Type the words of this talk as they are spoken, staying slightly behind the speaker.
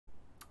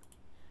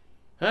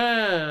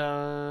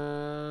Hello.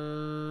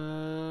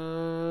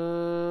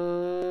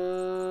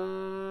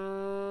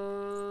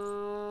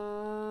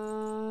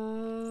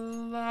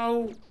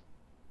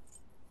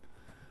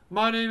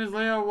 My name is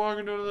Leo.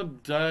 Welcome to the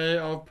day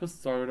of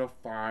Persona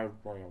 5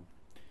 Royal.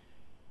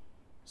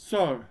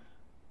 So,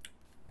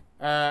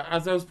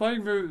 as I was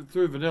playing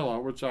through Vanilla,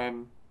 which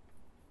I'm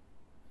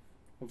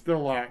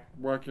still like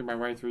working my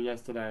way through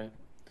yesterday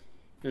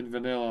in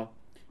Vanilla,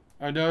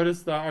 I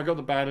noticed that I got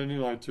the bad ending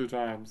like 2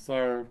 times.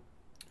 So,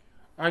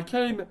 I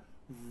came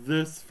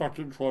this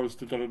fucking close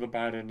to getting the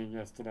bad ending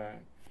yesterday.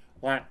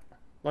 Like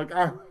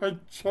I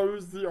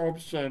chose the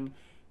option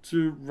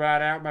to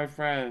rat out my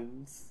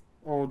friends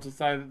or to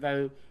say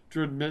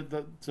to admit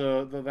that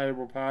they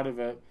were part of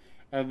it,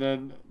 and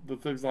then the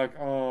thing's like,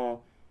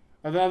 oh,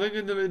 and then I think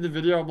in the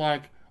video I'm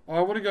like, oh,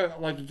 I want to go,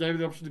 like, it gave me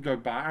the option to go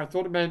back. I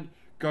thought it meant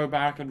go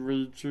back and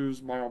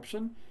re-choose my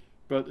option,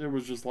 but it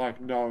was just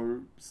like,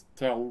 no,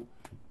 tell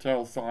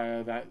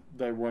Sire that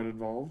they weren't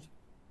involved,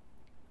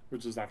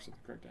 which is actually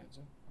the correct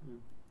answer.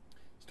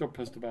 Still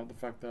pissed about the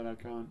fact that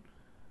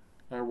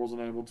I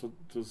wasn't able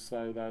to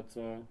say that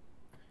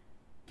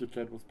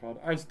Dickhead was part.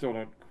 I still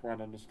don't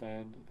quite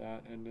understand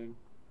that ending.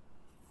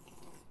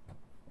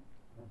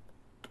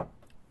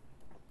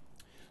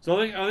 So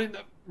I think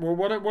that, well,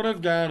 what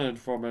I've garnered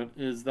from it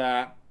is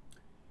that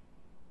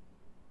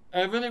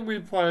everything we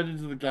played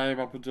into the game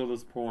up until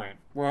this point,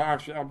 well,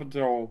 actually up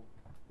until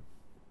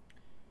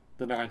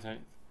the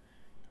 19th,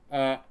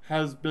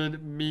 has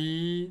been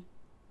me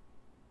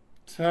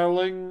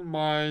telling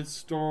my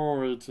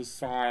story to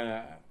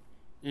Sire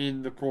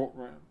in the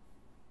courtroom.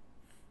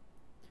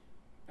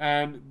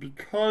 And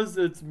because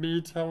it's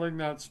me telling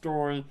that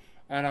story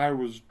and I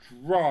was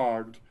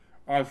drugged,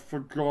 I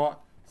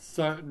forgot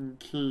certain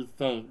key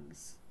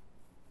things.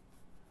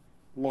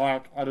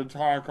 Like an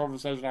entire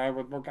conversation I had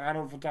with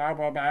Morgana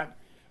Futaba about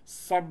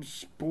some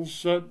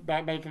bullshit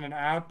about making an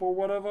app or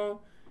whatever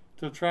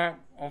to trap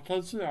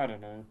Akechi, I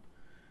don't know.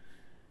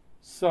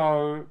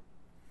 So,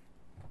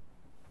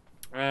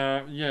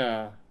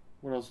 yeah.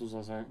 What else was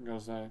I gonna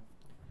say?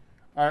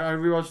 I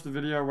rewatched the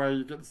video where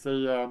you get to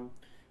see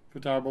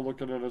Futaba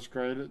looking at a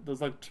screen.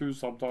 There's like 2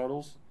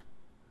 subtitles.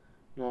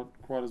 Not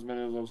quite as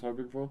many as I was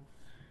hoping for.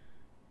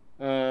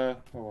 Oh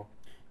well.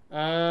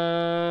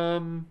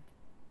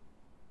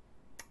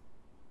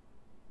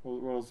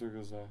 What else was I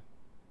gonna say?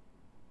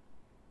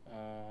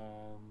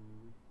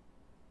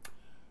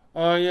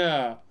 Oh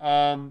yeah.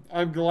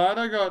 I'm glad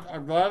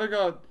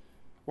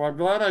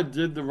I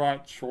did the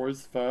right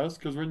choice first,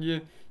 because if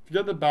you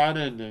get the bad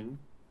ending,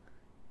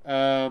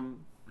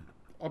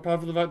 apart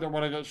from the fact that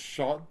when I get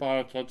shot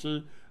by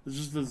Akechi, there's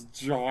just this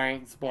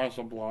giant splash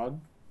of blood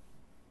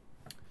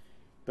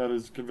that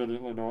is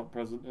conveniently not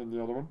present in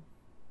the other one.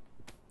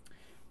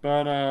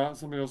 But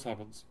something else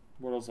happens.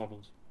 What else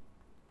happens?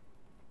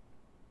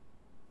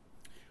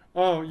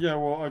 Oh yeah,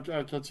 well,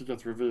 Akechi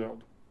gets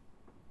revealed,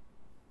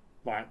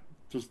 like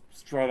just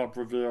straight up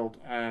revealed,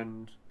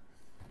 and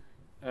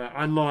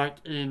unlike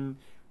in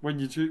when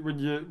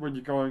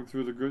you're going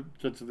through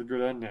get to the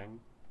good ending,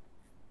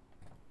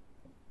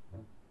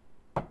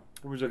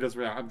 which I guess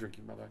I'm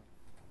drinking by the way,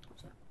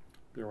 so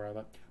be aware of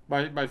that.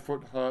 My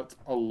foot hurts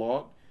a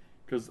lot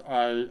because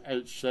I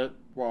ate shit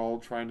while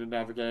trying to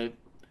navigate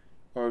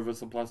over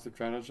some plastic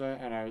furniture,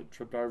 and I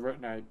tripped over it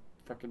and I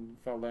fucking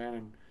fell down,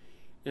 and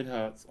it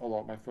hurts a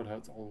lot. My foot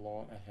hurts a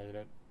lot. I hate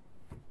it.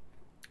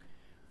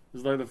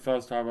 It's like the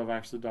first time I've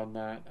actually done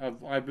that.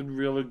 I've been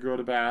really good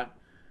about.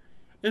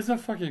 It's a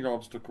fucking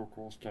obstacle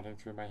course getting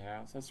through my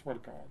house. I swear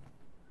to God.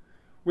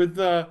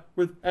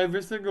 With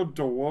every single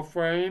door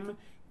frame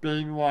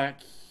being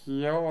like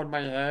here on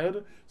my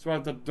head, so I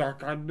have to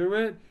duck under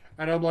it,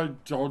 and I'm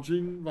like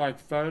dodging like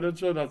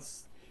furniture.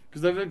 That's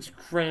because everything's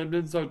crammed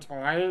in so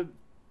tight.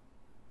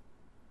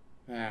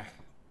 Ah,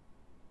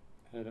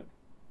 hate it.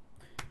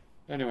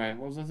 Anyway,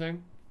 what was the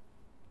thing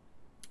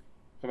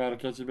about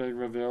Akechi being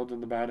revealed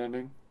in the bad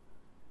ending?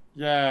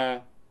 Yeah,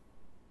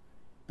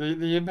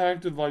 the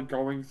impact of like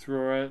going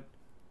through it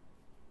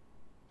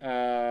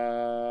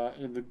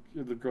in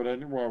the good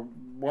ending. Well,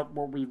 what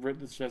we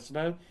witnessed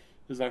yesterday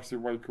is actually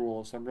way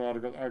cooler. So I'm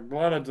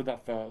glad I did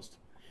that first.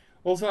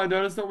 Also, I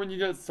noticed that when you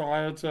get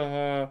Sire to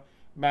her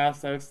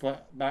max X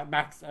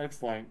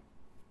rank,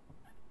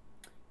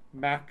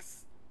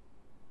 max.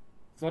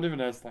 It's not even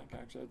S rank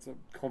actually. It's a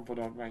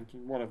confidant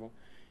ranking, whatever.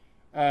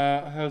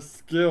 Her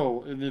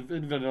skill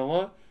in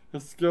vanilla, her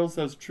skill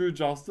says true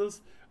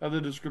justice, and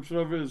the description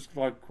of it is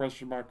like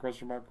question mark,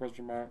 question mark,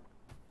 question mark.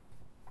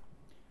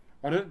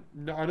 I don't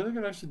think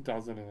it actually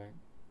does anything.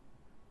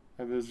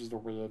 And it's just a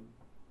weird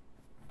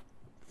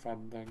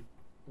fun thing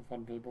for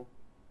fun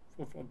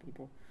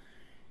people.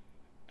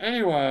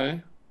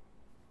 Anyway,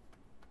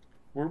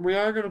 we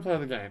are going to play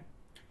the game.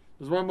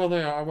 There's one more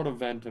thing I want to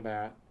vent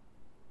about.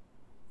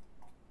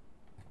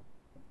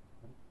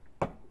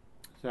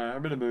 Sorry,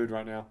 I'm in a mood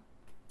right now.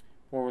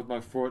 Or with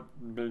my foot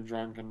and being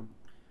drunk and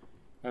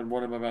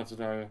what I'm about to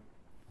tell you.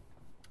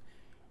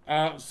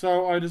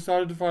 So I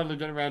decided to finally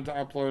get around to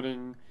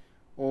uploading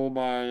all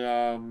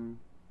my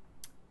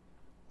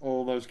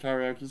all those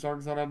karaoke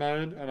songs that I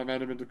made, and I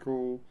made them into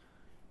cool,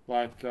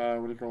 like,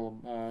 what do you call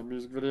them,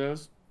 music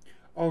videos.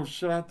 Oh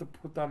shit, I have to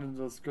put that into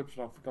the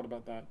description, I forgot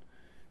about that.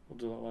 We'll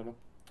do that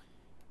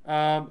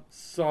later.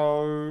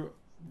 So,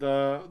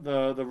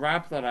 the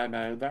rap that I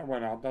made, that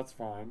went up, that's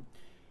fine.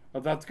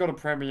 But that's got a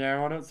premiere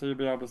on it, so you'll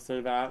be able to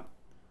see that.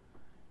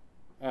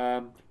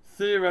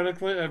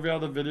 Theoretically, every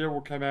other video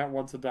will come out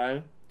once a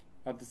day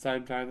at the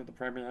same time that the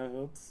premiere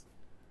hits,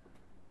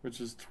 which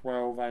is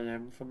 12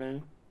 a.m. for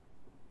me.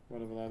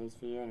 Whatever that is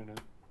for you, I don't know.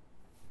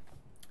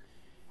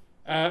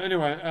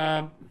 Anyway,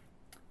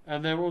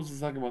 and then what was the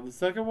second one? The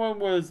second one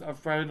was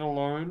Afraid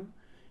Alone,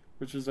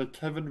 which is a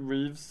Kevin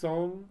Reeves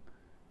song.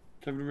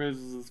 Kevin Reeves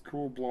is this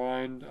cool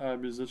blind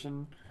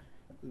musician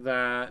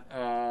that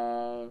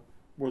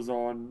was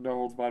on No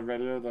Holds Barred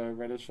Radio, the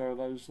radio show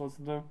that I used to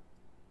listen to.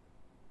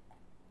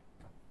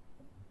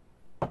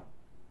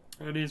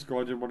 And he's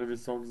got in one of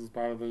his songs as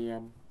part of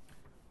the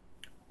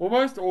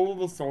almost all of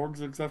the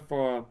songs except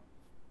for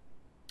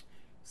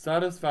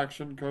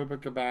Satisfaction,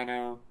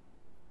 Copacabana,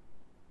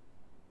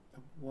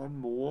 one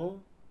more,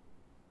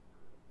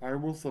 I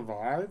Will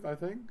Survive, I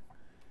think.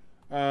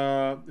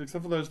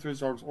 Except for those three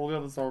songs, all the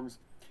other songs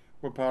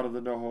were part of the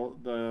No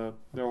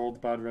Holds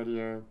Barred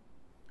Radio.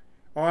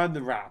 Oh, and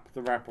the rap.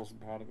 The rap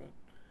wasn't part of it.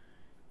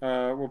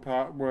 Were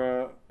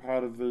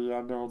part of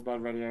the No Holds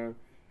Barred Radio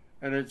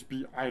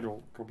NHB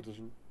Idol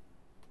competition.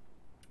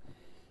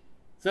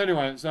 So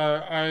anyway,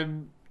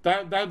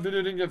 that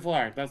video didn't get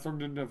flagged. That song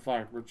didn't get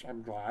flagged, which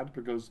I'm glad,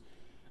 because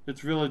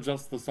it's really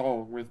just the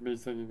song with me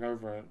singing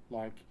over it.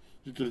 Like,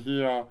 you could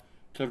hear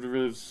Kevin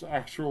Reeves'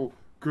 actual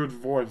good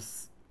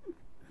voice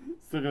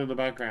singing in the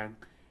background.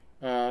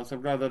 So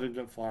I'm glad that didn't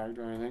get flagged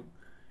or anything.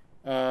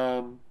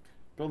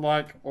 But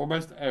like,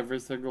 almost every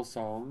single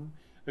song,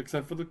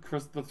 except for the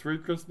three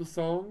Christmas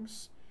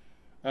songs,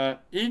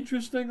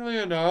 interestingly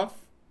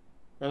enough,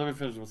 well, let me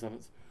finish my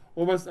sentence.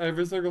 Almost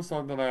every single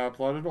song that I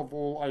uploaded of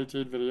all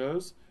 18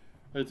 videos,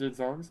 18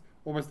 songs,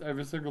 almost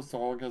every single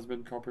song has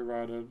been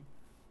copyrighted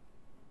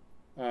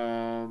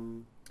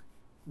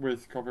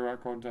with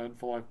copyright content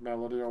for like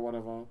melody or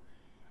whatever.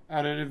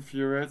 And it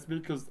infuriates me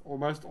because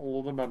almost all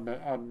of them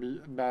are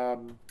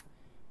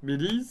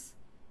MIDIs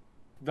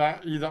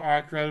that either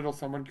I created or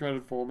someone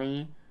created for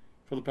me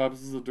for the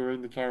purposes of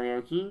doing the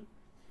karaoke.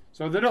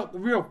 So they're not the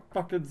real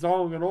fucking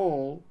song at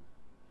all.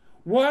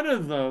 One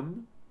of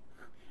them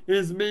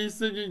is me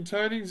singing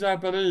Turning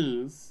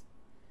Japanese,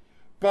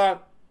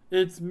 but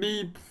it's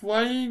me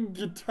playing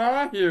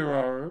Guitar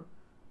Hero,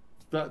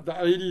 the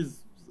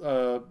 80s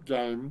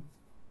game,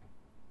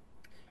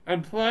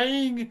 and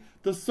playing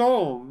the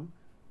song,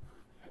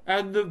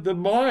 and the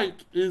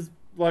mic is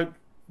like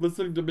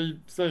listening to me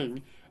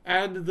sing,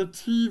 and the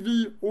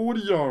TV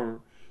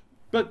audio.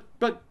 But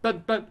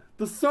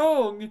the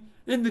song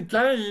in the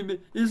game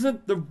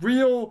isn't the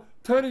real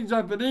Turning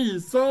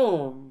Japanese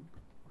song.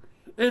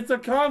 It's a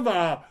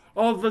cover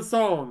of the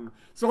song.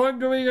 So I'm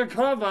doing a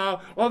cover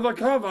of a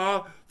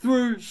cover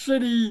through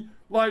shitty,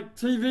 like,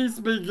 TV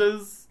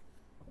speakers.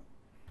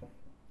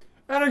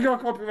 And I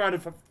got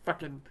copyrighted for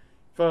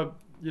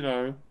you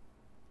know,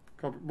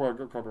 I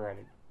got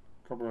copyrighted.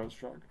 Copyright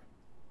strike.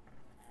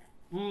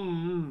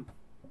 Oh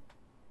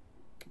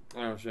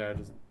shit, I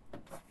just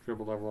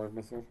triple double over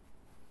myself.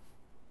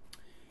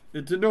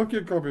 It did not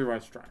get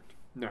copyright striked.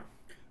 No.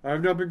 I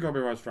have not been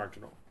copyright striked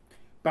at all.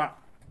 But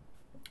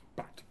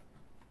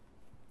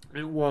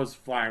it was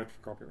flagged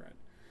for copyright.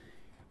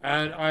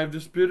 And I've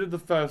disputed the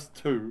first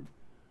two.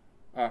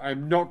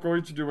 I'm not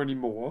going to do any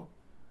more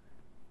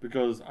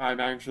because I'm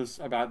anxious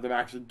about them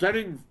actually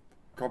getting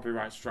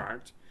copyright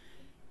striked.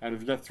 And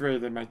if you get three,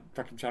 then my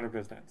fucking channel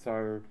goes down.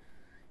 So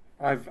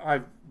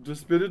I've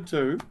disputed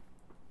two.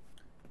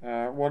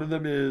 One of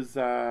them is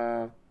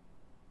what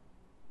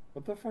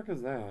the fuck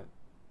is that?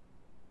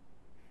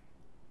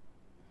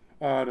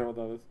 Oh, I know what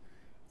that is.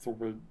 It's a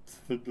weird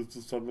thing to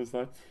just suddenly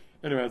say.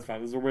 Anyway, it's fine.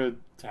 There's a weird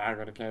tag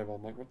on a cable.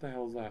 I'm like, what the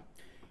hell is that?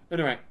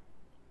 Anyway.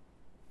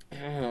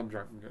 I'm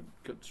drunk. I'm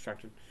get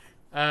distracted.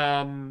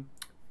 One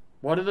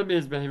of them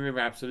is Bohemian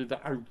Rhapsody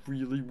that I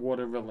really want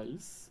to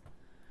release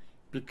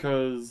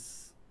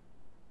because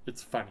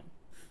it's funny.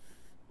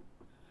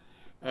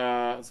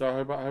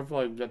 So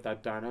hopefully I can get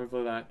that done.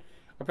 Hopefully that...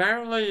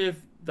 Apparently,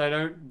 if they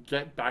don't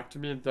get back to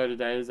me in 30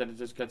 days, then it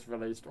just gets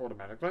released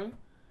automatically.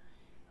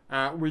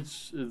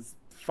 Which is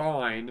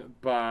fine,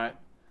 but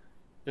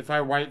if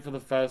I wait for the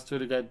first two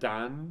to get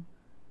done,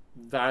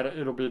 that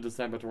it'll be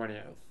December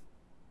 20th.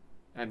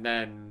 And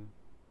then,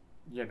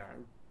 you know,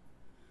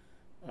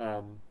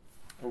 I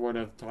won't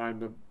have time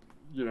to,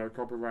 you know,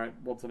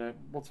 copyright the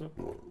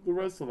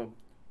rest of them.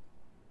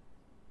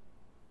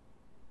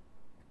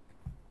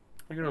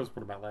 I can always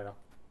put them out later.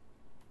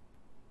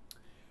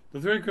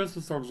 The three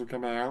Christmas songs will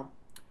come out,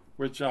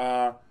 which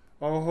are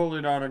Oh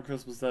Holy Night on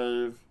Christmas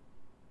Eve,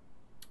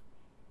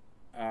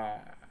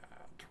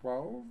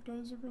 12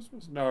 Days of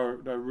Christmas? No,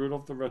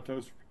 Rudolph the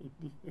Red-Nosed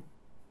Reindeer.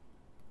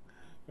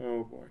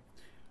 Oh boy.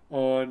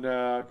 On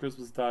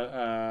Christmas Day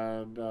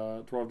and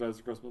 12 Days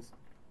of Christmas.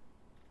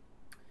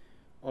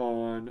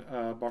 On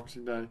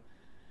Boxing Day.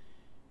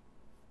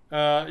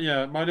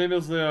 Yeah, my name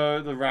is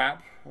Leo. The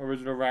rap,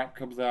 original rap,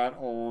 comes out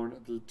on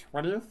the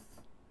 20th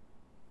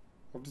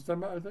of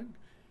December, I think.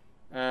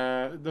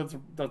 That's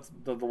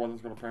the one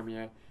that's going to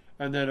premiere.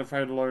 And then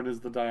Afraid Alone is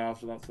the day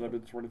after that, so that'll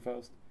be the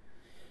 21st.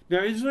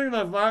 Now, interestingly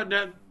enough,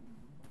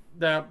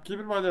 now, keep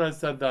in mind that I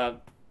said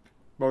that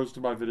most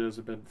of my videos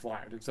have been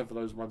flagged, except for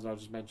those ones I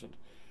just mentioned.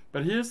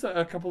 But here's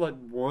a couple that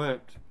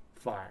weren't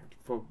flagged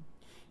for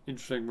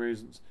interesting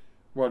reasons.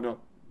 Well, not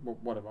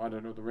whatever. I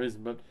don't know the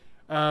reason, but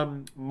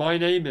My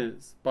Name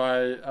Is by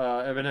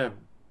Eminem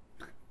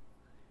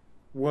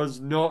was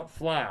not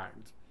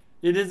flagged.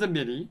 It is a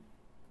MIDI,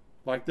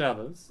 like the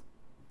others.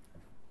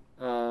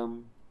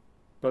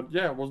 But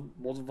yeah, it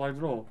wasn't flagged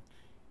at all.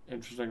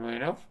 Interestingly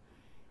enough.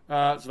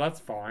 So that's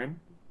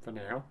fine for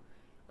now.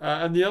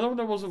 And the other one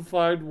that wasn't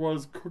flagged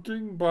was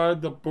Cooking by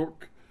the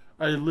Book,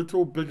 A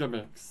Little Bigger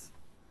Mix,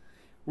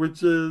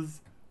 which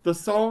is the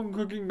song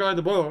Cooking by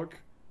the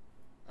Book.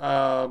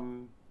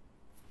 And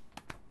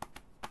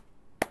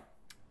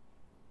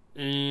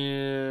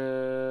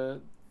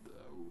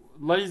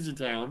Lazy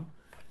Town,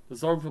 the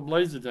song from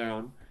Lazy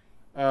Town,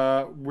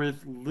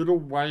 with Little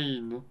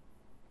Wayne.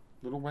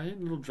 Little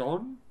Wayne? Little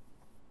John?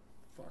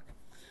 Fuck.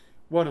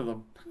 One of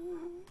them.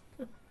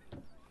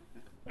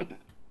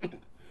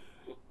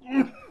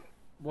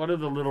 One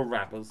of the little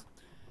rappers.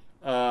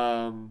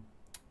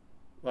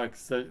 Like,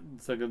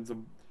 singing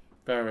some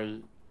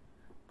very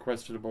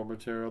questionable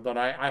material that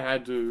I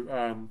had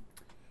to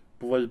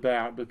bleep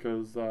out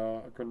because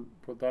I couldn't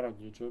put that on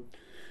YouTube.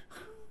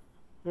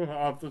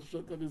 Half the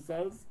shit that he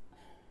says.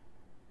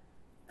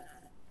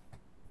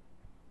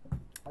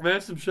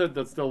 There's some shit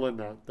that's still in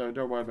there.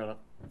 Don't worry about it.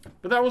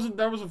 But that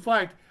wasn't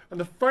flagged. And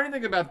the funny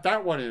thing about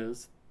that one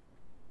is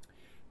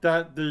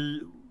that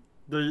the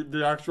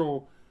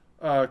actual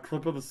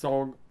clip of the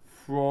song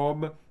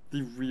from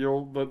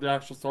the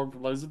actual song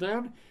from Laser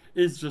Down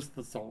is just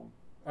the song.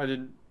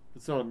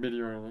 It's not a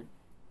MIDI or anything.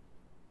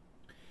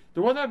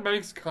 The one that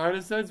makes kind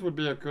of sense would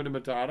be Hakuna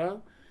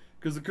Matata,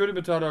 because Hakuna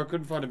Matata, I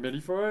couldn't find a MIDI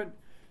for it,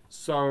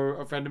 so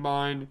a friend of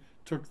mine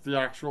took the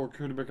actual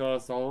Hakuna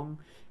Matata song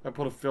and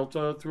put a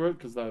filter through it,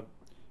 because they're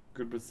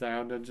good with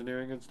sound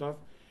engineering and stuff,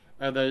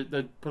 and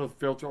they put a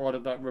filter on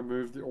it that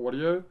removed the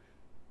audio.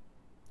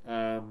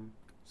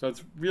 So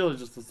it's really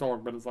just the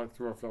song, but it's like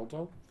through a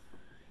filter.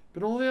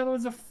 But all the other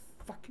ones are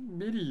fucking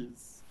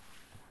MIDIs.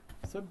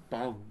 I'm so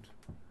bummed.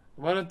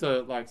 I might have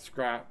to like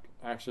scrap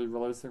actually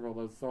releasing all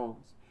those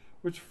songs,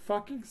 which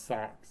fucking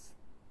sucks.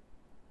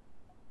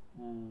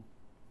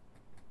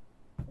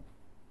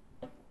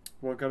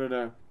 What can I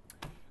do?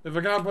 If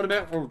I can't put them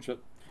out, oh shit.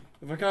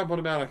 If I can't put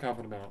them out, I can't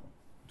put them out.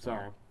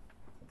 Sorry.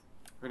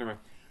 Anyway,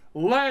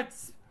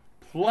 let's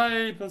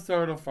play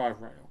Persona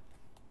 5 Rail.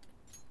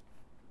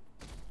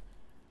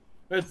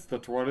 It's the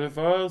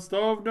 21st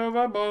of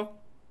November.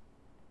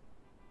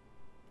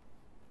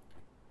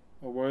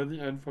 A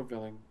worthy end for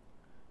villain.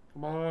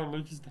 Come on,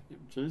 leak his name.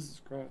 Jesus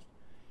Christ.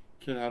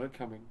 Kid had it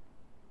coming.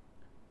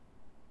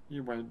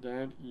 You went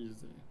down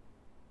easy.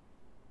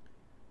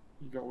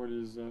 You got what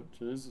is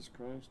Jesus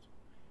Christ.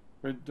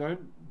 Wait,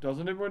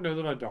 doesn't everyone know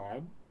that I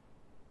died?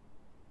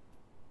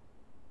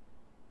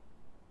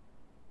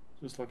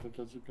 Just like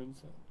Akechi-kun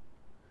said.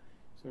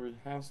 So he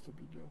has to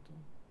be guilty.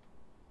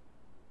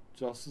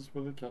 Justice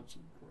for the Ketchi,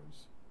 of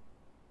course.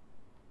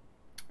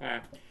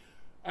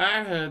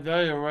 I heard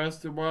they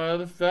arrested one of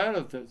the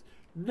fanatics.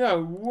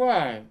 No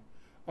way!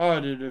 I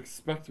didn't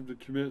expect him to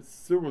commit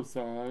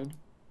suicide.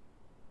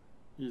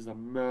 He's a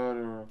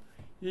murderer.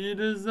 He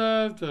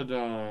deserved to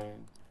die.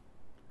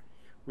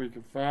 We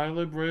can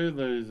finally breathe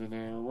easy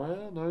now.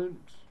 Well, don't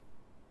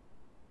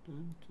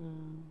you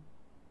know.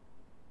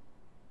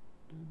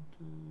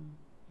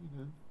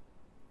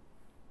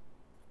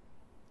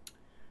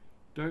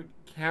 Don't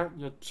count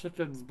your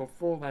chickens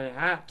before they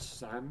hatch,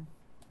 son.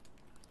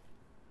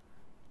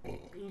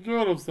 He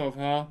killed himself,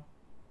 huh?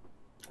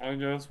 I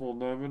guess we'll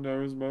never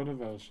know his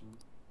motivation.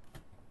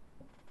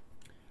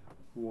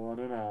 What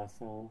an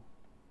asshole.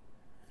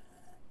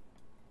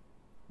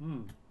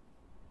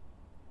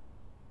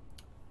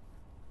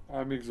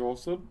 I'm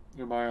exhausted.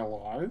 Am I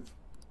alive?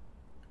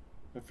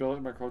 I feel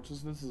like my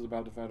consciousness is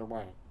about to fade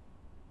away.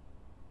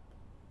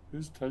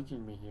 Who's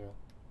taking me here?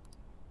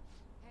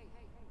 Hey,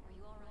 are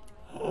you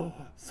alright?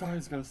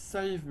 Sai's gonna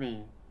save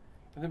me.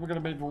 And then we're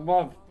gonna make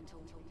love. Until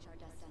we reach our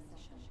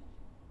destination.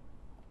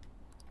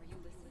 Are you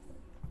listening?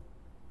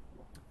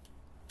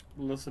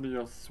 Listen to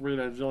your sweet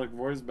angelic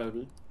voice,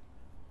 baby.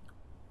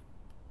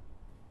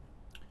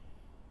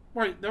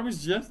 Wait, that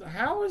was just...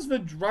 How is the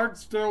drug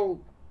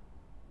still...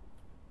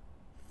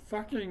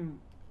 Fucking...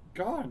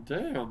 God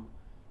damn.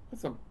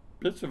 That's a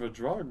bitch of a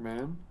drug,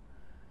 man.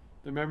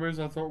 The memories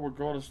I thought were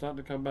gone are starting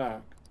to come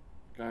back.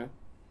 Okay?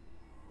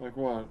 Like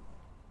what?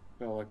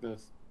 Oh, like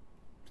this.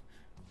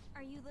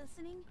 Are you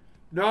listening?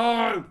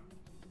 No!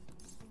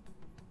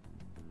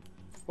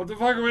 What the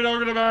fuck are we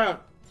talking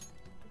about?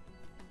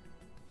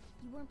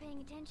 You weren't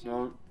paying attention?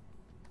 No.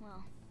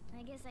 Well,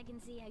 I guess I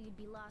can see how you'd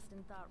be lost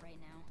in thought right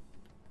now.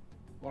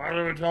 What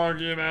are we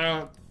talking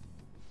about?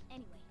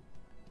 Anyway,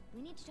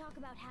 We need to talk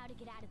about how to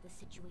get out of this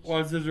situation.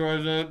 What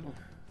situation?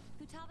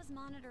 Futaga's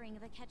monitoring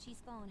of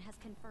Akechi's phone has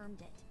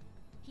confirmed it.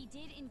 He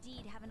did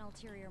indeed have an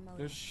ulterior motive.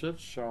 This shit,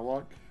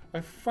 Sherlock. I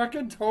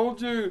fucking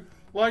told you,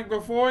 like,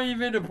 before he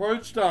even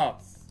approached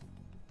us.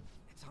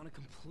 It's on a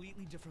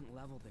completely different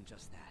level than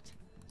just that.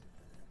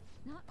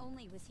 Not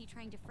only was he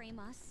trying to frame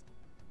us,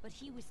 but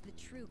he was the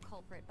true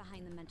culprit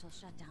behind the mental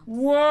shutdowns.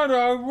 What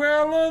a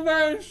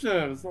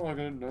revelation! It's not like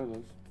I didn't know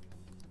this.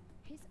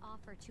 His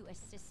offer to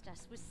assist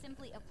us was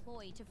simply a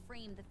ploy to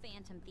frame the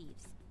Phantom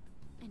Thieves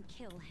and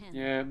kill him.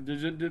 Yeah,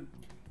 did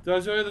I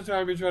show you the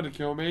time he tried to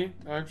kill me,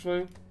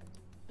 actually?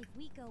 If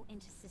we go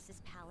into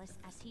Sis's palace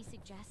as he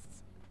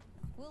suggests,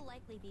 we'll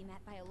likely be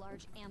met by a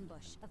large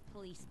ambush of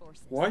police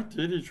forces. Why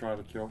did he try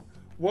to kill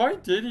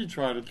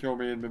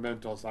me in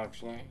Mementos,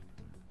 actually?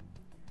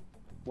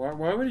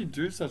 Why would he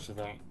do such a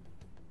thing?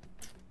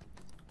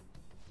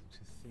 To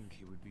think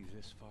he would be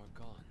this far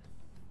gone.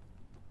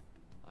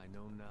 I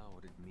know now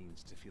what it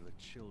means to feel a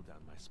chill down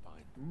my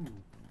spine.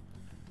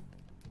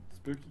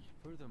 Spooky.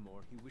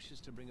 Furthermore, he wishes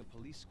to bring a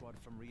police squad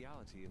from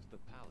reality into the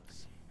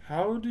palace.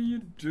 How do you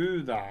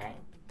do that?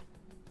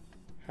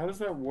 How does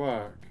that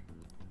work?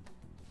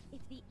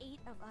 If the 8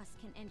 of us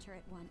can enter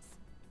at once,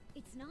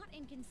 it's not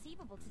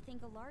inconceivable to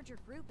think a larger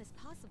group is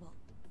possible.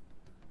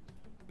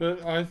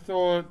 But I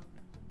thought...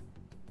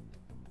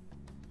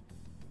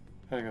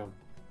 Hang on.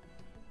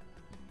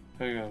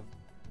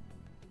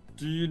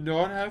 Do you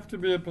not have to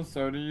be a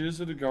Persona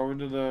user to go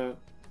into the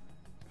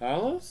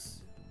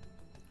palace?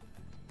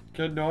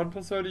 Can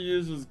non-Persona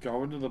users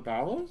go into the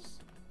palace?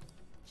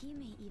 He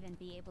may even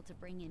be able to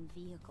bring in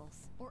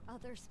vehicles or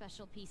other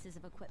special pieces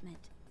of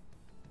equipment.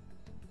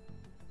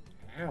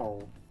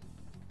 How?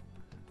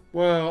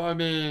 Well, I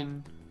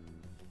mean,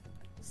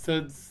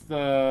 since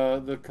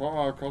the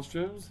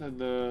costumes and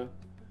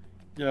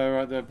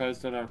they're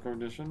based on our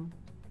cognition,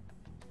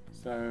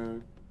 so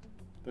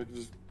they could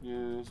just,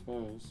 I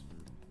suppose.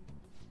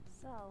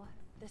 So,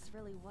 this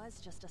really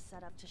was just a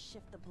setup to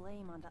shift the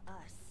blame onto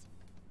us.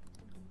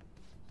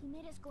 He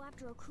made us go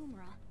after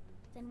Okumura.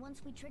 Then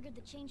once we triggered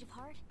the change of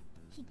heart,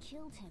 he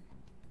killed him.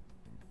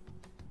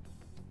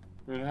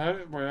 Wait,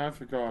 I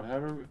forgot. How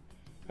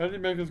did he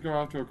make us go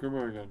after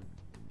Okumura again?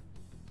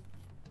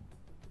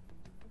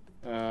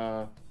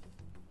 I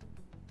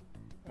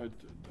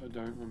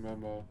don't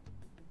remember.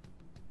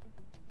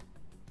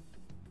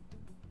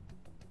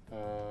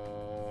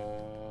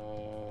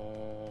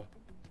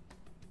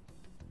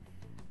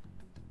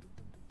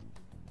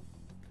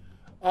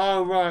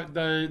 Oh right,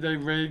 they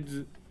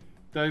rigged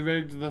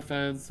the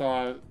fan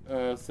site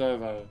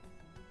survey.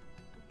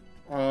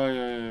 Oh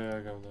yeah, I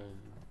got that.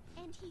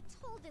 And he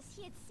told us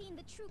he had seen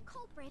the true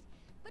culprit,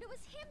 but it was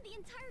him the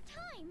entire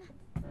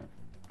time.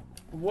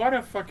 What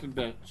a fucking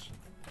bitch.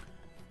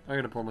 I'm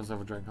gonna pour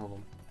myself a drink, hold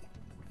on.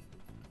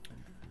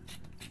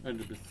 I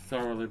need to be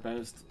thoroughly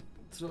based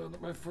so that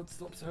my foot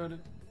stops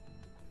hurting.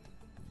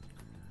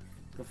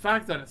 The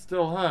fact that it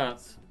still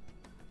hurts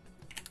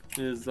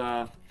is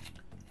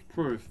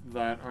proof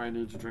that I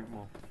need to drink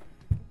more.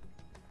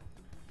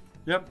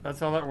 Yep, that's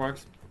how that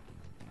works.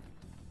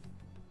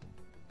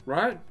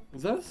 Right?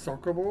 Is that a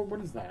soccer ball?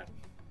 What is that?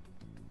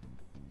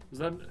 Is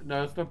that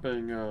no? It's not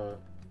being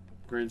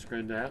green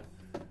screened out.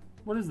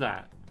 What is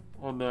that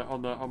on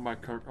my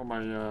Coke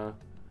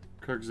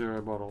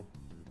Zero bottle?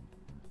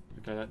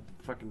 Okay, that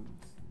fucking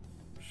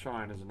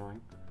shine is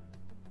annoying.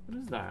 What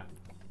is that?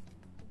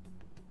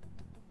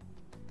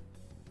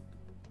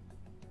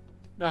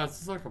 No, it's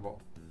a soccer ball.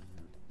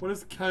 What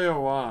is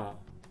KOR?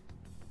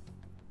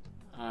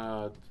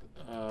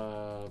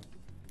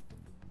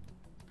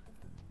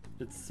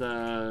 It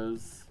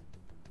says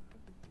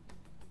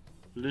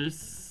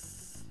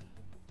recycle.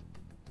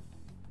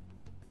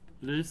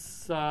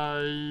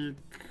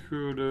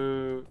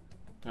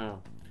 Oh.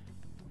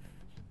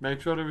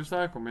 Make sure to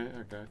recycle me.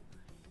 Okay.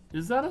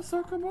 Is that a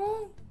soccer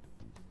ball?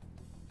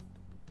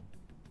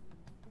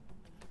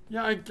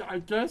 Yeah, I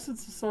guess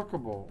it's a soccer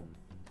ball.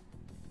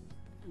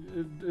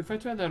 If I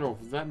turn that off,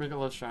 does that make it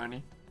less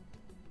shiny?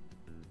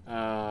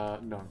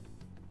 No.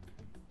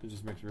 It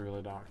just makes me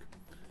really dark.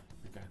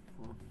 Okay,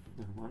 well,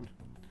 never mind.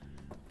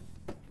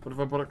 What if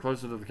I put it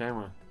closer to the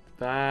camera?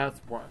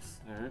 That's worse.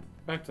 Alright,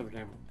 back to the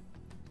camera.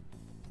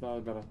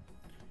 Slightly better.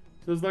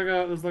 So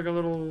there's like a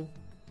little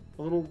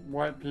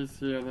white piece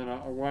here, and then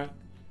a white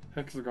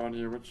hexagon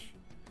here, which...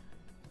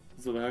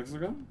 Is it a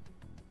hexagon?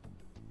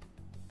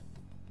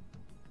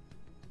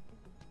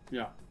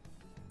 Yeah.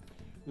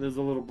 There's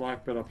a little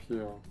black bit up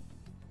here.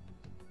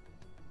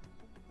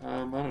 I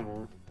don't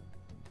know.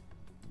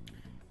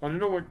 I don't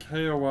know what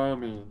KOR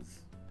means.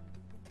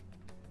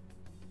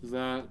 Is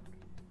that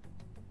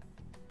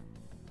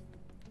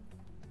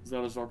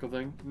a soccer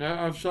thing?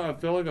 No, I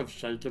feel like I've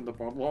shaken the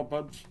bottle a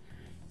bunch,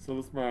 so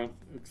this might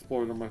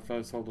explode on my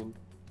face. Hold on.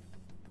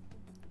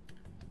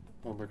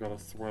 Oh my god! I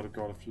swear to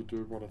God, if you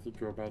do what I think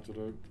you're about to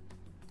do.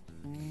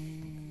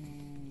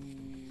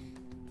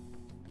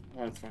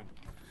 Oh, it's fine.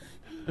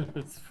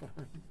 It's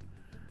fine.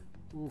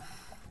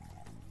 Oof.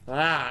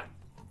 That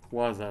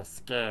was a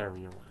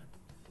scary one.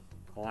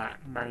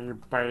 Let me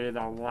be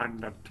the one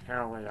to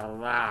tell you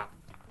that.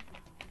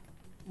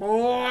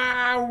 Boy,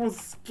 I was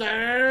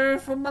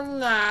scared for my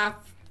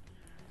life.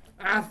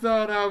 I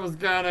thought I was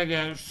gonna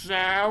get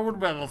showered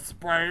with a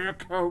spray of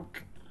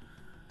Coke.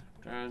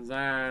 Turns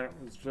out it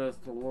was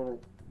just a little...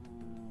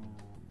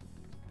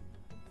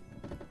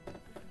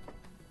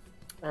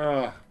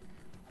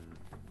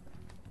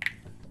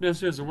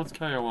 Yes, and what's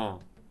KOR?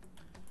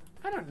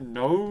 I don't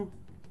know.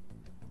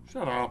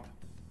 Shut up.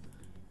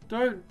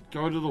 Don't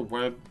go to the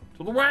web.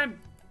 To the web!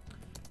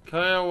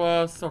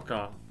 KOR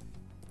soccer.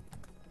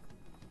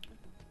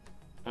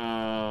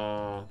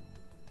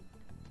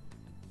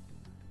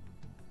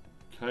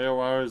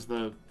 KOR is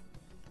the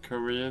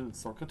Korean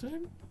soccer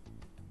team?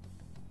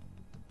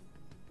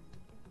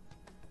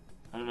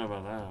 I don't know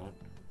about that.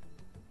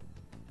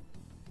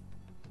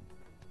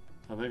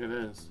 I think it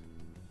is.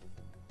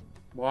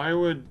 Why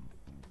would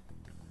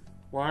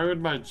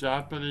my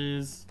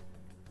Japanese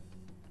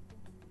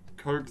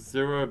Coke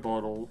Zero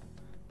bottle...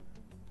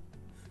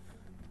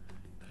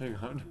 Hang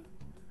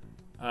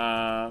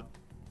on.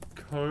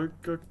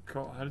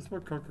 Coca-Cola. How do you spell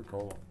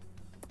Coca-Cola?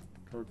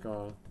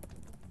 Coca...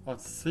 Oh,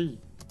 it's C.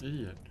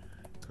 Idiot.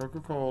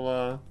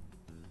 Coca-Cola.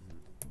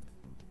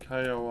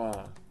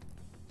 KOR.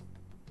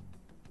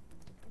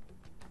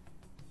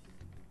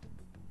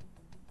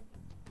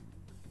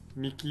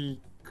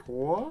 Mickey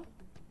Core?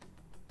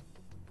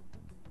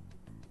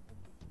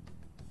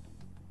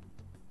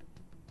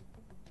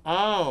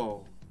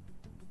 Oh!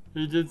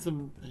 He did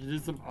some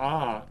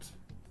art.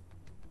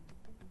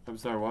 I'm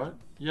sorry, what?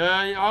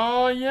 Yeah,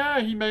 oh yeah,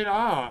 he made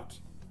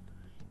art.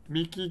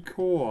 Mickey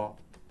Core.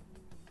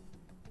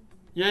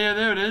 Yeah,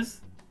 there it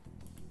is.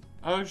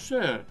 Oh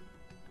shit.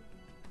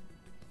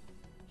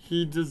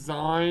 He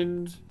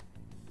designed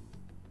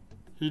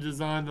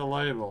the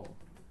label.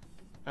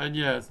 And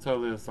yeah, it's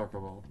totally a soccer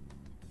ball.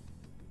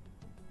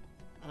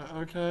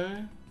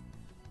 Okay.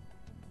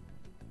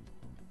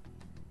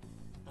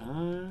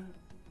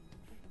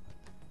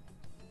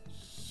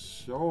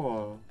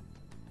 Sure.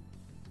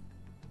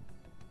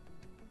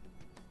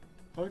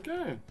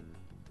 Okay.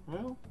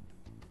 Well.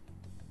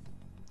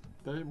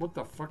 What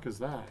the fuck is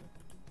that?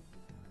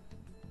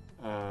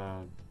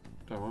 Don't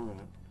want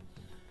it.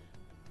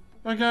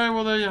 Okay,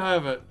 well there you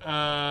have it.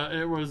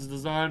 It was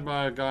designed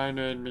by a guy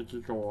named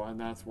Mickey Core, and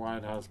that's why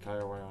it has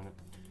KOA on it.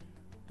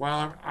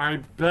 Well, I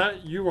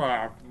bet you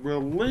are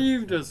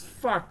relieved as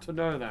fuck to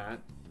know that.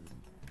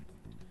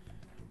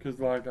 Because,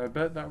 like, I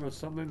bet that was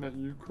something that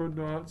you could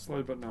not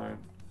sleep at night.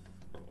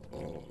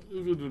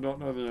 If you did not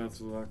know the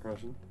answer to that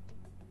question.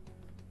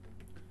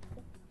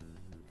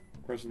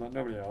 Question that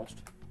nobody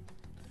asked.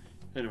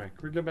 Anyway,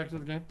 can we get back to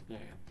the game? Yeah.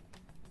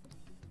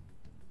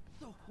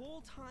 The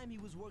whole time he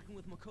was working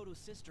with Makoto's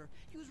sister,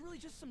 he was really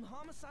just some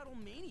homicidal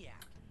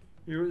maniac.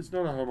 It's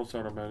not a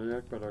homicidal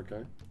maniac, but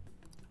okay.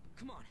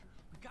 Come on,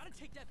 we gotta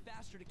take that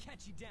bastard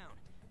Akechi down.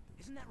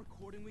 Isn't that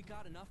recording we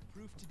got enough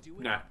proof to do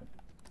it? Nah.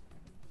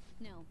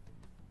 No.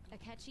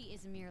 Akechi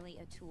is merely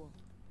a tool.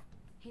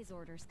 His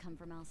orders come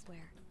from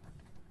elsewhere.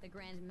 The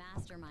grand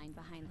mastermind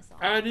behind this all.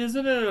 And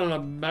isn't it an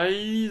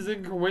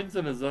amazing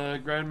coincidence that a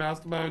grand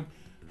mastermind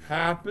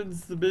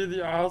happens to be the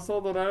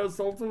arsehole that I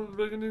assaulted at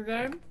the beginning of the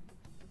game?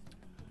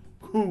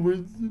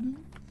 Coincidence?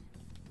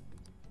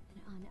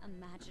 An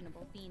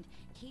unimaginable fiend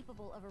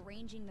capable of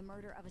arranging the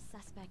murder of a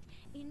suspect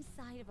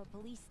inside of a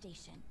police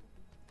station.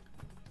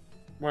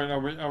 Wait, are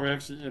we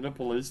actually in a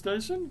police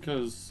station?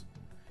 Because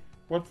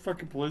what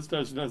fucking police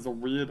station has a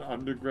weird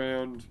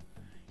underground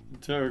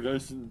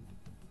interrogation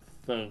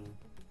thing?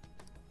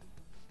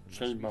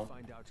 Chamber. Unless we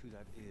find out who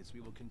that is,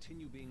 we will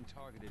continue being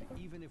targeted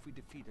even if we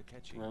defeat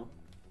Akechi. Well.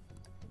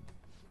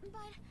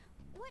 But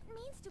what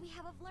means do we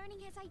have of learning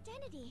his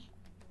identity?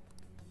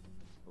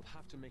 We'll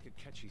have to make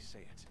Akechi say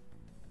it.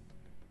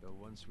 Though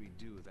once we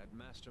do, that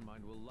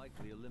mastermind will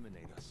likely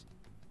eliminate us.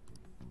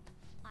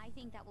 I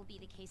think that will be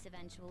the case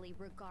eventually,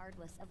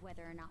 regardless of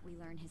whether or not we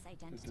learn his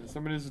identity.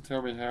 Somebody needs to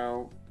tell me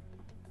how...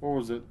 What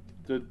was it?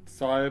 Did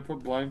Saya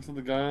put blanks on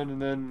the gun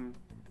and then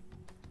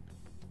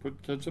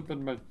put ketchup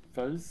in my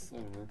face? I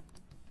don't know.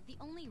 The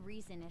only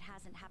reason it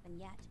hasn't happened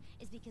yet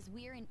is because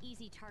we're an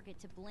easy target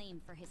to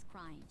blame for his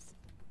crimes.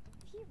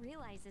 If he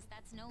realizes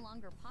that's no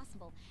longer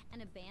possible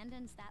and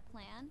abandons that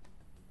plan,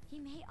 he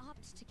may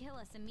opt to kill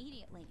us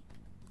immediately.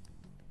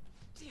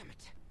 Damn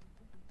it.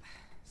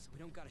 So we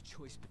don't got a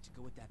choice but to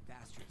go with that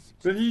bastard.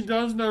 But he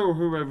does know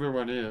who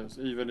everyone is,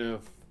 even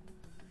if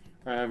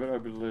I haven't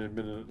openly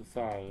admitted it to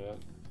Saya yet.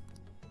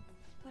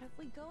 But if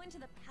we go into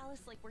the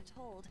palace like we're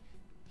told,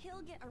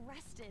 he'll get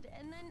arrested,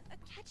 and then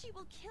Akechi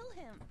will kill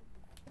him.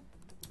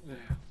 Yeah.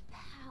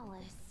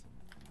 Palace.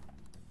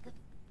 The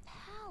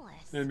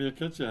palace. Maybe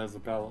Akechi has a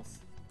palace.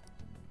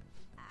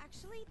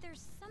 Actually,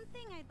 there's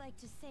something I'd like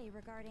to say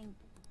regarding...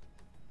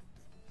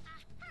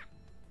 Aha!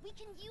 We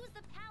can use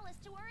the palace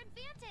to our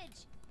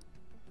advantage!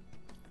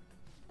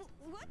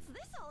 What's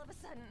this all of a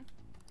sudden?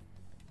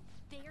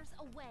 There's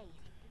a way.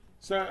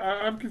 So,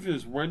 I'm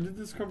confused. When did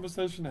this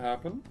conversation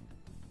happen?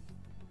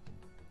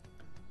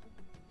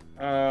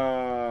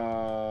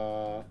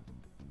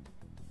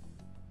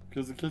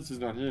 Because the Akechi's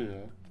not here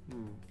yet.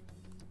 Hmm.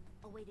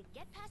 A way to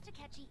get past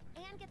Akechi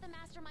and get the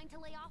mastermind to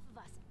lay off of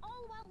us,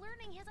 all while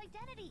learning his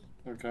identity.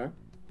 Okay.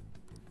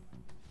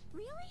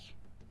 Really?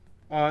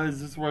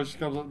 Is this where she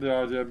comes up with the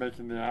idea of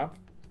making the app?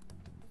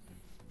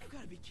 You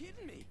gotta be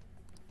kidding me.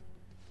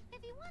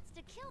 If he wants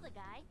to kill the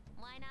guy,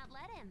 why not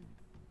let him?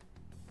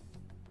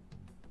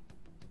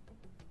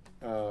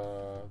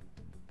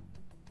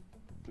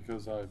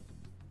 Because I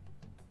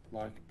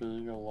like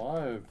being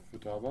alive,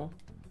 Futaba.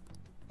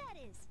 That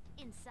is,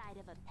 inside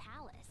of a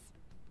palace.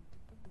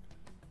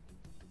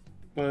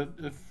 But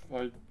if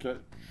I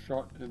get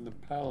shot in the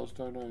palace,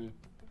 don't I?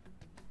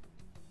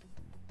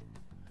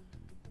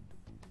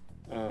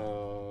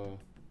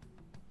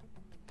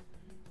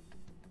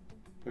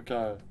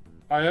 Okay.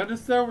 I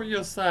understand what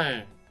you're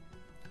saying.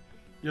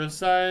 You're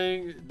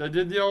saying they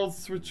did the old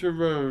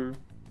switcheroo,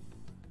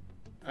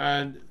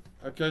 and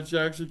Akechi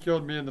actually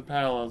killed me in the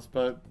palace,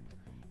 but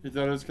he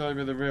thought he was killing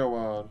me in the real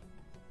world.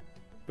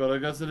 But I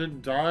guess I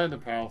didn't die in the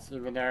palace,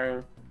 even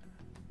though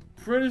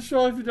pretty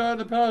sure if you die in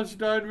the palace, you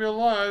die in real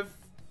life.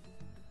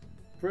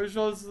 Pretty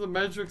sure this is a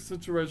Matrix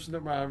situation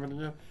that we're having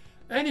here.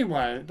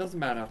 Anyway, it doesn't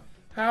matter.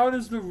 How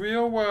does the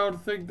real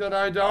world think that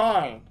I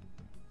died?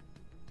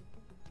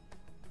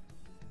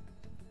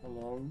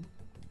 Hello?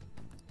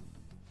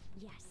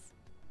 Yes.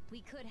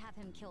 We could have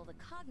him kill the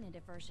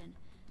cognitive version,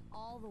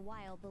 all the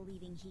while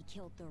believing he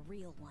killed the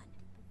real one.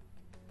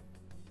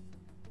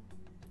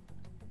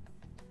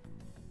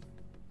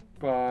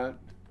 But,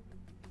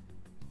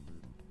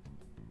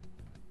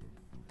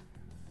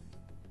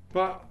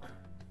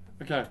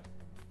 okay.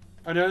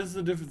 I know this is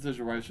a different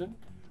situation,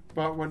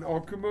 but when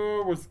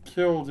Okumura was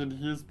killed in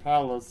his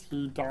palace,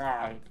 he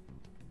died.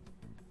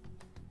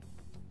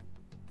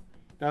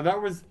 Now that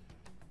was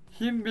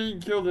him being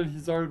killed in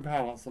his own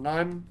palace, and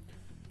I'm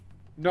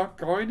not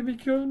going to be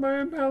killed in my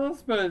own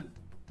palace, but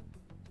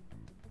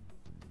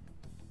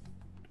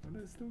don't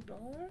I still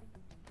die?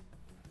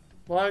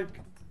 Like,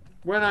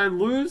 when I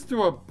lose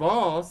to a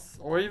boss,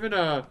 or even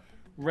a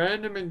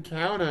random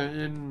encounter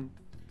in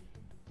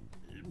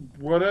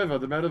whatever,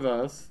 the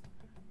metaverse,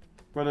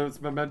 whether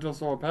it's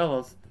Mementos or a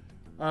palace,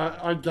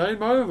 I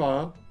game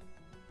over.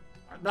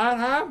 That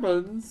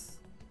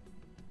happens.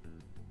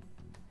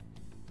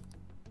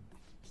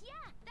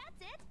 Yeah,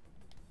 that's it.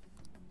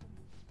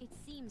 It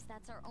seems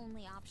that's our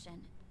only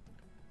option.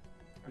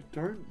 I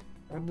don't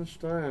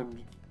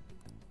understand.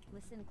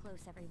 Listen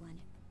close,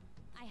 everyone.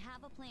 I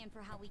have a plan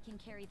for how we can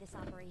carry this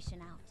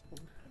operation out.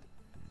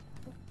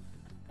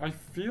 I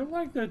feel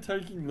like they're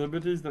taking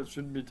liberties that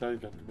shouldn't be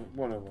taken, but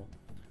whatever.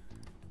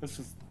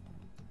 Let's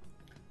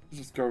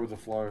just go with the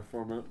flow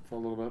for a minute, for a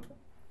little bit.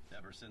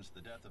 Ever since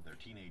the death of their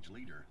teenage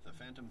leader, the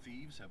Phantom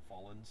Thieves have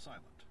fallen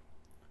silent.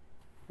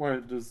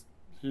 Wait, does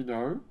he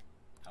know?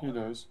 He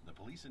However, knows. the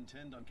police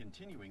intend on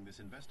continuing this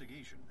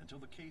investigation until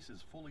the case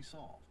is fully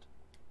solved.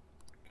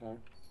 Okay.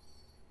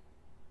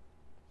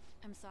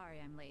 I'm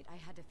sorry I'm late. I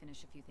had to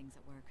finish a few things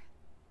at work.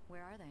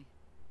 Where are they?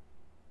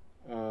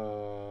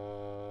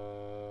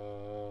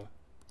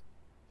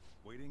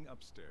 Waiting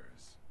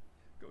upstairs.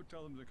 Go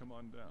tell them to come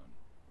on down.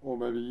 Or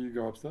maybe you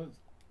go upstairs.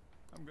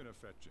 I'm gonna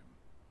fetch him.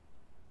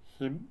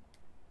 Him?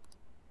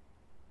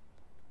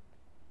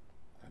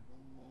 I'm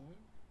alive?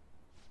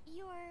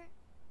 You're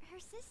her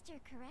sister,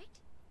 correct?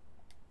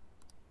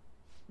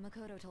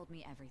 Makoto told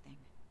me everything.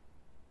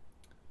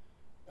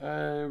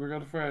 Hey, we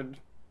got a friend.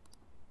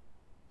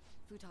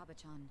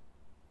 Futaba-chan,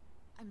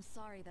 I'm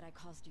sorry that I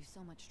caused you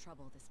so much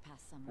trouble this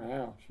past summer.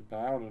 Wow, she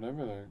bowed and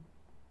everything.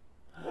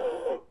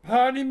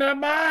 Party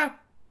member!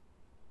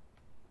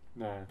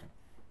 No.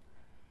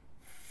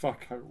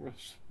 Fuck, I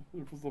wish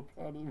it was a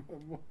party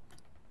member.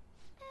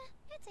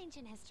 It's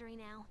ancient history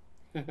now.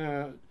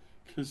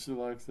 Because she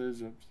likes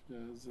Egypt.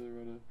 Yeah,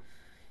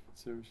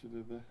 see what she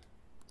did there.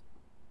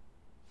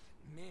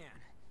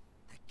 Man,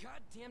 that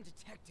goddamn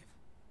detective.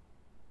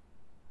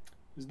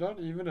 He's not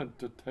even a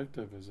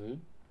detective, is he?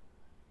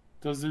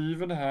 Does he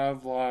even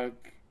have,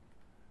 like,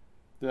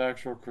 the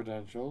actual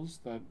credentials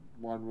that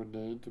one would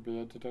need to be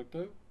a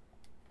detective?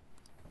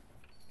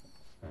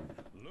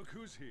 Look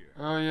who's here.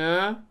 Oh,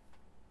 yeah?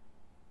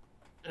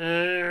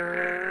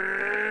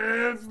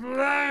 It's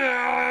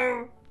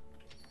Leo!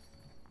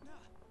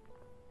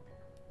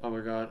 Oh my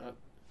god.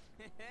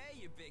 Hey,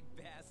 you big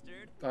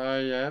bastard.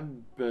 I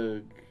am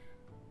big.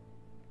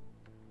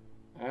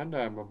 And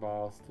I'm a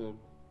bastard.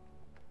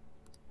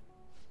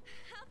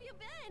 How have you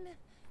been?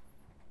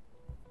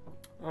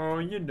 Oh,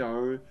 you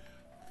know,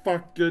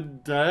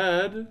 fucking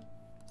dead.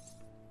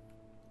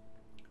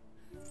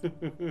 You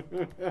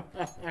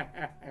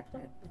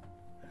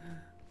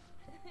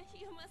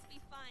must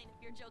be fine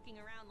if you're joking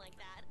around like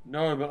that.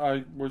 No, but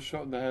I was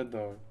shot in the head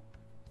though.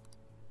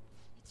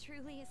 It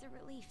truly is a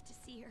relief to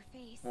see your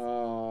face.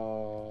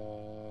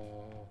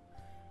 Oh.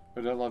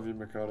 I don't love you,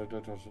 Makoto.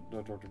 Don't talk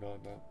to me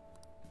like that.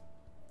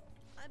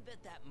 I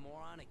bet that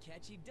moron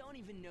Akechi don't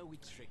even know we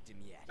tricked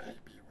him yet.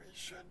 Maybe we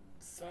shouldn't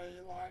say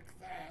like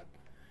that.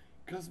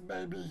 Because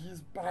maybe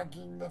he's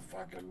bugging the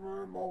fucking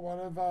room or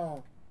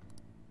whatever.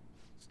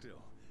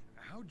 Still,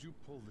 how'd you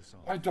pull this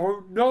off? I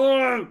don't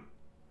know!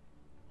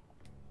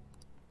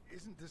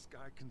 Isn't this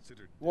guy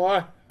considered...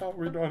 Why are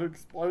we not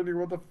explaining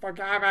what the fuck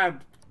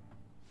happened?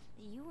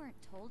 You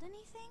weren't told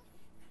anything?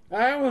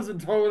 I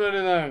wasn't told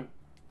anything.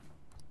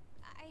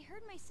 I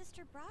heard my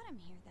sister brought him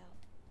here, though.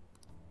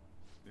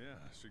 Yeah,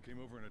 she came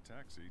over in a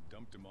taxi,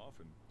 dumped him off,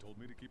 and told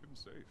me to keep him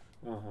safe.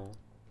 Uh-huh.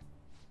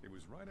 It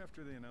was right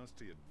after they announced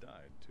he had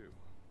died, too.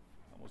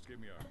 Almost gave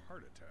me a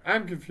heart attack.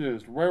 I'm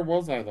confused. Where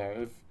was I,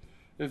 though?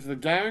 If the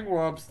gang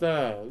were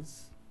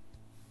upstairs,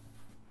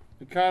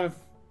 it kind of...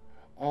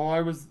 Oh,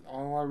 I was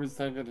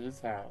staying at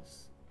his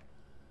house.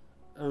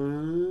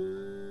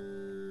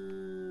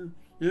 You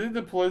think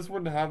the police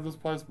wouldn't have this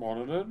place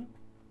monitored?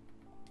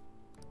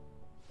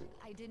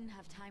 I didn't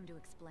have time to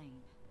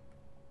explain.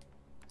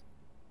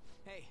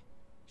 Hey,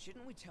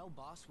 shouldn't we tell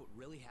boss what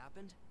really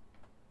happened?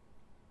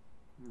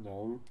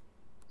 No.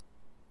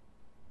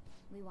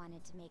 We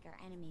wanted to make our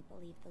enemy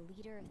believe the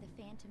leader of the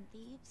Phantom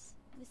Thieves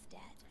was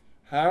dead.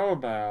 How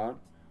about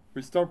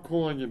we stop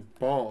calling him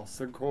boss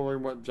and call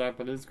him what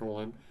Japanese call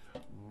him?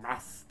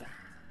 Master.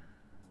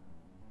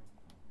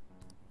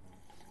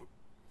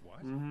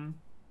 What? Mm-hmm.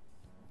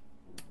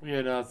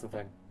 Yeah, no, that's the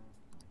thing.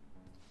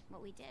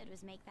 What we did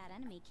was make that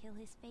enemy kill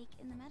his fake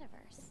in the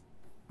metaverse.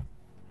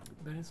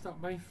 Then it's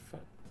not my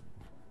fault.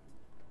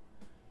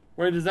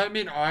 Wait, does that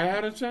mean I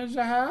had to change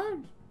the hat?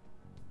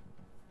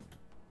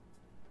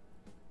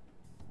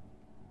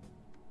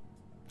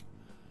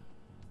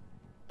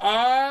 Oh!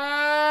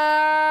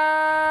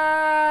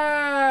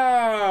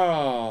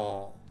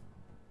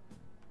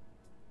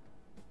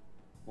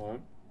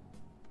 What?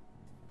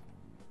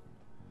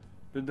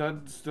 But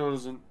that still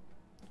doesn't...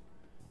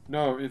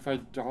 No, if I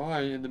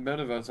die in the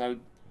metaverse,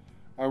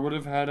 I would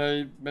have had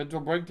a mental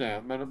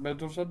breakdown,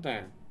 mental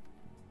shutdown.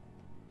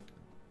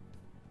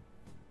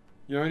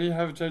 You only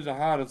have to change the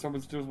heart if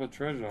someone steals my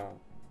treasure.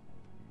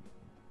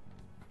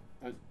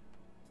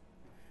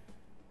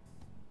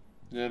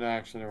 Yeah, no,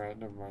 actually, alright,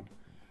 never mind.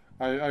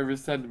 I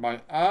resend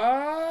my...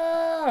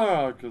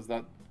 because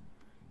that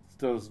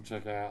still doesn't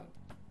check out.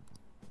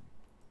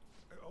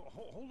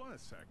 Hold on a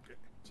sec.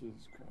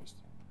 Jesus Christ.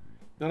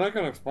 They're not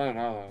going to explain it,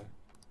 are they?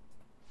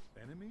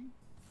 Enemy?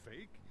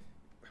 Fake?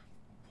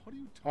 What are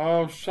you talking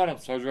Oh, shut up,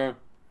 Sojo.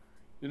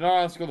 You're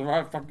not asking the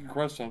right fucking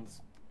questions.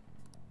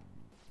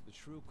 The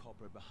true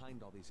culprit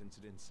behind all these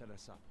incidents set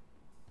us up.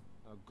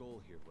 Our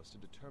goal here was to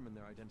determine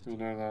their identity. You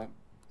know that.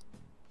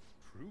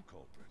 True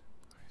culprit?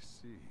 I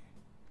see.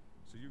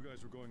 So you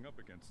guys were going up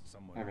against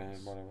someone I mean,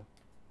 else. whatever.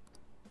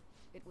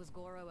 It was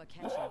Goro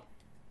Akechi.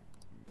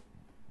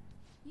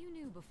 You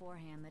knew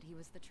beforehand that he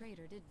was the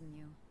traitor, didn't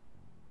you?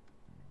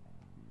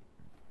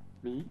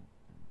 Me?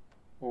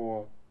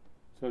 Or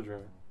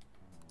Sojo?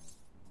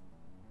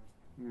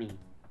 Me.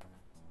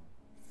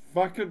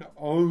 Fucking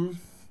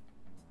oath.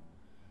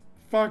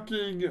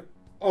 Fucking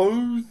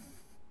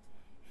oath.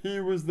 He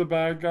was the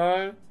bad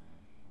guy.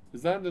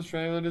 Is that an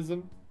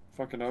Australianism?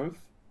 Fucking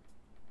oath.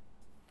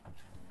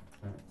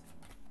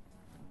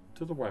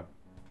 To the web.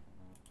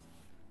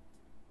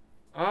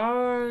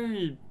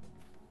 I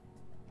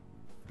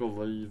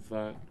believe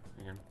that.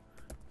 Hang on.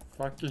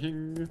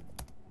 Fucking.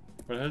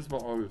 But here's my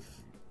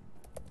oath.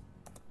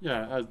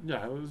 Yeah,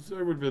 yeah,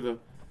 it would be the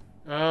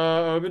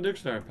Urban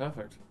Dictionary.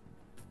 Perfect.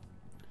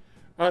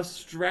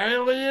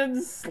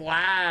 Australian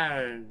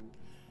slang.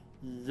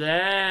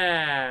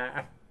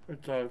 Yeah.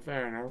 Okay,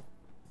 fair enough.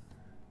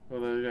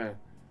 Well, there you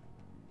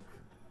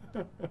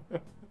go.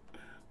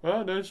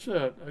 Well, no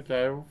shit.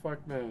 Okay, well,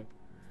 fuck me.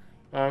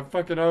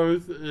 Fucking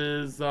oath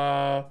is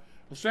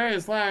Australian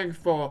slang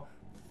for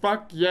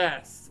fuck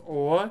yes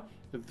or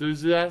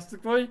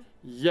enthusiastically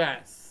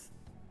yes.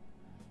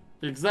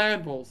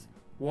 Examples: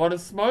 want to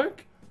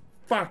smoke?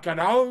 Fucking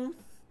oath.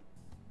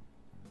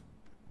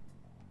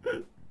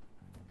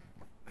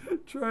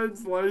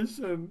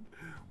 Translation: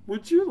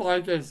 would you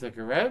like a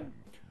cigarette?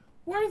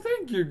 Why,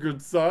 thank you,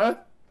 good sir.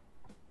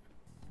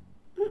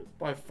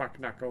 By fuck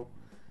knuckle.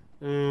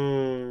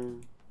 Is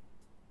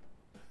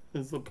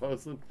the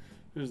person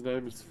whose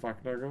name is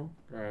fuck knuckle?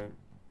 Great.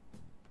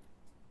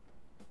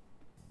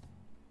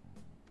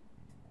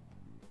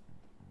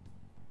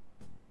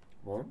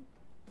 What?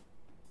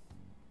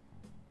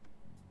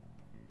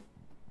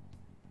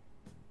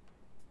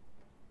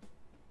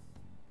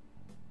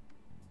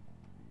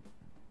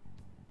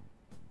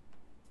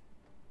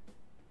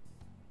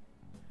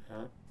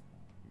 Huh?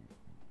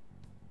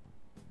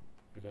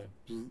 Okay.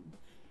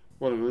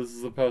 Whatever, this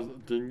is a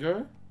person.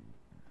 Dingo?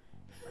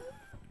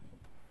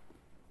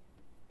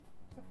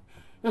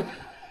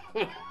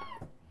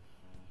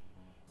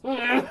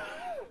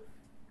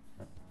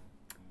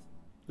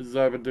 This is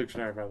Urban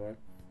Dictionary, by the way.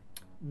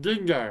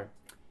 Dingo.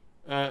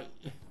 Well,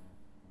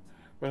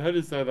 how do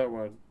you say that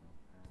word?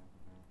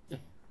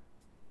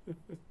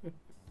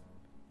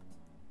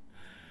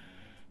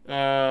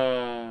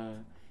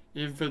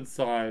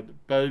 Infanticide,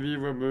 baby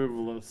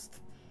removalist,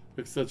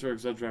 etc.,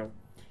 etc.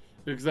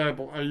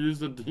 Example: I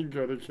used a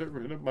dingo to get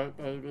rid of my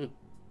baby.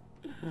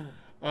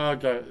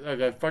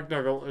 Okay. Fuck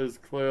knuckle is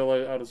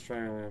clearly an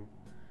Australian.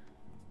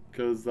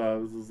 Because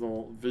this is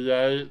all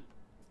V8,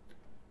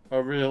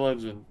 a real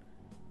engine.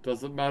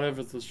 Doesn't matter if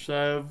it's a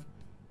Chev,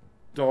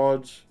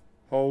 Dodge,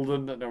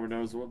 Holden, that no one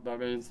knows what that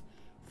means.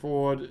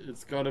 Ford,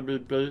 it's gonna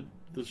beat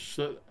the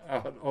shit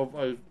out of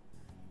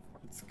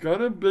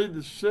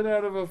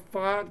a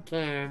fart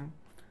can.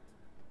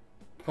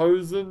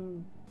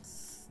 Posen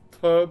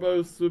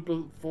turbo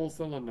super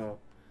 4-cylinder.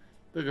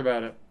 Think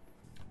about it.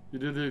 You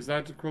do the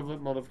exact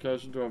equivalent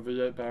modification to a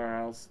V8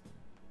 powerhouse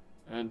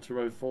and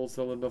to a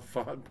 4-cylinder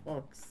fart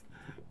box,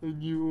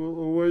 and you will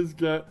always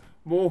get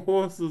more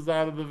horses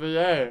out of the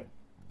V8.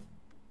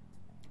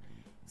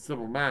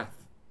 Simple math.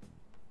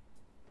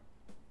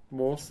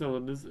 More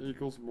cylinders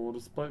equals more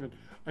displacement.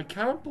 I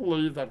can't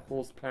believe that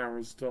horsepower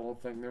is still a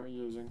thing that we're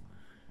using.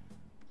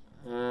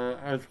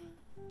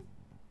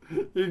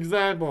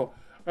 Example.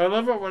 I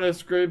love it when I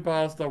scream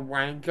past a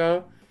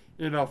wanker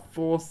in a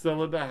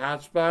 4-cylinder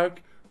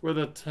hatchback with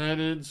a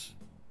 10-inch...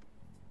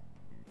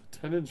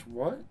 10-inch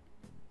what?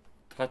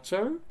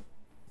 Tacho?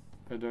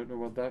 I don't know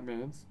what that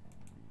means.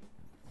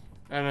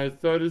 And a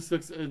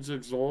 36-inch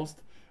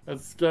exhaust and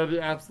scare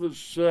the absolute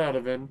shit out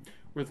of him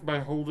with my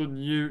Holden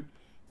Ute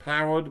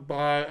powered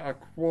by a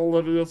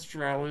quality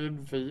Australian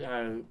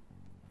V8.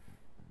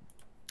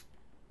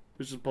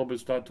 We should probably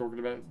start talking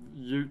about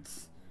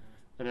Utes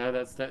and how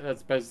that's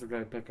basically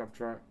a pickup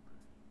truck,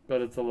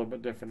 but it's a little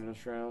bit different in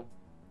Australia.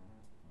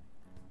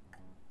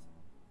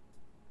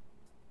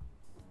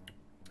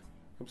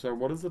 I'm sorry,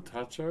 what is a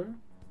Tacho?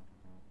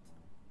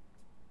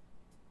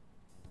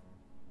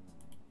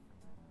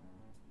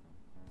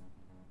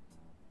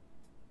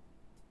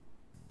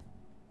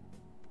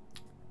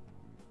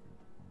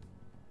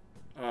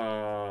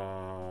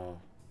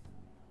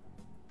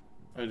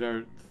 I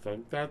don't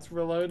think that's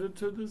related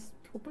to this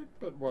topic,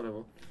 but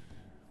whatever.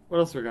 What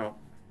else we got?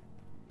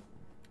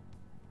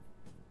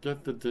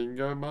 Get the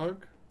dingo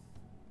mug.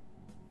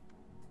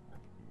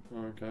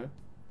 Okay.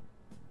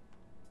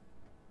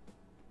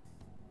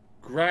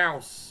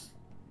 Grouse.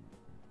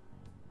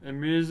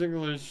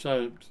 Amusingly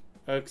shaped.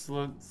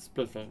 Excellent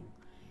spiffing.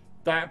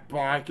 That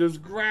bike is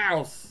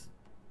grouse.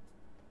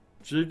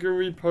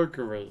 Jiggery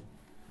pokery.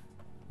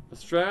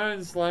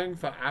 Australian slang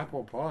for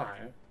apple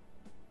pie.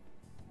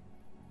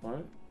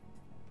 What?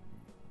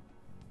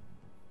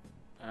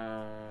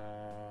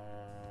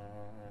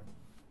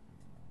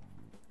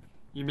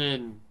 You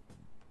mean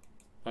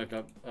like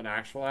an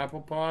actual apple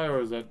pie,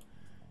 or is it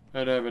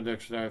an Urban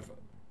Dictionary?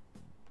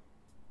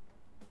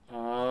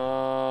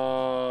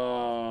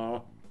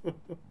 Oh.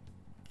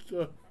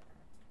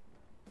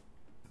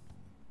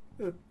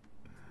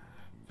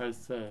 I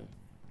say.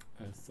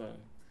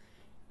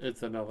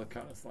 It's another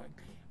kind of slang.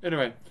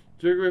 Anyway,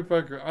 jiggery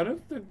pokery. I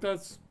don't think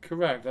that's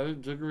correct. I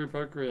think jiggery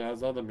pokery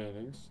has other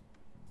meanings.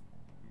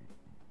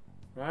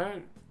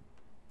 Right?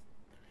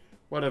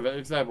 Whatever.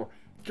 Example.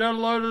 Get a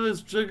load of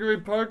this jiggery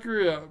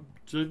pokery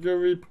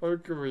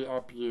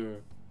up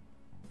you.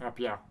 Up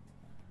ya.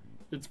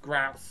 It's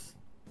grouse.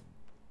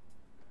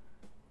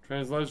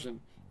 Translation.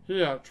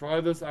 Here,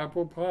 try this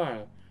apple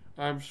pie.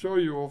 I'm sure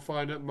you will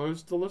find it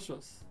most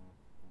delicious.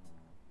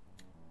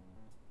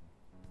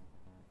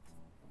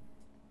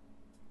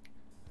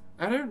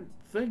 I don't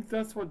think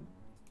that's what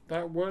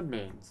that word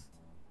means.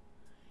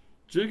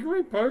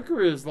 Jiggery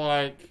pokery is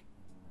like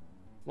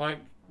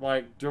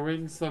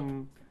doing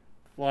some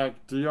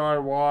like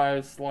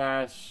DIY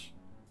slash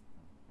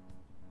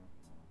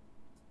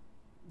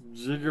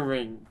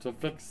jiggering to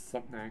fix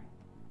something.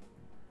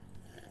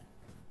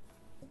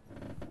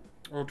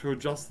 Or to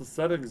adjust the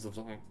settings of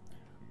something.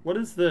 What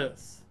is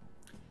this?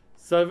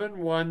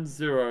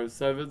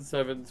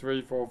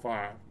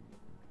 710-77345.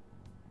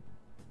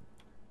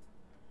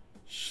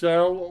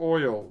 Shell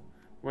oil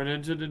when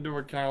entered into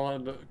a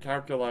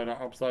calculator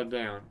upside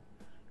down.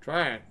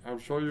 Try it. I'm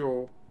sure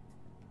you'll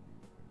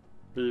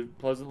be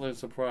pleasantly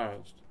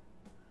surprised.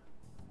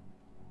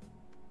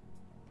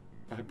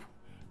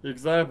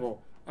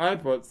 Example. I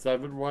put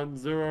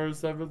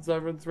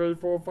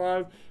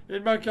 710-77345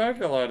 in my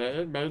calculator.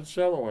 It made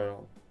shell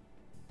oil.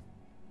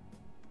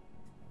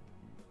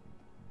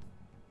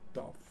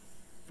 The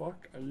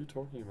fuck are you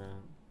talking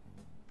about?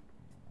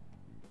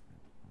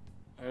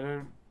 I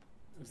don't...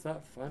 Is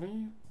that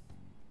funny?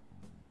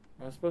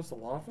 Am I supposed to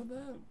laugh at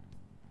that?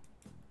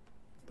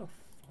 What the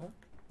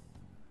fuck?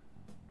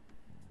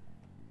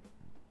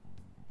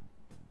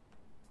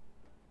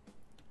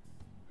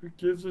 Who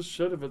gives a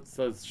shit if it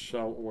says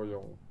shell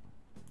oil?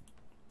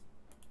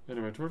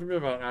 Anyway, talk to me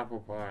about apple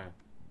pie.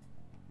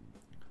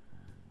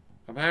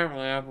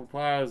 Apparently, apple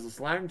pie is a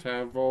slang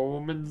term for a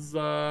woman's,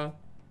 I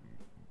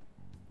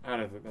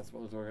don't think that's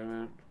what they're talking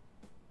about.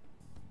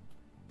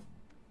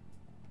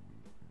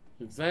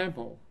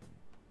 Example.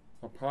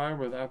 A pie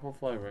with apple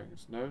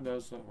flavorings. No,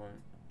 that's not right.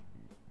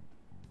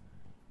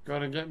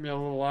 Gotta get me a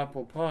little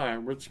apple pie.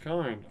 Which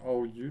kind?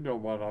 Oh, you know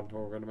what I'm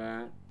talking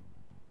about.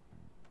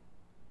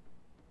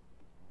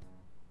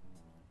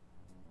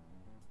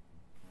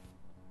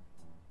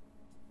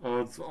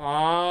 Oh, it's...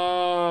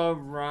 Oh,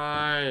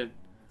 right.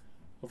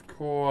 Of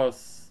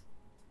course.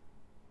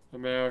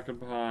 American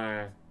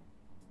Pie.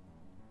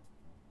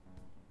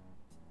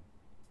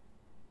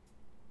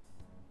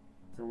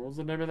 What was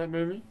the name of that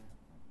movie?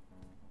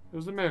 It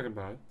was American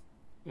Pie.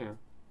 Yeah.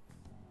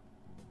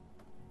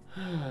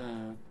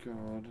 Oh,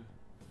 God.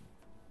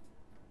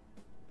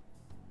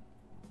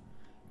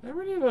 How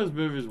many of those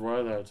movies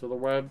were there to the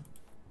web?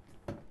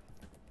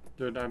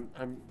 Dude,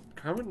 I'm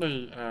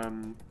currently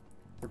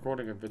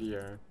recording a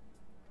video.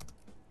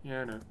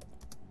 Yeah, I know.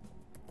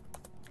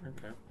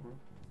 Okay. Well.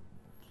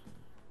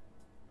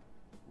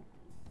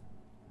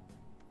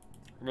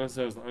 No,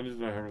 seriously, I need to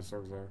know how many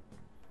songs there are.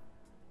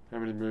 How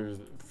many movies,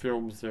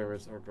 film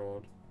series, oh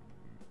god.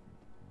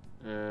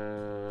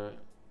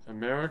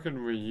 American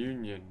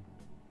Reunion.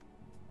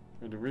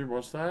 Wait, did we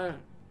watch that?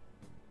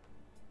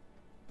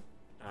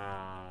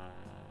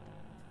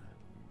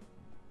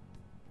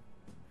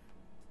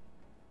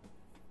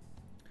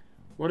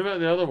 What about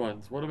the other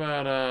ones? What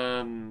about,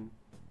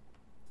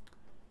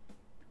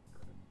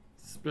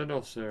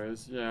 spin-off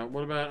series? Yeah,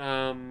 what about,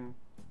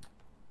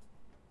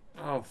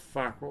 oh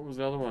fuck, what was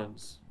the other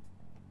ones?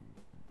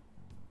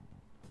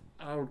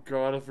 Oh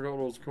god, I forgot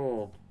what it was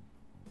called.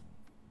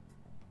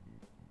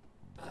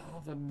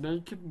 Oh, The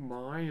Naked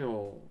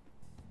Mile.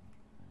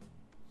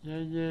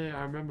 Yeah,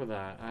 I remember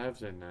that. I have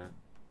seen that.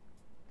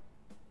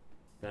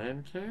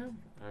 Bandcamp?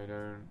 I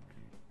don't...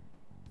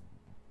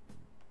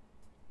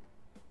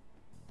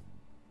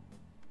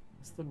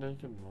 What's The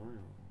Naked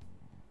Mile?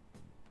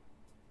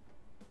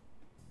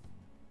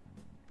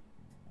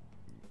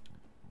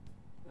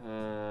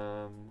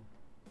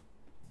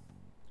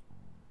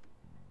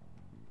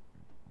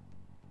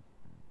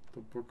 The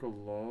Book of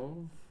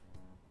Love?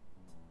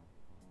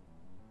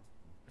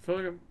 I feel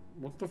like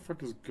what the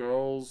fuck is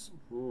Girls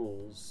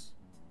Rules?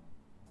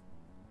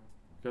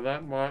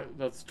 Okay,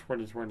 that's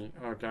 2020.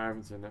 Okay, I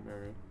haven't seen that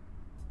movie.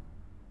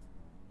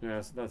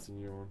 Yeah, so that's a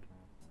new one.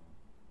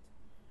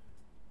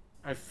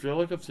 I feel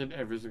like I've seen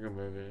every single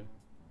movie.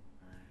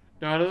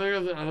 No, I don't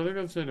think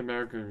I've seen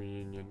American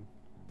Reunion.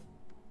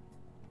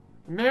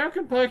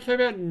 American Pie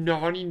came out in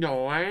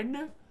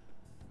 99?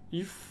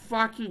 You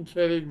fucking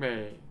kidding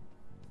me?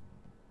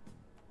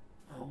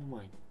 Oh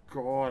my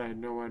god, I had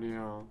no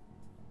idea.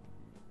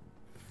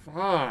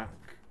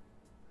 Fuck.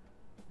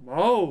 I'm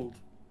old.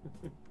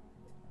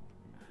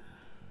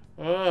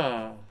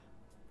 Ugh.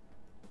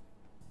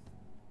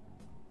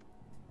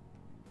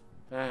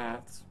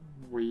 That's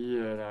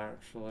weird,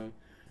 actually.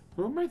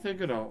 Who am I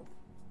thinking of?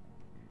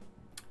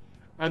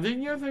 I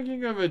think you're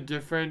thinking of a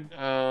different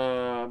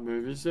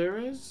movie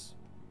series.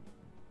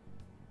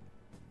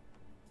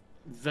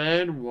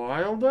 Van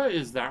Wilder?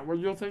 Is that what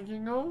you're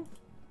thinking of?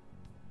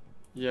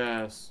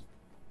 Yes.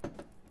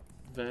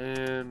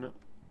 Van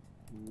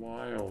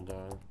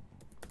Wilder.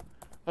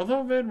 I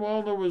thought Van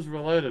Wilder was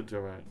related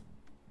to it.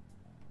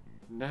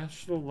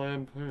 National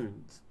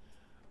Lampoons.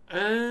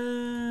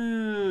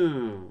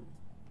 Oh.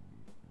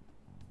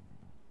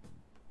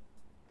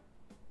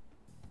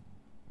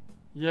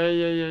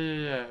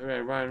 Yeah.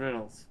 Right, Ryan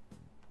Reynolds.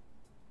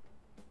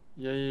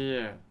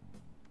 Yeah.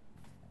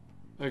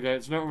 Okay,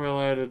 it's not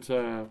related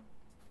to...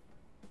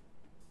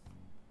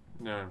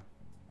 No.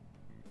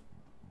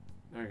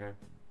 Okay.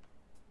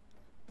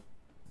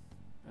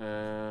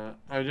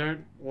 I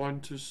don't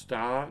want to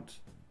start...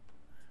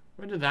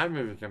 When did that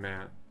movie come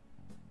out?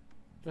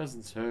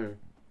 2002.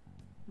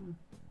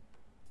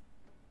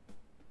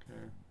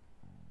 Okay.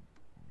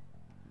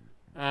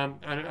 I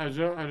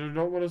do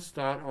not want to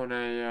start on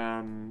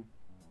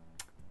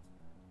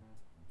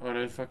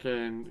a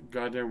fucking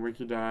goddamn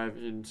wiki dive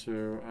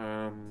into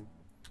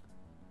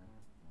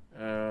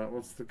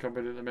what's the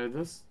company that made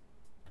this?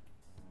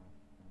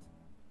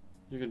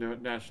 You can do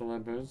it, National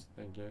Lampoons.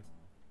 Thank you.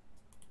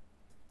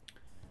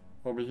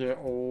 I'll be here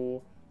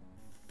all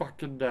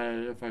fucking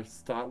day if I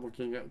start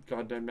looking at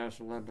goddamn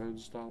National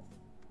Lampoons stuff.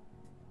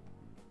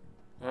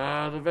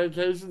 The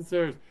vacation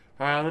series.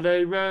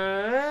 Holiday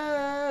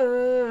Road.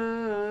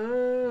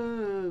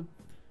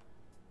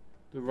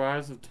 The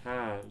Rise of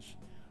Taj.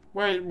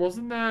 Wait,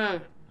 wasn't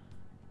that...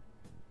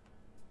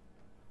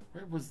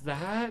 Wait, was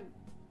that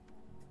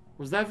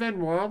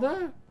Van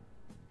Wilder?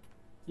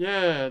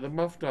 Yeah, the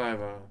Muff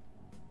Diver.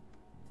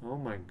 Oh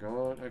my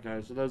god.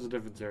 Okay, so those are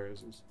different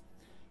series.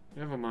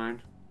 Never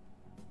mind.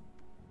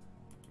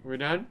 Are we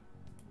done?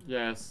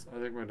 Yes, I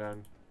think we're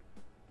done.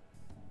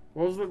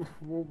 What was it?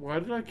 Why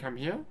did I come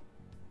here?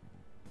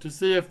 To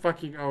see if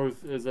fucking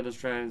oath is an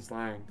Australian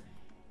slang.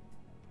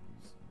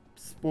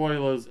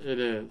 Spoilers, it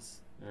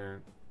is.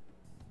 Alright.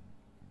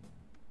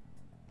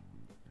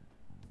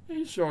 Are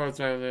you sure it's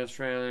only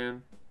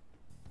Australian?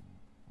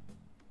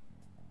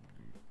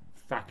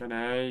 Fucking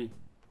A.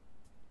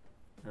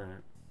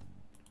 Alright.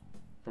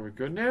 Are we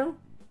good now?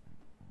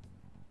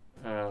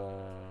 Yeah.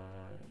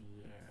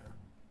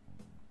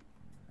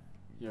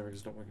 Yeah, we can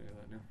stop looking at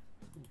that now.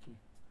 Thank you.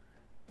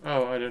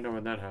 Oh, I didn't know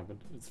when that happened.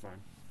 It's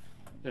fine.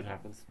 It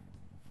happens.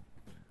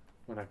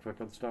 When I click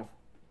on stuff.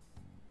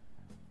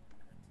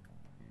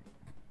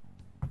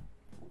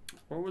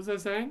 What was I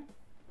saying?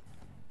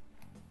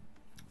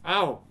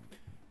 Oh!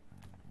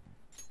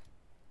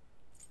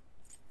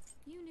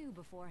 You knew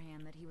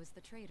beforehand that he was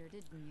the traitor,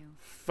 didn't you?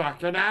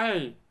 Fucking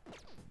A!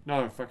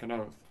 No, fucking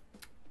oath.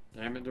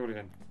 Damn it, do it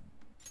again.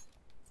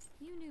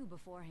 You knew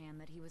beforehand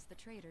that he was the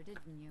traitor,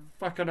 didn't you?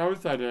 Fucking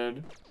oath I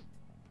did.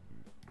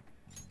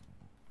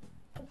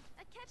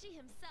 Akechi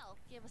himself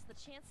gave us the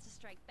chance to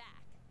strike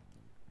back.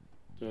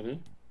 Did he?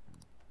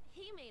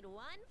 He made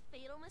one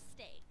fatal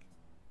mistake.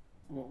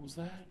 What was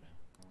that?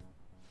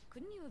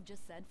 Couldn't you have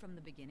just said from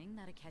the beginning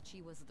that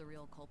Akechi was the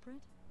real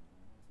culprit?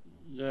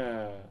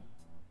 Yeah.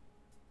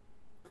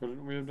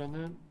 Couldn't we have done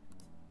that?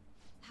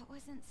 That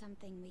wasn't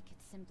something we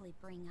could simply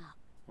bring up.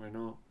 Why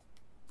not?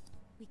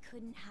 We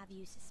couldn't have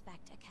you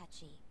suspect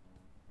Akechi.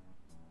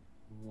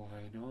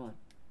 Why not?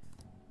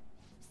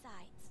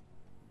 Besides,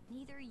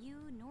 neither you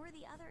nor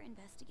the other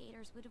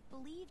investigators would have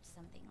believed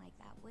something like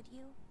that, would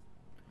you?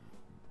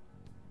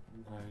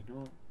 Why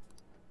not?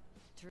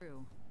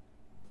 True.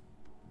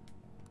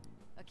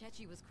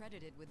 Akechi was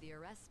credited with the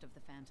arrest of the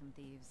Phantom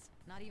Thieves.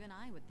 Not even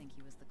I would think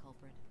he was the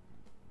culprit.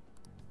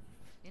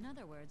 In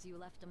other words, you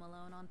left him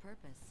alone on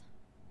purpose.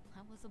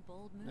 That was a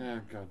bold move. Ah,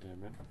 god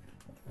damn it.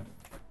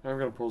 I'm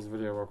gonna pause the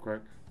video real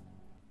quick.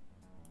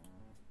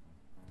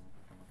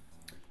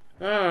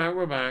 Alright,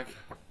 we're back.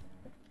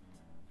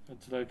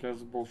 And today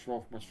goes bullshit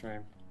off my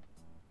stream.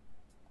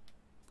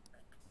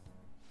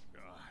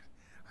 God,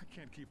 I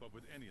can't keep up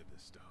with any of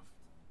this stuff.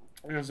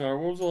 Yeah, sorry,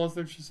 what was the last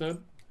thing she said?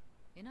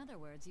 In other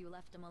words, you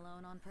left him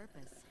alone on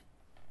purpose.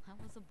 That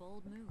was a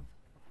bold move.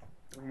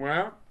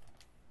 Well,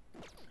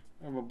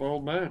 I'm a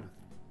bold man.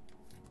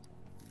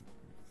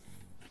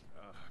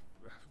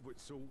 Wait,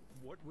 so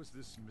what was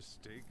this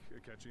mistake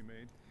Akechi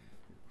made?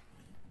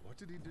 What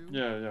did he do?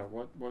 Yeah,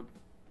 what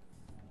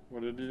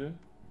did he do?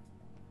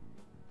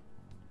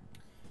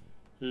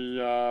 He,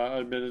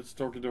 admitted to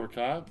talking to a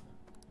cat?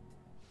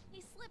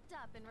 He slipped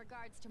up in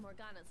regards to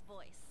Morgana's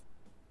voice.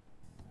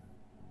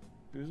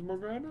 Who's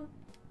Morgana?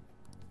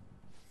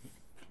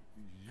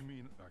 You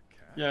mean a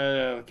cat?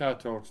 Yeah, the cat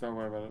talks, don't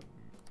worry about it.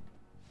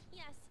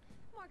 Yes,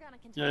 Morgana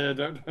can talk. Yeah,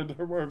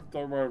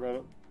 don't worry about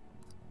it.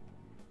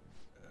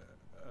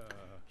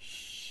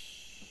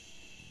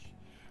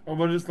 I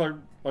want just like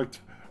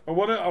I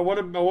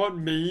want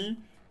me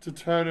to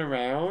turn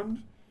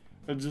around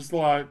and just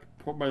like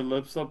put my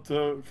lips up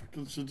to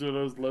fucking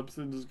Shijuno's lips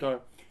and just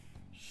go.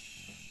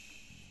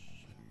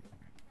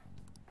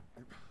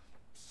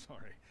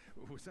 Sorry,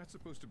 was that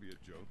supposed to be a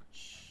joke?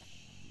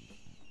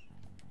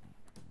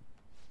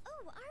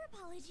 Oh, our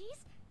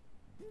apologies.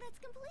 That's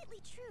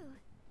completely true.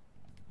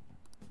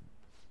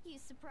 You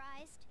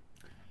surprised?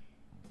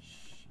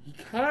 He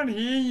can't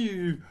hear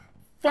you,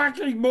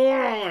 fucking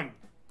moron.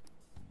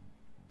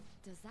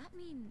 Does that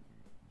mean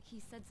he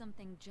said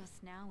something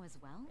just now as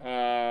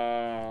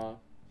well?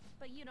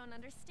 But you don't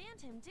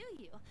understand him, do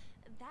you?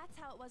 That's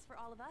how it was for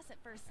all of us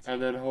at first. And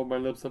then hold my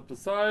lips up to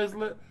size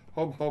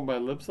hold my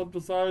lips up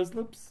to size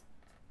lips.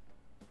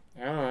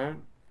 Alright.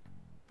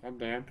 I'm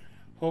down.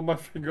 Hold my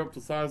finger up to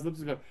size lips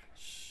and go,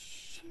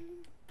 shh.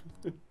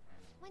 When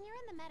you're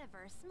in the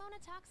metaverse, Mona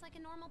talks like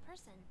a normal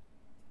person.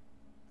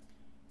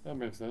 That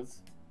makes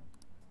sense.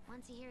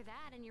 Once you hear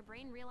that and your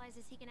brain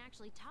realizes he can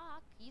actually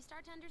talk, you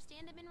start to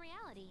understand him in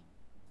reality.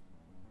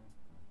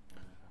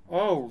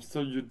 Oh,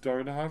 so you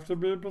don't have to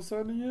be a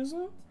Persona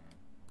user?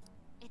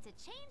 It's a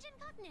change in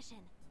cognition,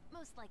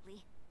 most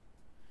likely.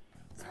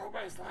 It's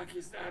almost like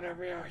he's not a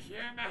real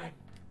human.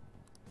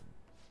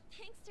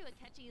 Thanks to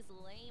Akechi's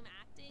lame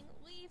acting,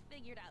 we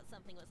figured out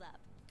something was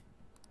up.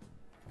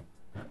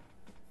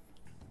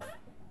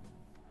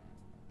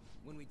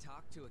 When we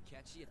talked to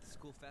Akechi at the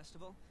school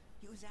festival,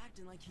 he was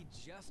acting like he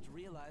just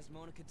realized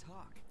Mona could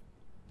talk.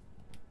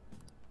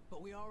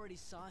 But we already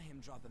saw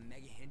him drop a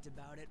mega hint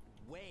about it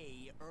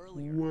way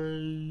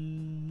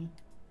earlier.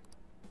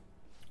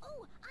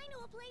 Oh, I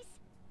know a place!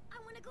 I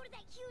want to go to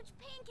that huge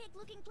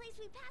pancake-looking place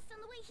we passed on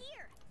the way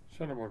here!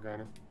 Shut up,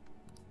 Morgana.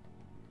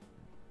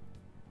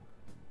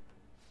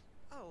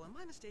 Oh, am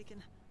I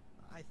mistaken?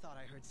 I thought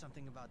I heard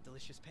something about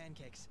delicious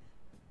pancakes.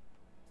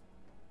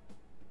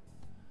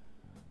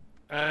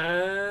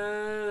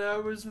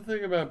 That was the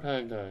thing about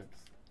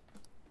pancakes.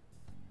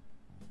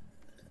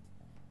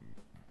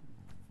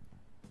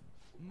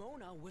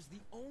 Mona was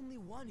the only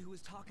one who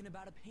was talking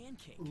about a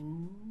pancake.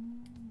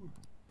 Ooh.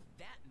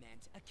 That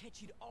meant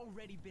Akechi'd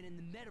already been in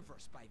the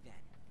metaverse by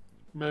then.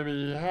 Maybe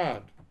he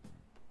had.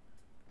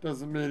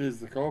 Doesn't mean he's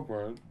the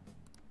culprit.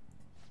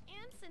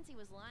 And since he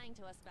was lying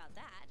to us about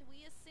that,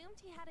 we assumed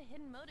he had a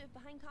hidden motive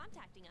behind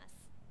contacting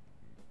us.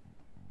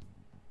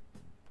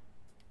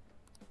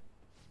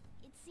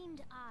 It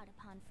seemed odd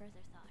upon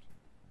further thought.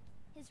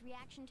 His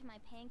reaction to my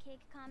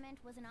pancake comment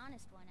was an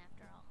honest one,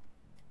 after all.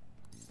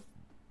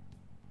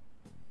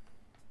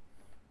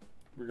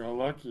 We got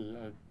lucky,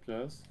 I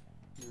guess.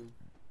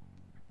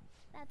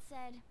 That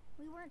said,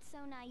 we weren't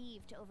so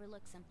naive to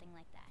overlook something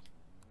like that.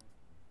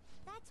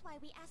 That's why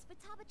we asked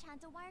Futaba-chan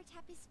to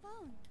wiretap his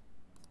phone.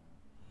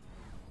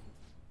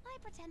 I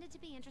pretended to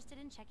be interested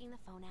in checking the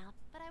phone out,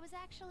 but I was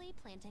actually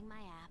planting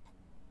my app.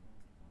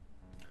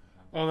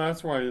 Oh,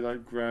 that's why he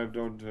like grabbed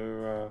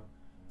onto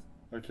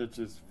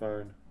Akechi's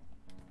phone.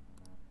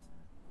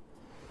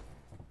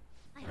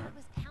 My heart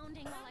was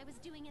pounding while I was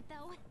doing it,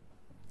 though.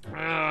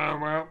 Ah,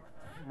 well,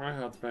 my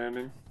heart's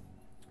pounding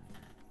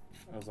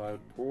as I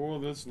pour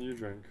this new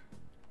drink.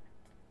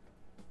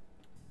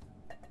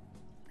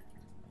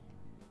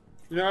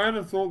 You know, I had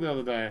a thought the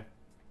other day.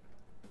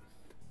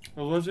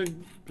 I was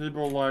watching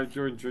people like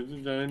doing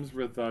drinking games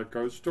with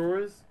ghost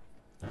stories.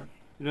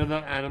 You know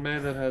that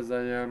anime that has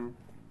a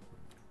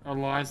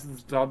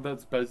unlicensed dub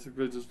that's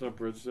basically just a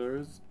bridge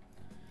series?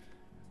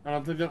 And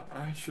I'm thinking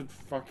I should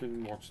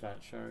fucking watch that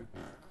show.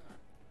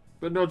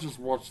 But not just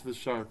watch the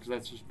show, because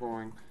that's just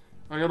boring.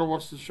 I gotta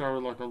watch the show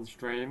like on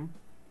stream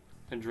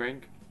and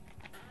drink.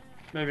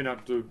 Maybe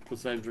not do the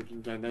same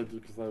drinking game they do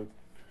because they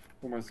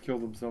almost kill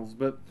themselves.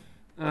 But,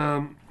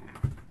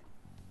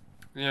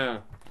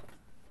 yeah.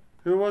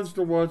 Who wants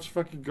to watch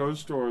fucking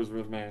ghost stories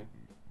with me?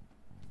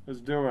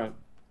 Let's do it.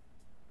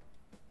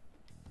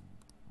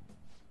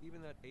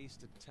 Even that ace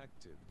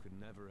detective could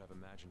never have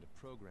imagined a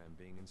program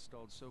being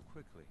installed so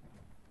quickly.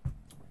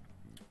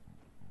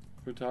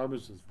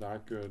 Futaba's just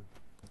that good.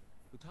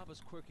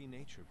 Futaba's quirky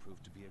nature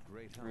proved to be a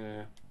great help.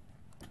 Yeah.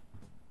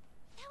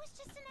 That was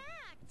just an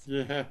act!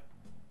 Yeah.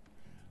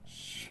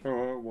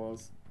 Sure it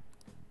was.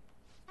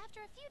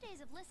 After a few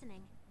days of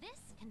listening,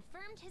 this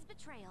confirmed his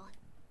betrayal.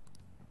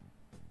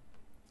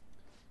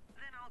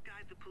 Then I'll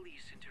guide the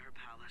police into her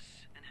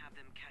palace and have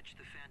them catch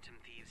the phantom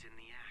thieves in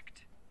the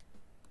act.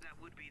 That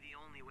would be the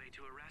only way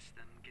to arrest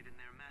them, given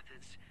their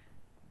methods.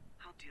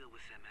 I'll deal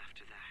with them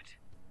after that.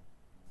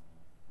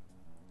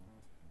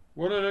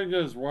 What I don't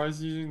get is why is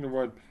he using the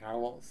word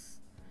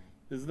palace?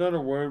 Is that a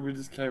word we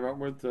just came up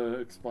with to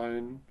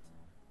explain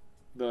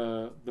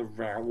the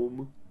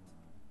realm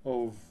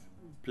of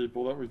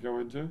people that we go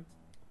into?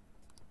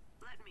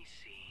 Let me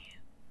see.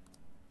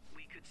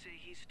 We could say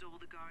he stole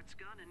the guard's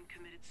gun and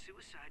committed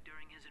suicide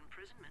during his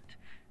imprisonment.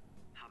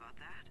 How about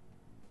that?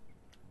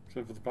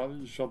 Except for the part that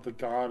you shot the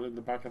guard in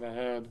the back of the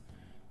head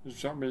and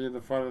shot me in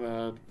the front of the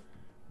head,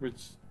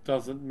 which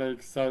doesn't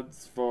make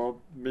sense for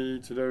me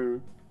to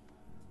do.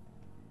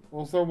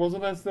 Also,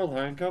 wasn't I still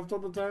handcuffed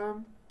at the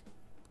time?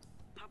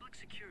 Public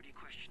security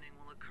questioning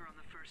will occur on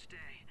the first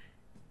day.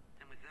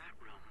 And with that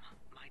room,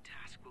 my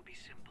task will be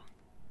simple.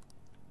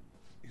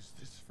 Is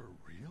this for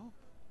real?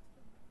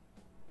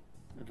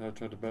 Okay, I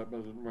tried to bet, but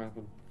it didn't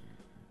happen.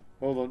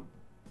 Hold on.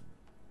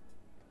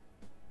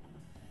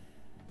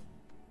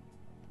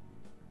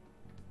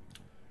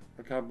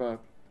 I can't bet.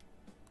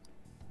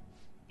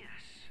 Yes,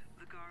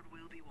 the guard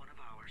will be one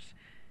of ours.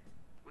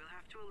 We'll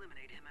have to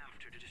eliminate him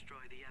after to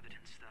destroy the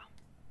evidence, though.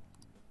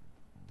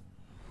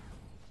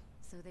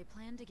 So they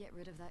plan to get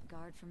rid of that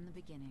guard from the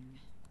beginning.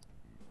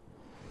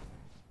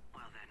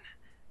 Well then,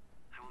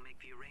 I will make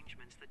the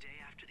arrangements the day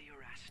after the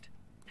arrest.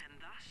 And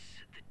thus,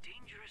 the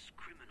dangerous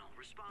criminal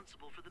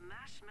responsible for the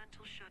mass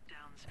mental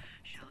shutdowns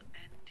shall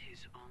end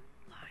his own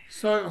life.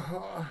 So,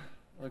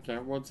 okay,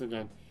 once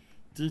again.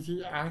 Did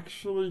he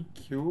actually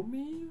kill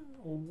me,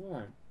 or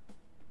what?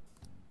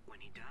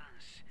 When he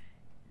does,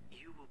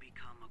 you will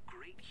become a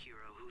great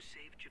hero who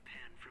saved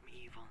Japan from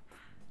evil.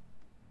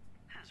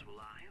 As will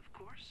I, of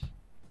course.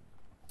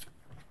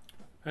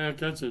 Hey,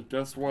 Akechi,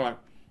 guess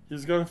what?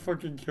 He's gonna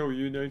fucking kill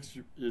you next,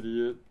 you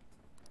idiot.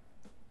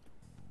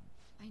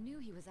 I knew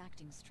he was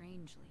acting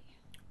strangely,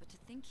 but to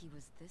think he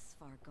was this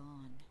far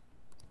gone.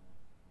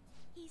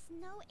 He's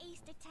no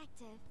ace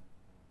detective.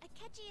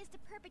 Akechi is the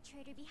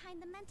perpetrator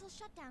behind the mental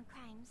shutdown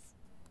crimes.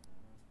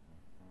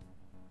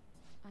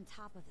 On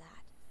top of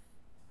that,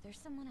 there's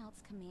someone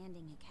else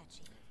commanding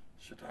Akechi.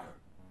 Shut up.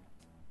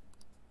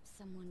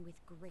 Someone with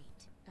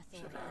great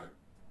authority. Shut up.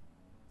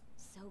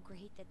 So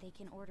great that they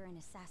can order an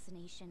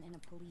assassination in a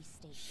police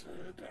station.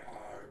 Shut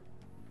up.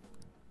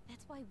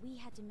 That's why we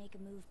had to make a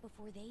move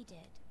before they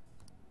did.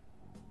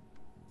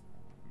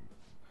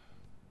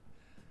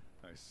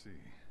 I see.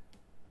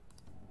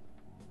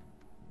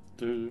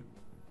 Do you?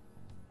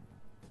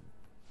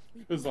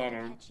 We Because put I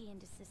don't. Akechi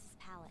into Sis's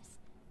palace,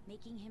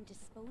 making him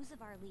dispose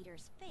of our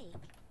leader's fake,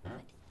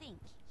 but think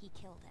he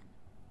killed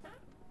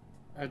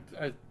him.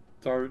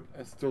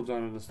 I still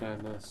don't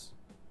understand this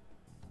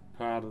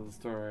part of the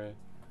story.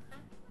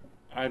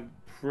 I'm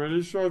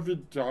pretty sure if you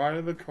die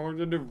in the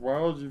cognitive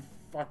world, you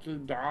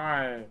fucking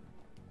die.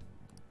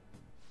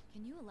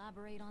 Can you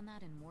elaborate on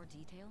that in more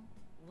detail?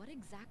 What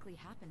exactly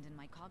happened in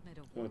my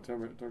cognitive Oh, world?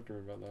 talk to me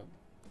about that.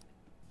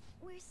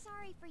 We're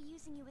sorry for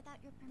using you without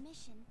your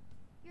permission.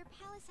 Your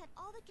palace had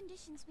all the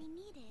conditions we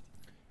needed.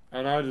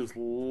 And I just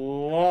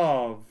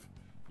love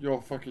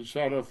your fucking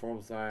shadow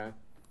forms there.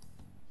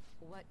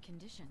 What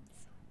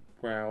conditions?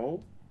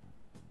 Well,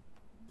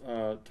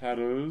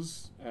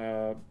 tattoos,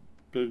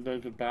 big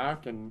naked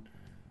back, and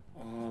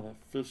that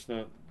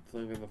fishnet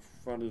thing in the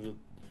front of your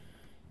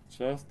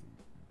chest.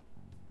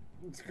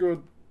 It's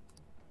good.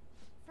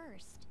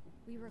 First,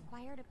 we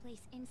required a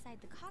place inside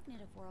the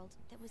cognitive world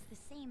that was the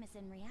same as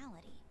in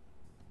reality.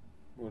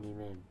 What do you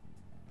mean?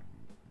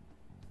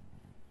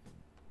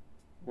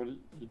 What are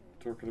you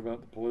talking about?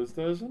 The police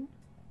station?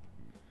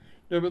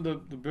 Yeah, but the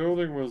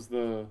building was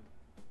the...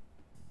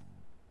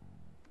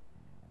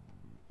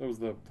 That was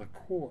the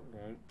court,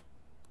 right?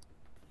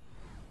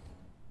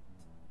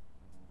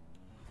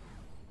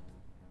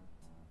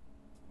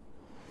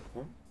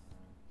 Huh?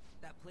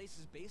 That place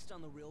is based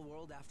on the real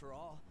world after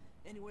all.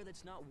 Anywhere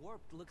that's not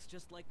warped looks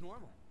just like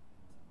normal.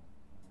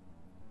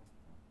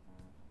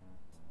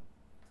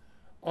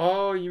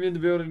 Oh, you mean the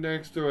building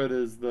next to it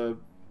is the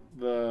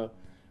the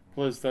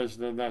police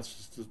station, and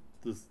that's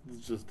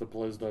just the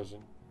police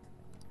station.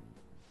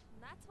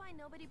 That's why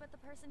nobody but the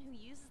person who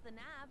uses the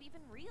nav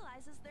even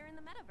realizes they're in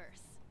the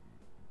metaverse.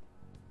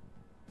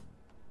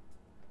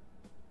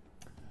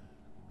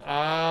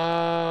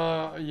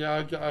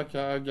 Yeah, okay, I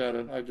get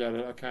it. I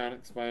can't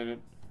explain it,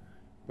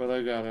 but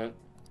I get it.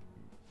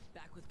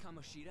 Back with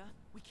Kamoshida,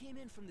 we came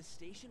in from the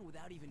station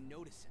without even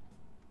noticing.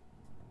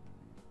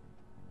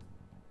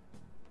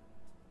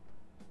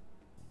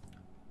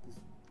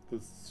 The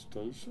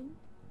station?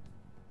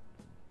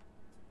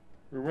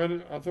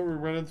 I thought we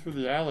went in through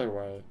the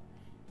alleyway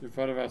in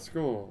front of our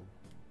school.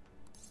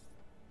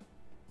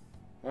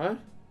 What?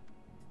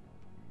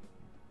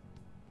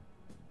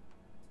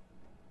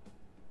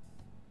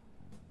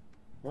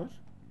 What?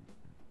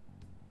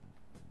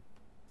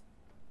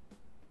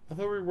 I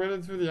thought we went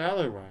in through the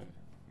alleyway.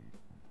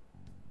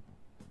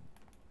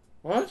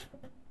 What?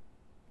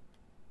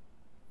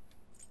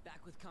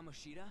 Back with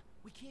Kamoshida,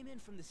 we came in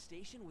from the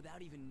station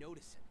without even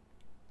noticing.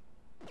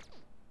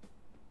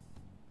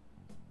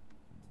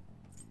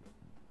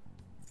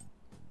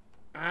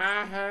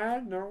 I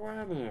had no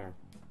idea.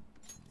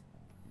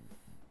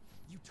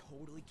 You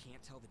totally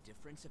can't tell the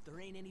difference if there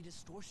ain't any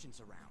distortions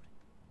around.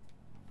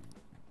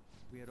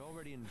 We had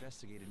already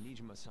investigated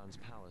Nijima-san's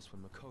palace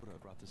when Makoto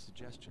brought the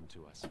suggestion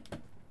to us.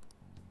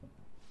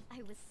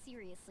 I was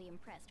seriously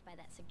impressed by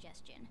that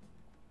suggestion.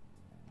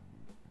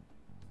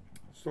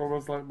 It's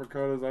almost like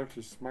Makoto's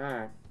actually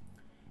smart.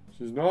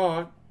 She's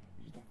not.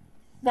 She's a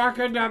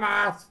fucking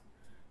dumbass.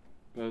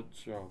 But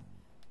sure.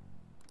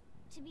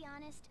 To be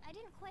honest, I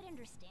didn't quite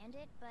understand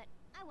it, but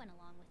I went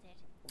along with it.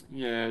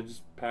 Yeah,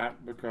 just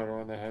pat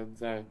Makoto on the head and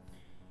say,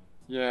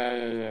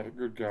 yeah,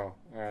 good girl.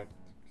 Alright,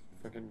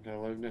 fucking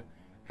gonna leave now.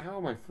 Ow,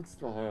 my foot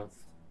still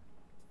hurts.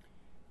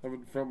 I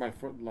haven't felt my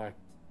foot in like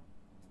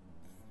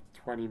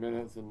 20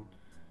 minutes and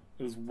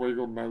I just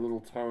wiggled my little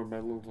toe and my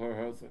little toe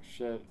hurts like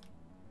shit.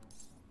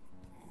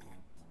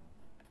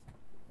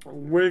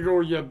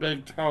 Wiggle your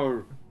big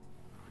toe.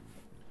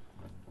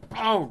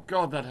 Oh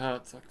god, that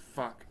hurts. Like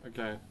fuck.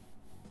 Okay.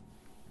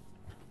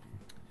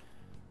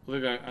 I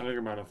think I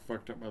might have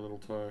fucked up my little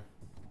toe.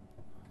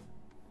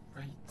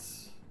 Right.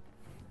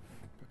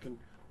 Fucking.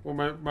 Well,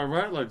 my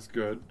right leg's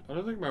good. I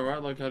don't think my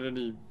right leg had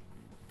any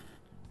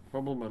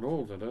problem at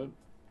all, did it?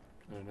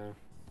 I don't know.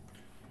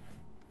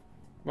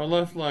 My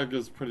left leg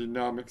is pretty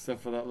numb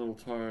except for that little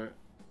toe.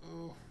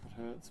 Oh, it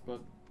hurts,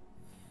 but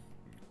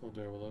I'll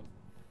deal with it.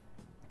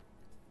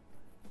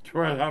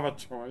 Do I have a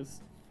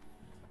choice?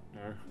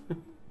 No.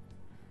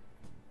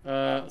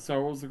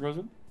 So what was the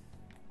question?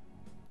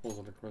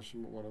 Wasn't a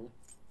question, but whatever.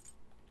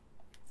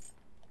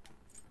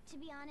 To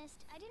be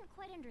honest, I didn't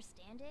quite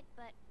understand it,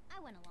 but I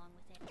went along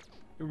with it.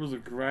 It was a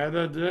great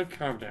idea.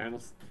 Calm down.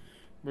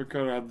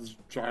 Makoto had this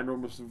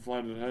ginormous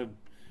inflated head,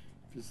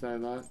 if you say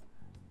that.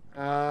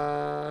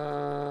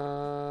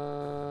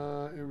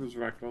 It was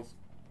reckless.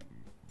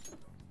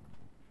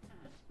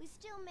 We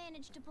still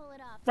managed to pull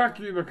it off. Fuck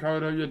you,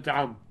 Makoto, you're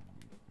dumb.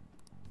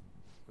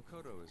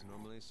 Makoto is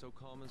normally so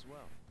calm as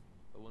well,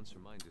 but once her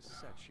mind is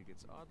set, she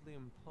gets oddly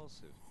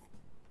impulsive.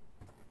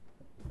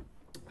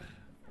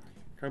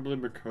 Can't believe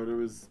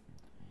Makoto is...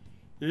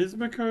 Is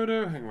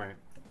Makoto? Hang on, wait.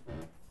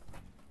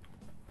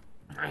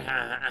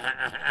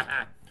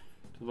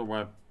 To the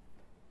web.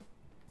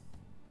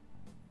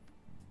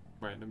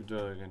 Wait, let me do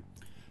it again.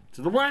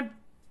 To the web!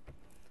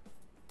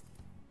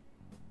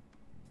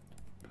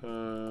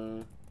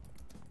 Persona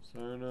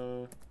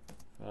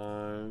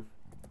 5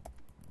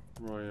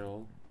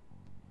 Royal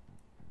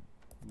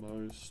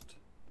most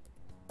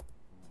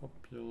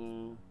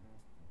popular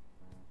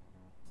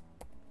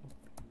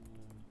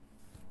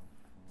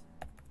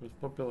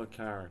most popular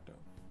character.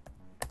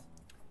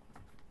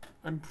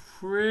 I'm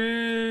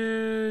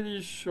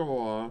pretty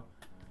sure,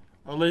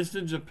 at least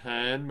in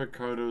Japan,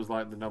 Makoto is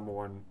like the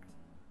 #1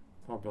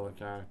 popular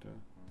character.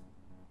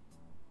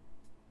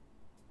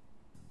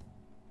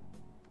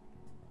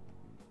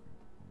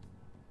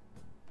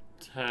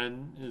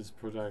 10 is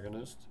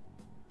protagonist.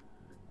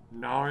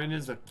 9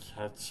 is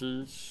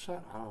Akechi.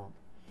 Shut up.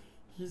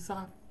 He's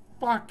a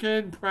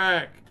fucking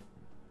prick.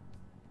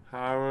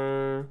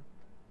 Haru,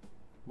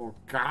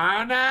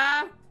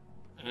 Morgana,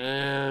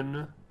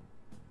 and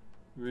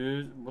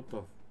what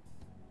the?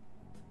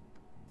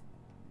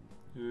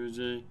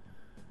 Uji.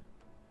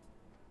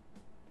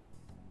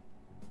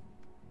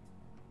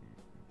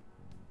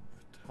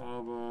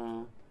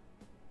 Futaba.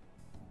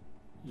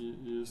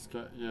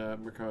 Yusuke. Yeah,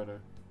 Makoto.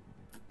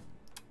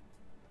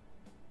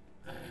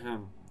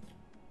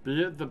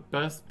 Be it the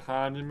best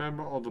party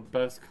member or the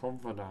best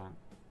confidant,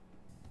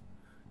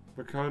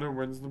 Makoto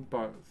wins them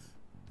both.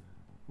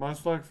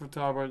 Much like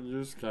Futaba and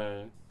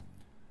Yusuke,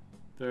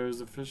 there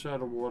is a fish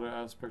out of water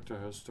aspect to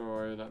her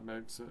story that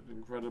makes it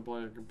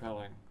incredibly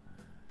compelling.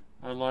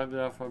 Unlike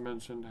the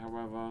aforementioned,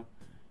 however,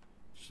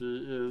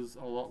 she is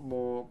a lot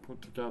more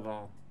put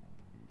together.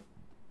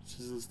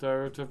 She's a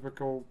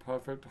stereotypical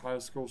perfect high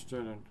school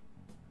student,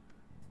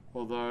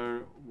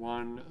 although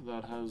one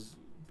that has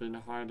been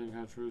hiding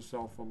her true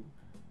self from...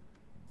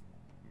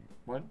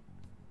 What?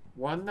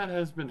 One that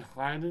has been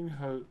hiding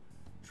her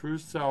true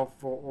self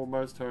for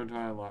almost her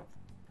entire life.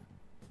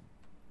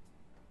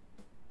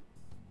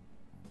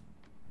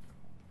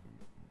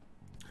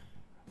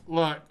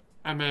 Look,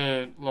 I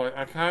mean, look,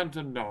 I can't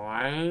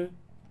deny.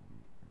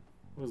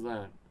 What was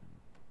that?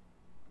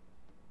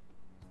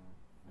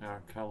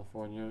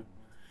 California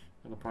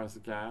and the price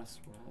of gas.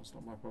 Well, that's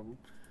not my problem.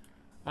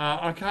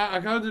 I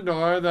can't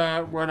deny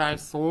that when I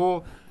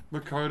saw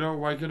Makoto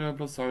awaken her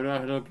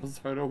persona, and her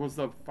persona was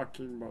a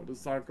fucking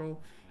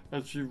motorcycle,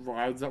 and she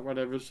rides it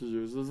whenever she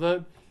uses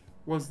it,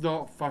 was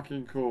not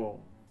fucking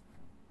cool.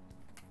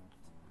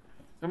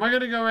 Am I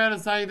gonna go around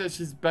and saying that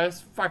she's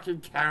best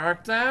fucking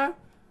character?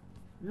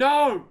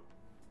 No!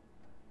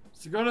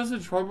 She got us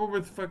in trouble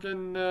with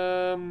fucking,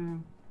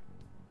 not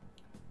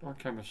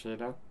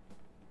Kamishita.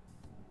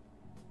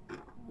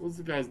 What's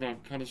the guy's name?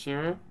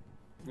 Kaneshiro?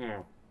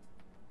 Yeah.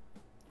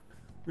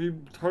 We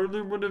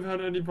totally wouldn't have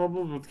had any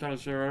problems with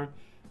Kaneshiro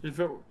if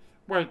it...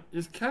 Wait,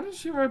 is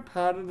Kaneshiro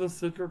part of the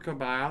Secret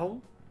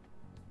Cabal?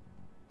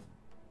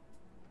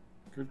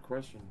 Good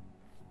question.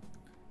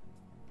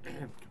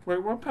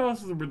 Wait, what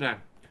palaces have we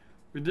done?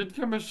 We did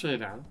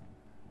Kamishita.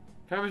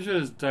 Kamishita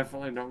is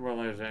definitely not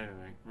related to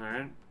anything,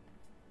 right?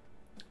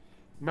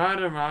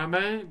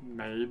 Madarame?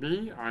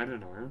 Maybe. I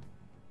don't know.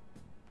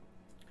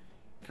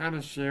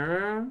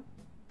 Kaneshiro?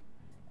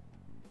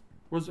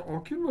 Was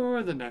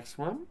Okumura the next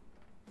one?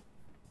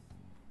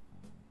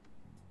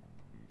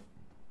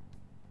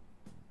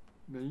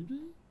 Maybe?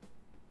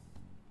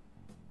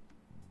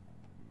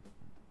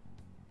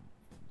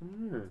 I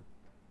don't know.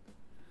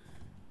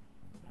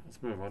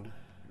 Let's move on.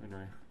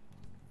 Anyway.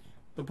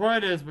 The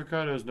point is,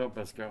 Makoto is not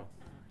best girl.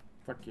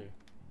 Fuck you.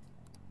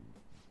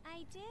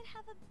 I did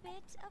have a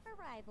bit of a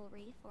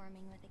rivalry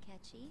forming with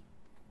Akechi.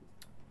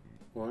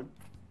 What?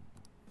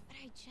 But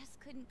I just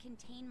couldn't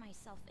contain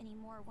myself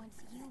anymore once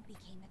you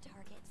became a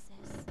target,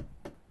 sis.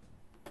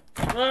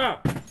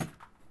 Ah!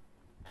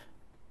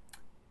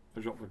 I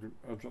dropped the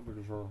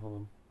controller. Hold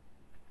on.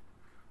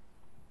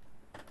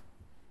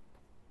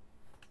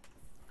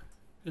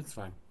 It's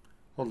fine.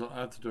 Hold on. I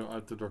have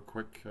to do a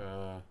quick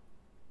to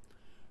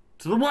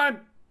the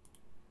one.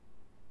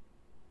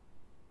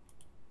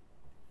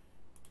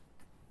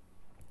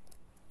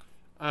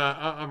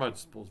 I might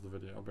just pause the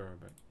video. I'll be right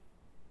back.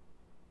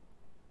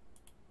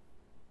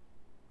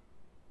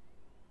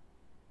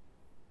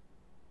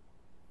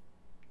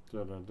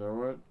 Did I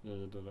do it? Yeah,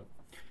 you did it.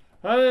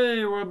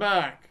 Hey, we're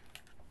back.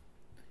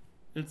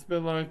 It's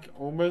been like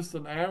almost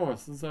an hour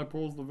since I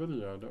paused the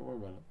video. Don't worry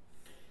about it.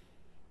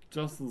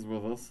 Justin's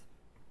with us.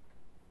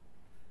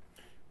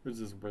 Which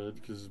is weird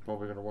because he's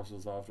probably going to watch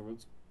this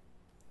afterwards.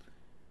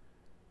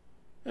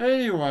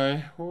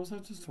 Anyway, what was I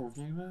just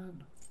talking about?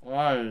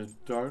 I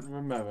don't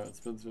remember. It's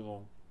been too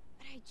long.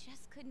 But I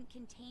just couldn't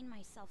contain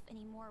myself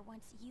anymore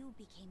once you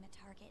became a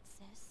target,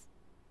 sis.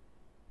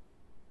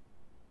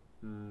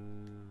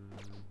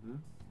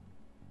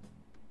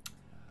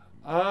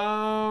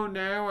 Oh,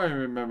 now I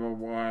remember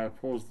why I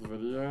paused the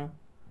video.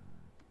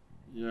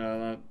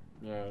 Yeah,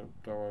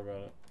 don't worry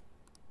about it.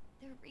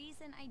 The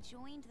reason I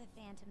joined the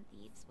Phantom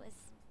Thieves was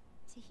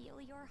to heal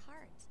your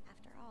heart,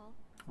 after all.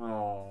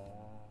 Aww.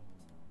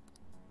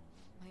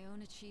 My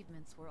own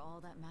achievements were all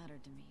that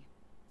mattered to me.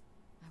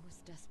 I was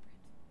desperate.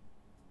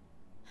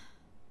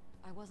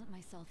 I wasn't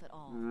myself at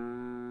all.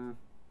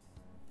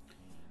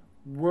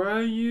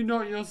 Were you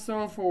not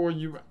yourself, or were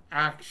you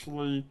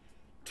actually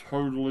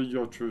totally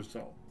your true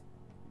self?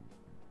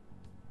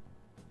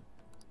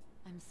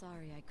 I'm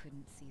sorry I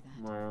couldn't see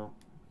that. Well.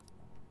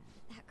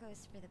 That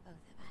goes for the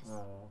both of us.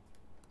 Aww.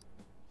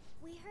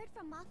 We heard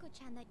from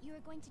Mako-chan that you were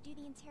going to do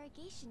the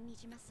interrogation,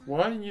 Nijima-san.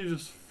 Why didn't you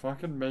just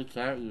fucking make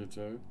out, you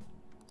two?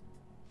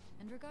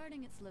 And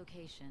regarding its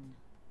location,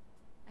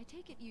 I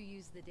take it you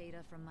used the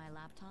data from my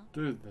laptop?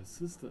 Dude, they're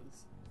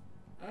sisters.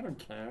 I don't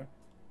care.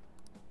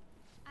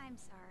 I'm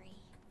sorry.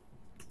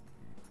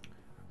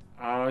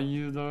 Are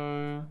you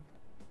though?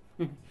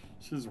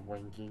 She's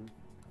winking.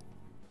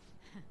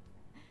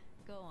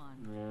 Go on.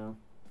 Yeah.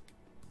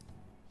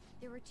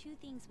 There were two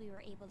things we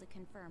were able to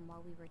confirm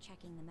while we were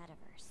checking the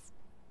metaverse.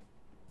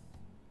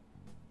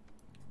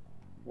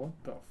 What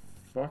the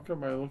fuck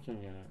am I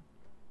looking at?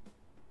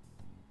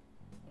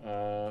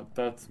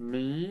 That's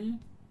me.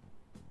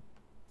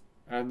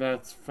 And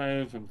that's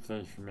Phantom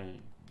Thief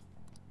me.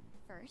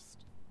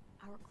 First,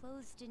 our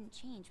clothes didn't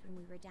change when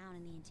we were down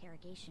in the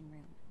interrogation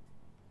room.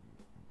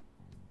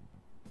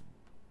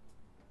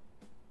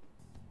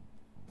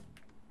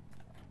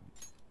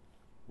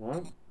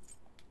 What?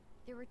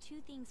 There were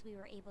two things we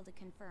were able to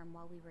confirm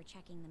while we were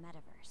checking the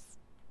metaverse.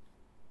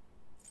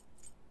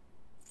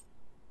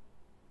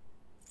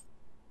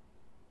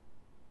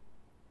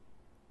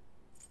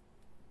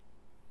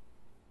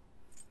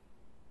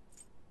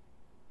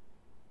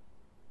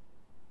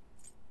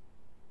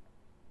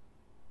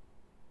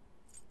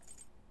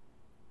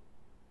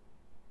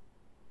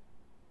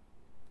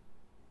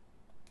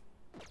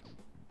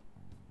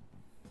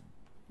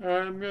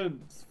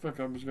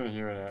 I'm just gonna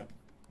hear it out.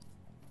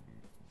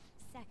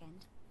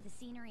 Second, the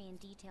scenery and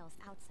details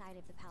outside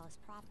of the palace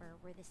proper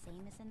were the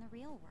same as in the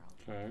real world.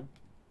 Okay.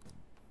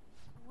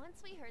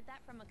 Once we heard that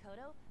from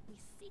Makoto, we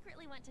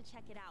secretly went to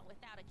check it out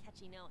without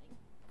Akechi knowing.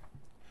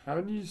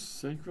 How do you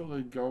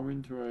secretly go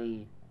into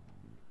a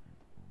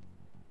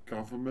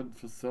government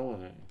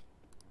facility?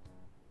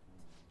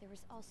 There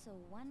was also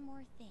one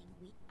more thing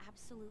we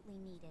absolutely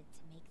needed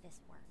to make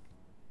this work.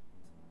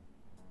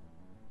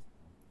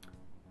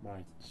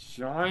 My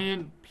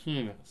giant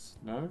penis.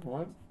 No?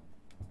 What?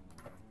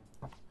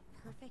 A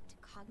perfect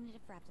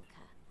cognitive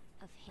replica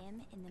of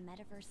him in the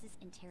metaverse's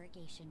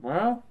interrogation room.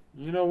 Well,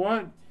 you know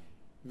what?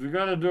 If you're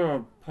gonna do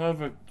a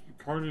perfect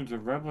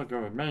cognitive replica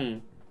of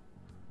me,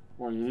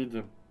 well, you need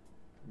to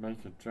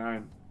make a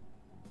giant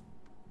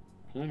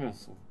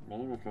penis of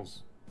me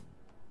because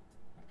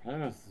my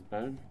penis is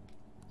big.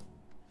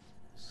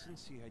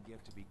 Since he had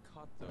yet to be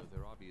caught, though,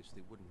 there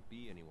obviously wouldn't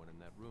be anyone in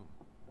that room.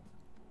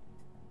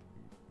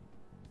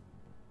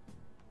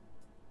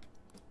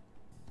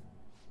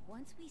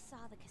 Once we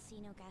saw the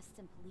casino guests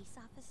and police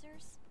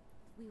officers,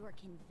 we were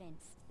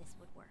convinced this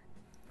would work.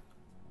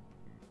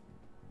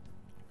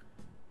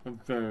 I'm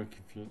very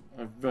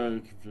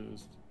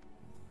confused.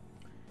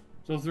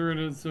 Just read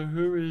it. So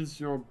who is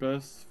your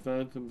best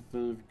Phantom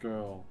Thief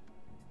girl?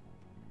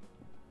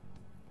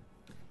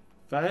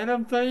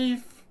 Phantom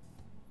Thief?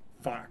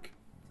 Fuck.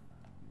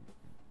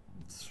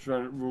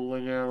 Straight up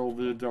ruling out all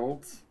the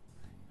adults.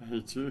 I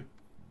hate you.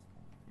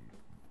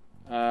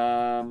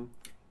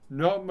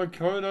 Not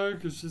Makoto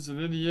because she's an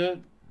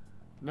idiot.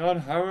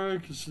 Not Haru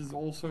because she's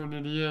also an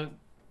idiot.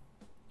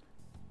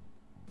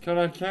 Can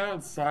I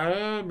count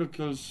Saya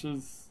because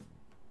she's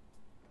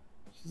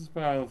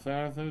part of the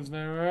Phantom Thieves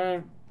now,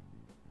 right?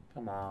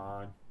 Come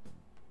on.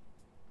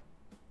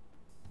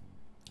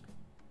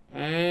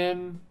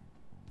 And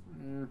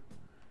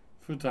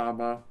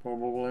Futaba,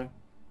 probably.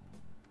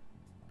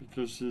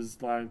 Because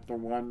she's like the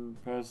one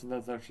person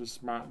that's actually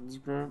smart in this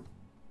group.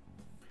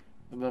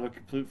 And not a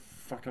complete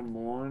fucking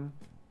moron.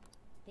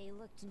 They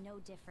looked no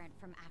different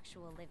from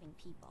actual living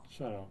people.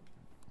 Shut up.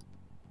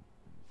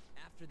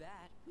 After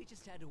that, we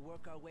just had to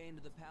work our way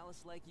into the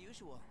palace like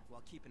usual,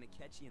 while keeping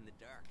Akechi in the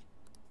dark.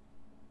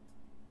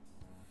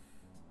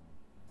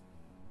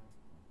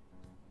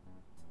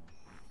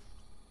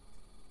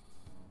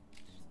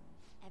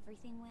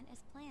 Everything went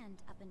as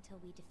planned up until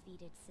we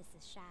defeated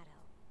Sis's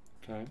shadow.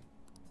 Okay.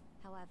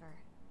 However,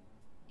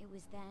 it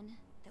was then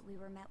that we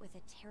were met with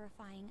a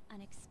terrifying,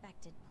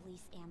 unexpected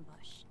police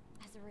ambush.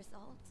 As a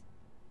result,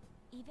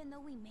 even though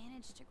we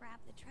managed to grab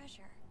the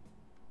treasure,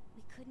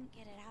 we couldn't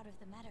get it out of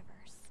the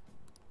metaverse.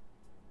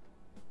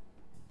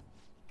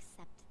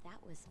 Except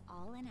that was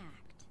all an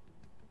act.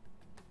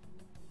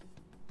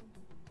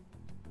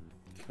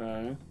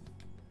 Okay.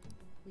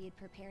 We had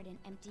prepared an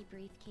empty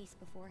briefcase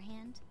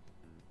beforehand,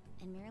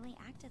 and merely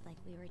acted like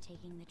we were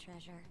taking the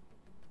treasure.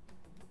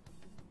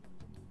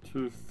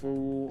 To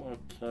fool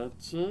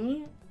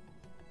Akechi?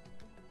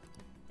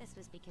 This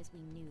was because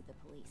we knew the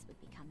police would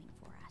be coming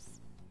for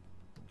us.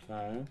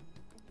 Okay.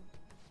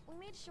 We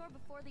made sure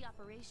before the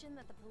operation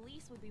that the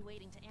police would be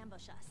waiting to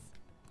ambush us.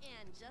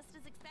 And just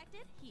as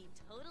expected, he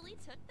totally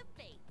took the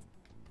bait.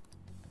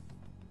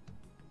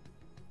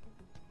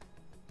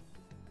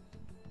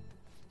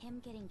 Him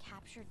getting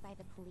captured by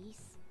the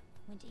police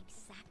went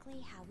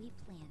exactly how we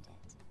planned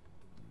it.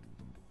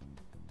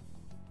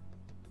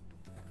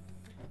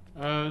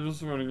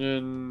 Just running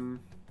in.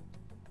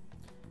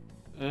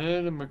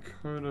 And a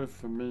Makoto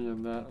for me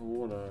in that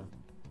order.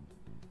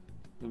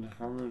 And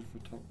Harold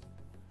for top.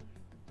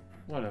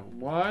 Whatever.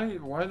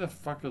 Why the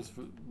fuck is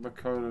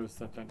Makoto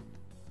second?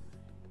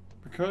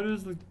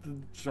 Makoto's like the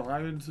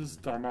giantest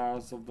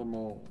dumbass of them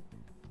all.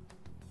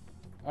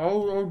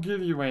 I'll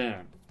give you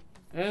Anne.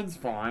 Anne's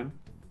fine.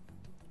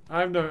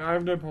 I have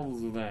no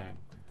problems with Anne.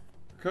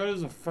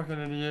 Makoto's a fucking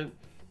idiot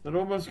that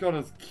almost got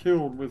us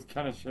killed with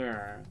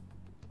Kaneshiro.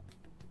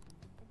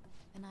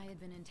 And I had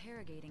been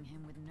interrogating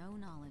him with no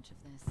knowledge of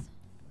this.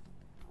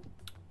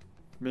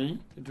 Me?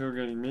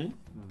 Interrogating me?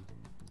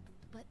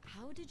 But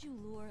how did you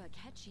lure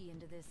Akechi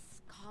into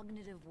this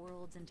cognitive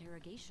world's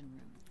interrogation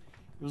room?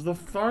 It was the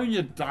phone,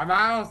 you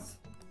dumbass!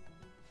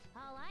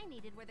 All I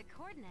needed were the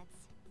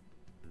coordinates.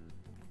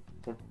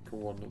 What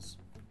coordinates?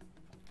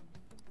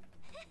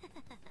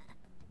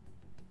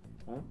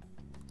 What?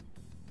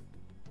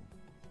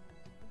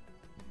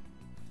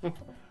 What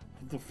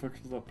the fuck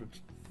is that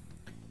bitch?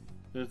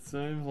 It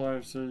seems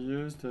like she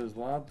used his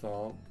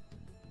laptop,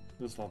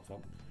 this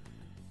laptop,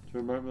 to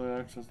remotely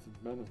access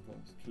the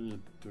metaverse. Can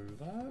you do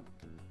that?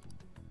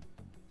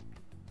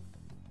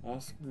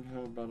 Asking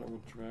her about it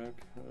will drag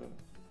her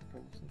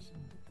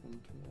conversation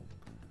into it.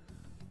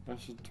 I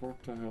should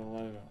talk to her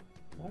later.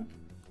 What?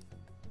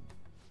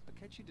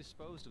 Akechi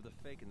disposed of the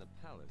fake in the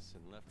palace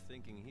and left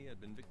thinking he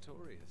had been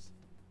victorious.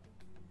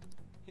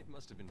 It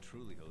must have been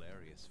truly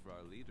hilarious for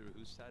our leader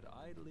who sat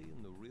idly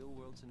in the real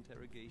world's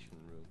interrogation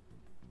room.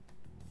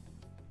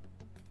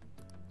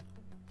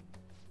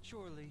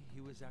 Surely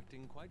he was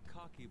acting quite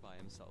cocky by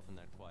himself in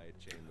that quiet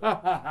chamber.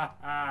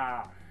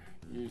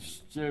 You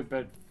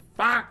stupid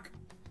fuck!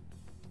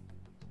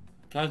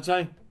 Can't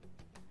say.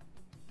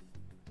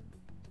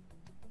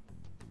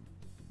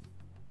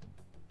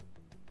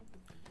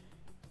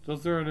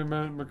 Does there any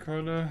mean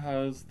Makoto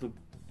has the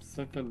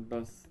second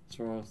best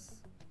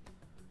choice?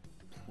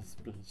 Plus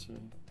BG.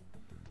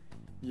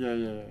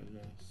 Yeah.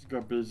 She's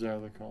got BG out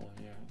of the collar.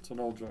 Yeah, it's an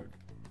old joke.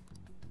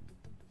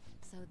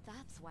 So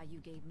that's why you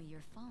gave me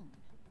your phone.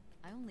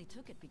 I only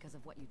took it because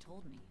of what you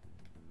told me.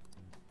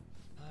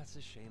 It's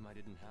a shame I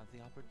didn't have the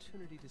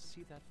opportunity to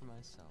see that for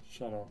myself.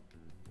 Shut up.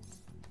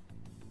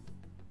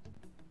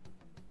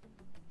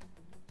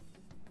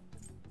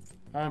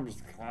 I'm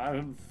just glad I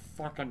didn't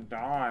fucking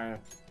die.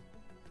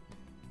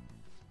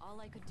 All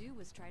I could do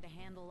was try to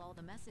handle all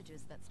the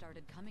messages that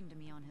started coming to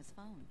me on his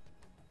phone.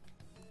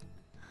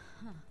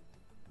 Huh.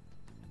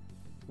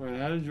 Wait,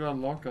 how did you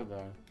unlock it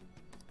though?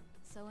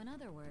 So in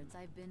other words,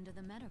 I've been to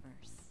the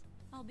metaverse,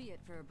 albeit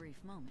for a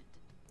brief moment.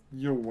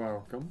 You're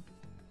welcome.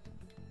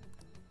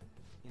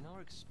 In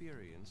our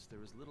experience,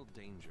 there is little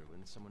danger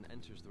when someone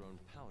enters their own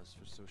palace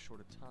for so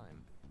short a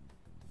time.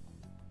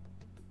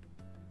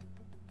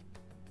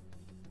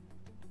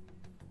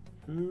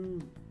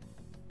 Who?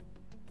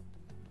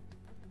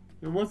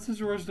 In what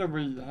situation have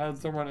we had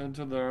someone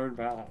enter their own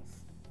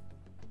palace?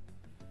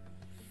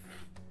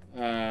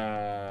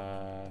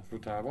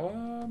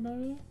 Futaba,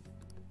 maybe?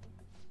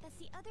 That's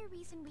the other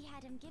reason we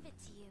had him give it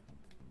to you.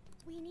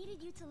 We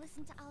needed you to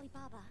listen to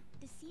Alibaba,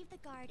 deceive the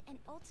guard, and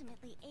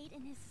ultimately aid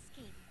in his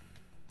escape.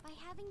 By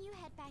having you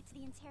head back to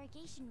the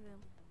interrogation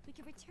room, we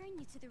could return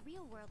you to the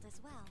real world as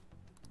well.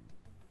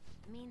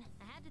 I mean,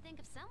 I had to think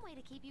of some way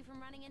to keep you from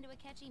running into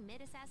Akechi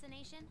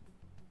mid-assassination.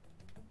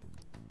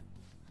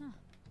 Huh.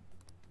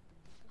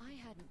 I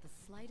hadn't the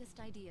slightest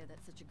idea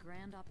that such a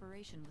grand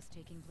operation was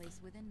taking place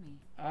within me.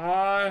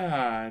 I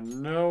had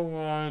no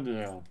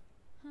idea.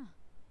 Huh.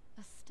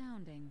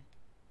 Astounding.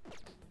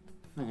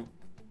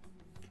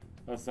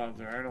 That's not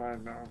the only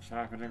one that's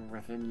happening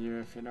within you,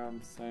 if you know what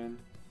I'm saying.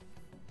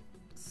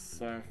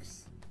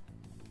 Sex.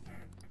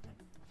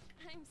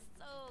 I'm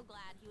so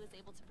glad he was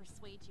able to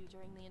persuade you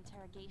during the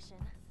interrogation.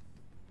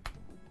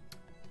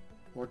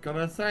 What can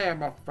I say?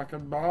 I'm a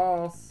fucking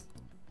boss.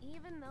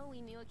 Even though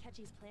we knew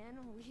Akechi's plan,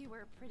 we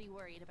were pretty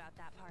worried about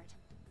that part.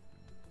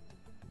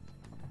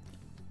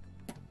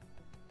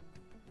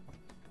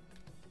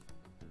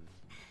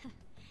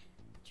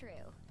 True.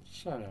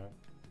 Shut up.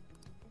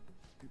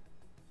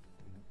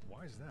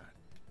 Why is that?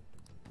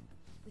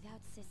 Without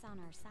Sis on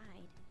our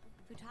side,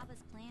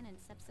 Futaba's plan and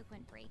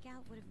subsequent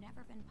breakout would have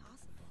never been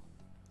possible.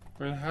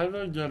 Wait, how did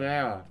I get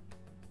out?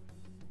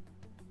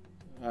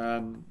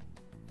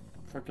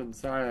 Fucking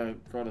Saya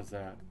got us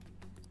out.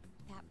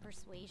 That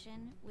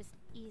persuasion was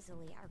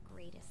easily our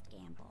greatest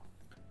gamble.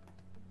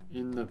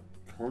 In the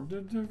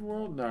cognitive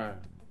world? No.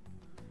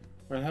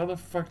 Wait, how the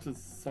fuck did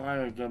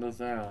Saya get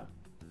us out?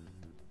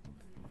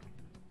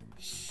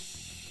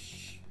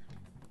 Shh.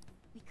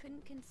 We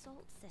couldn't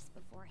consult Sis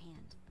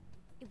beforehand.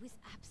 It was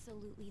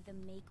absolutely the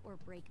make or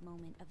break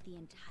moment of the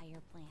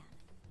entire plan.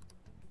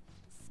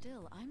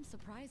 Still, I'm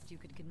surprised you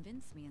could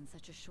convince me in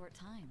such a short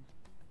time.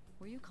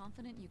 Were you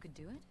confident you could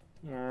do it?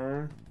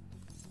 No.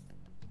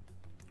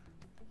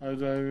 I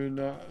don't even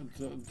know,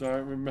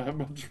 don't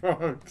remember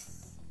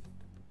drugs.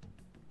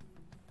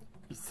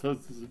 He says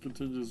as he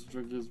continues to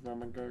drink his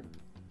rum and coke.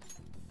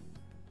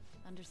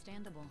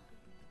 Understandable.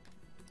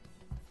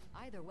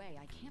 Either way,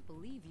 I can't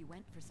believe you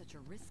went for such a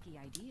risky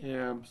idea.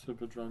 Yeah, I'm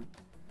super drunk.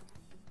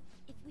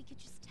 If we could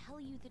just tell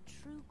you the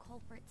true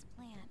culprit's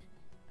plan,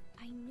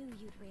 I knew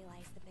you'd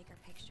realize the bigger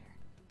picture.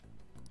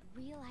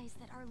 Realize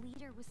that our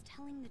leader was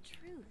telling the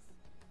truth,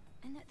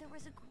 and that there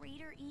was a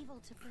greater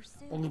evil to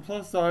pursue. On the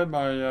plus side,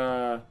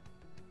 my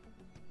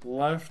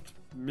left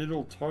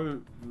middle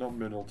toe, not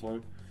middle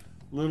toe,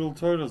 little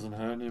toe doesn't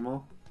hurt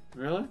anymore.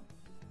 Really?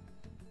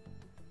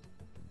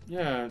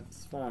 Yeah,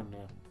 it's fine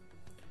now.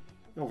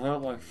 It'll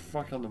hurt like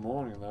fuck in the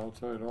morning though, I'll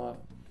tell you that.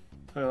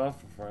 Tell you that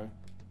for free.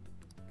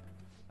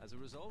 As a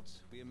result,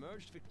 we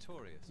emerged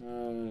victorious.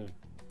 Hey.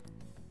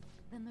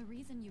 Then the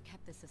reason you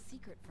kept this a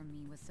secret from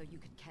me was so you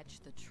could catch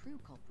the true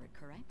culprit,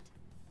 correct?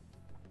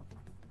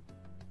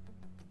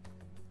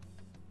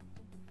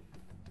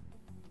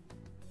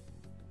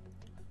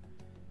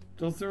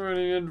 Does there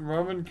any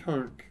rum and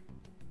coke?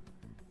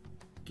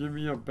 Give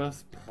me your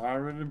best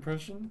pirate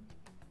impression?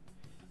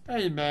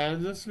 Hey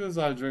man, just because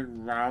I drink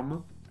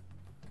rum.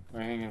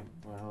 Wait, hang on.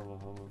 Wait,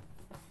 hold on.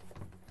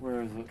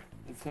 Where is it?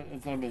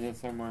 It's under here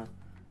somewhere.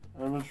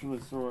 I literally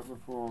saw it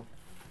before.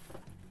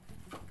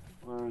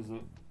 Where is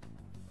it?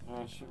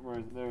 Oh shit, where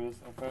is it? There it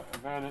is. I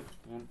found it.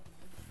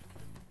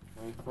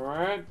 Wait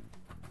for it.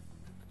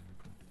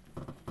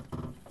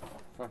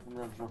 Fuck, I'm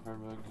gonna drop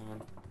everything. Hang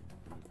on.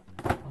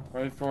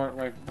 Wait for it.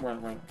 Wait.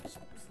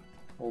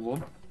 Hold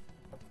on.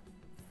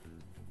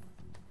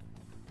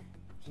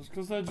 Just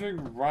because I drink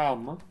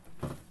rum.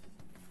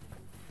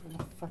 Where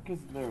the fuck is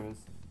it? There it is.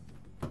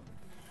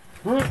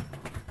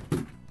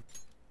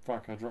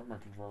 Fuck, I dropped my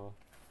controller.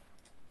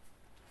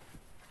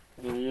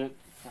 Idiot.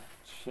 Fuck,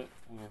 shit.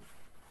 Hang on.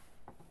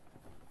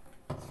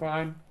 It's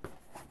fine.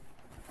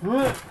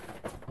 Where'd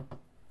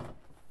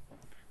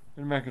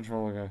my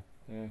controller go?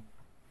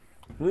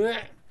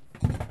 Yeah.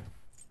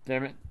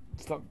 Damn it.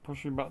 Stop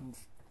pushing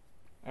buttons.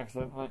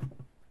 Accidentally.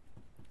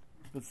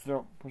 but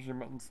still pushing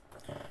buttons.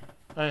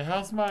 Hey,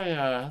 how's my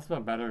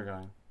battery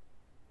going?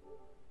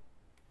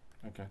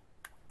 Okay.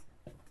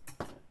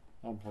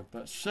 Unplug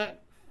that shit.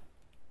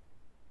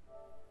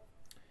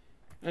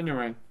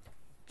 Anyway,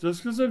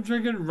 just because I'm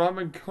drinking rum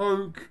and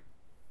coke,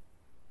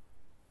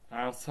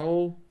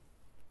 asshole,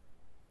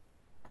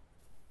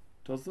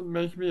 doesn't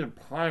make me a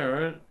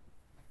pirate.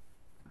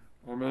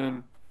 I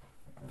mean,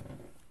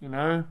 you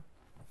know,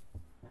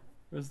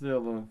 where's the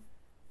other?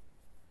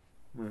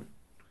 Wait,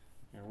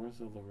 yeah, where's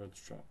the other red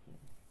strap?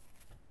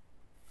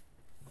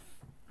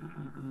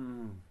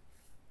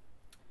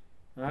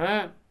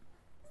 Alright,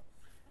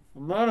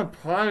 I'm not a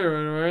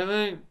pirate or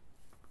anything.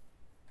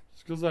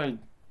 Just because I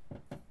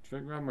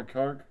drink around my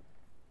coke.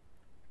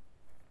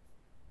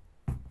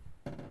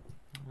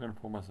 I'm gonna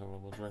pour myself a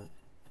little drink.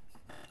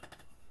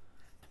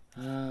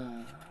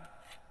 Oh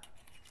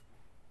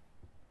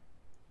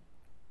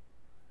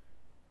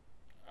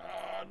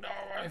no,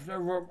 I have no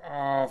rum.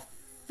 Oh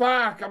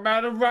fuck, I'm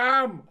out of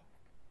rum!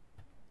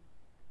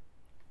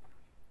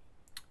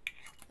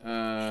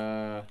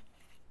 Well,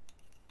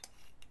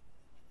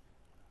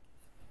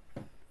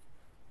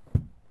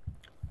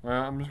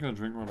 I'm just gonna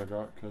drink what I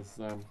got, because,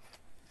 I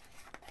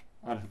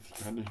don't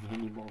think I need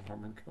any more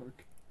rum and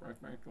coke, quite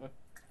frankly.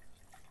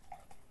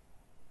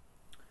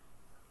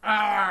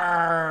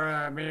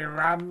 Me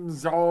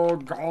rum's all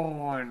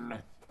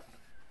gone.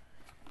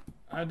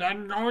 I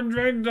done go and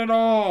drink it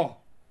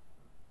all.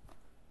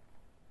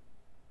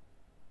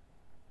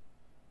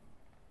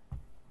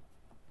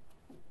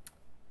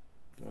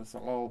 That's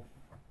all.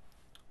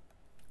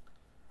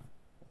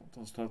 I'll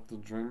just have to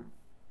drink.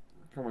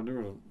 Come on, do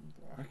it.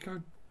 I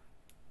can't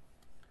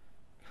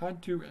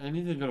do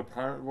anything in a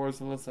pirate voice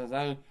unless I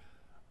say,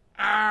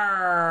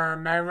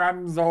 my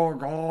rum's all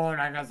gone.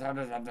 I guess I'll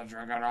just have to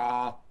drink it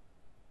all.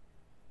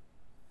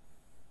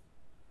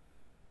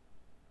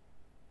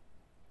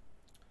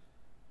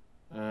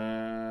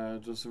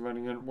 Just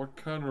running in. What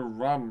kind of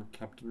rum,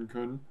 Captain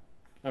Kun?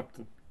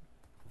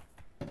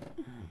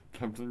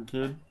 Captain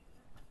Kid?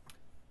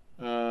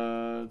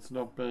 It's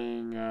not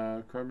being,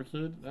 Chroma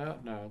Kid?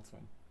 No, it's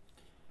fine.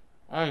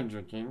 I am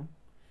drinking.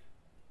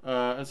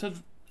 It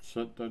said,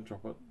 shit, don't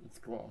drop it. It's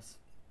glass.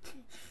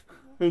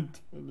 I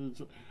need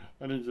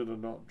you to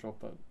not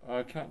drop it.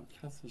 I can't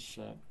cast this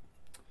shit.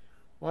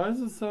 Why is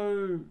it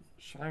so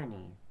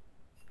shiny?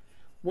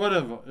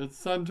 Whatever.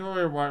 It's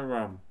Suntory white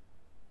rum.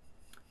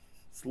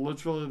 It's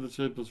literally the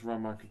cheapest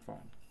rum I could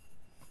find.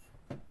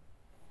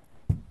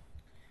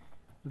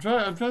 I'm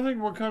trying to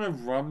think what kind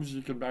of rums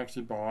you can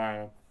actually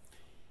buy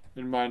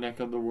in my neck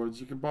of the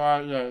woods. You can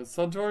buy,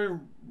 Suntory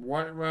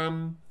white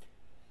rum,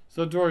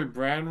 Suntory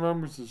brand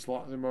rum, which is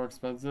slightly more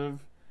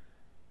expensive.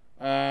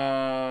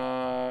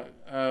 Captain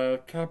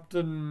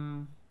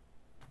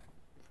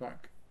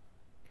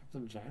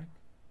Jack?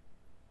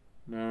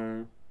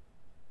 No.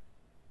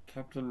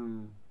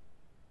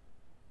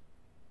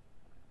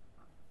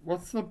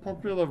 What's the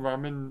popular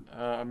rum in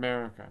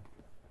America?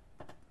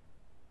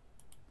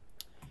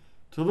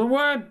 To the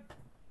word!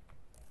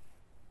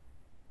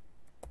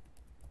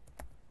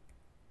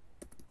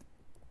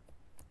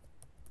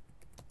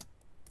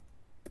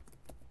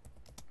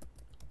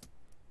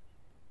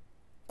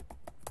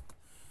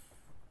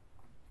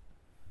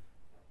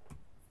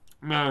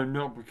 No,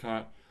 not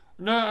Bacardi.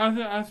 No,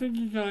 I think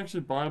you can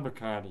actually buy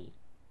Bacardi.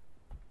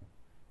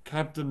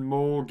 Captain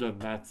Morgan,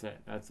 that's it.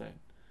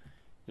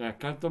 Yeah,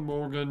 Captain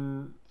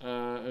Morgan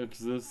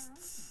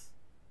exists.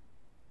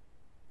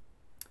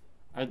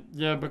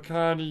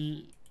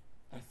 Bacardi,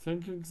 I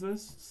think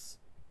exists.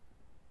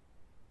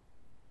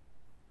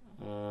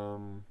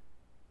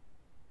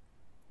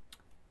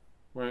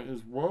 Wait,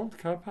 is World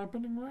Cup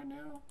happening right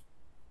now?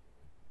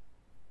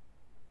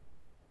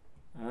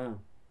 Oh.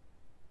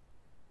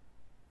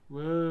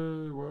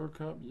 Whoa, World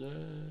Cup, yay.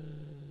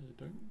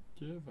 Don't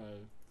give a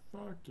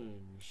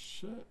fucking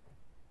shit.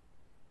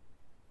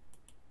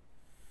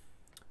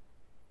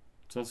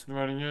 Just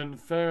running in.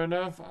 Fair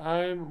enough.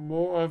 I'm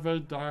more of a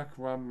dark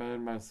rum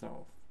man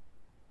myself.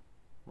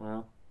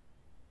 Well,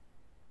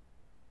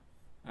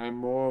 I'm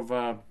more of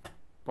a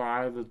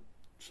buy the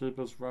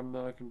cheapest rum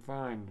that I can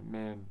find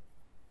man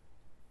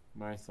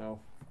myself.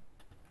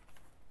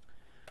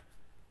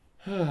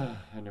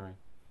 Anyway.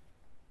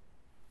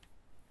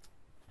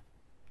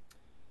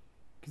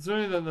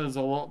 Considering that there's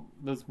more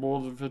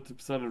than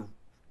 50% of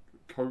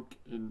Coke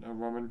in a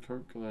rum and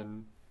Coke,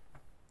 then,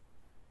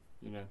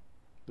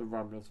 the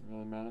rum doesn't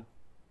really matter.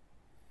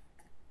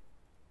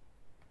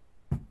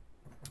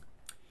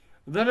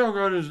 Then I'll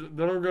go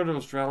to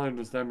Australia in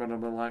December and I'll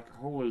be like,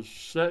 holy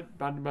shit,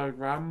 Bundaberg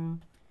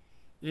rum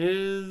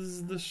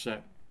is the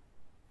shit.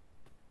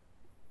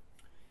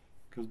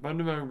 Because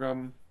Bundaberg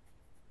rum,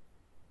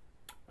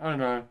 I don't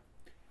know.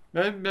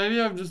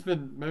 Maybe I'm just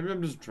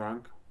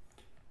drunk.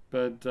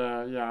 But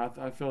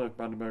I feel like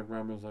Bundaberg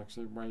rum is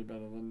actually way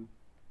better than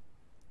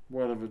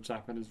whatever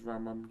Japanese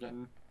rum I'm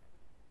getting.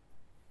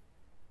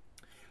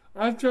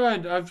 I've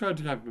tried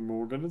Captain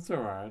Morgan, it's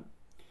alright.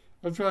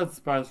 I've tried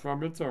Spice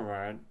rum, it's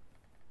alright.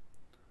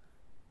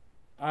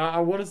 I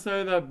want to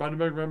say that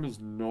Bundaberg rum is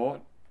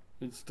not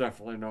It's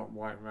definitely not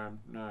white rum,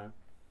 no.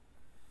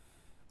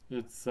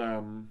 It's,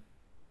 well,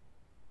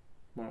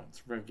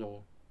 it's regular,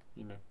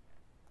 you know,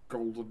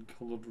 golden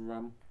coloured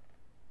rum.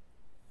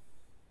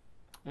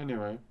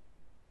 Anyway,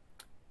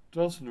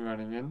 Dawson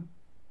running in.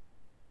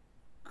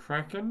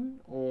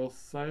 Kraken or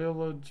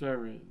Sailor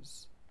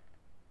Jerry's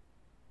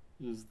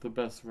is the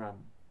best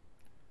rum.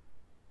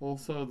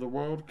 Also, the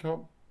World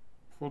Cup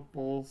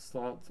football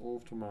starts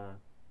off tomorrow.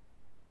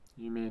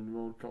 You mean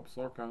World Cup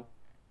soccer?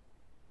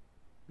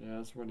 Yeah,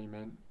 that's what he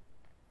meant.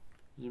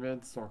 He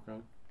meant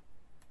soccer.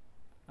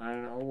 I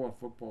don't know what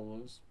football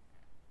is.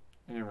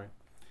 Anyway.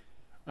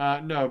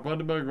 No,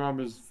 Bundaberg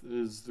rum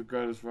is the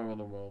greatest rum in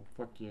the world.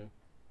 Fuck you.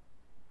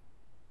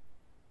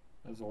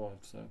 That's all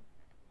I've said.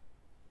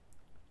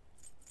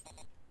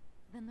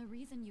 Then the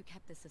reason you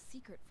kept this a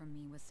secret from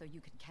me was so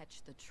you could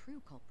catch the true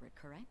culprit,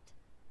 correct?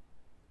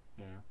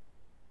 Yeah.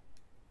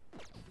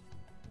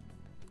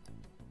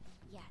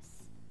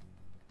 Yes.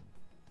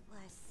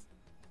 Plus,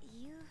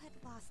 you had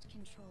lost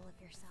control of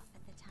yourself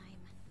at the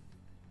time.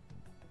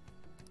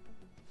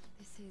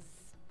 This is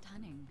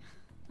stunning.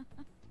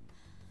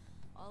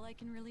 All I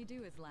can really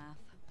do is laugh.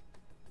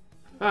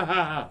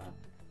 I've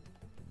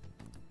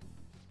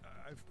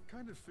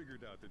kind of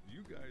figured out that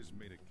you guys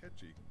made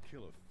Akechi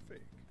kill a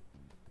fake.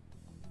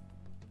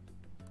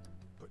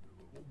 But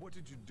what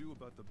did you do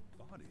about the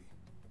body?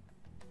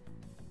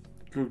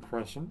 Good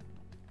question.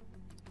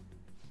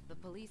 The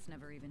police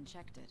never even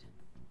checked it.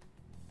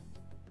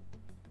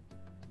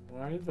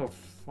 Why the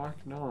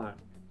fuck not?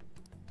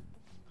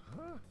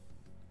 Huh?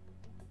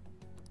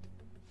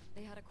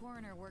 They had a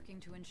coroner working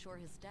to ensure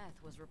his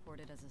death was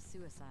reported as a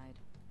suicide.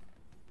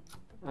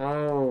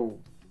 Oh.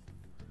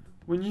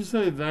 When you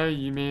say they,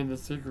 you mean the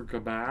secret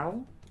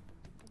cabal?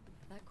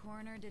 That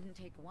coroner didn't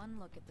take one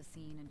look at the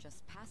scene and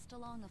just passed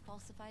along a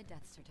falsified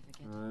death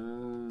certificate.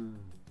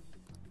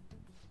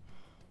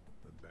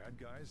 The bad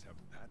guys have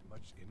that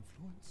much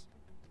influence?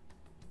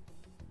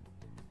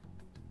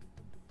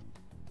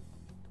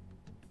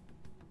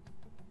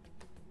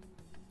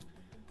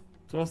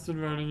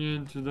 Justin running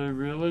in, do they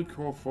really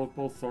call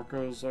football soccer,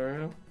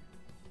 Azaria?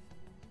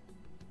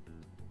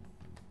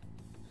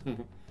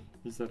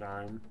 He said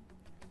I'm.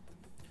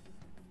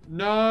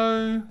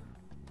 No!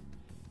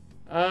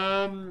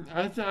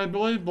 I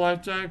believe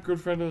Blackjack,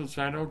 good friend of the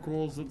channel,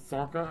 calls it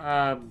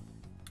soccer.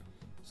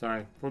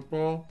 Sorry,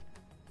 football.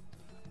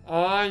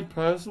 I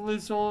personally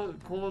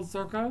call it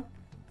soccer.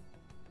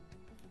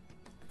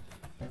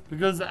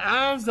 Because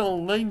as a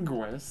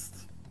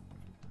linguist,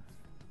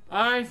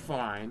 I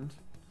find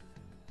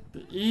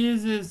the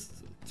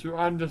easiest to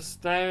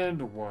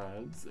understand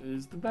words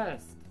is the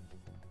best.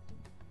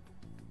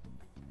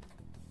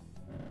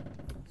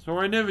 So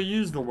I never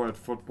use the word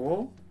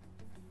football.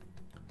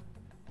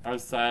 I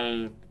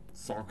say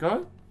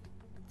soccer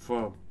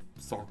for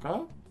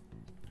soccer.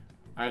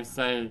 I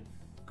say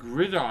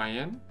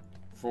gridiron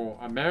for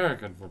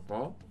American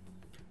football.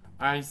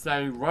 I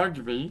say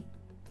rugby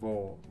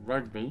for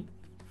rugby.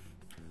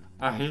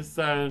 I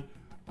say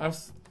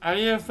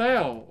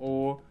AFL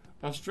or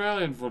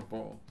Australian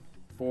football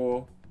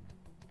for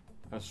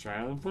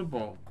Australian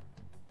football.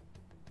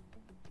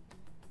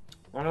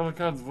 What other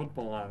kinds of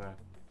football are there?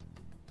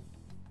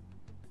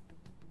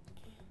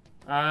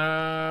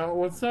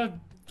 What's that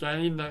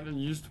game that they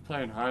used to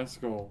play in high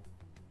school?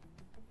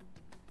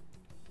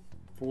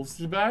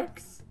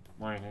 Fullsybacks?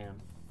 My hand.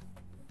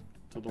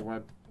 To the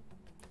web.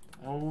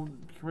 Oh,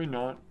 can we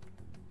not?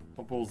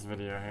 I'll pause the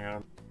video, hang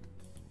on.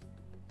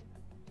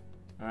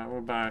 Alright,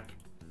 we're back.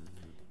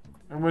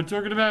 And we're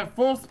talking about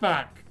force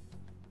back.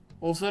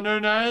 Also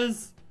known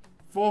as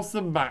force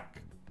them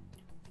back.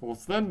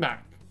 Force them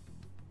back.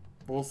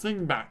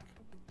 Forcing back.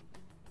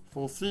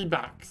 Forcey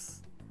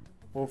backs.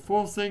 Or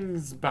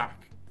forcings back.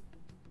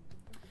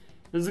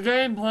 It's a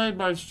game played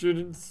by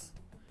students,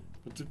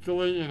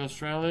 particularly in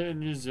Australia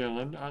and New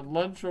Zealand, at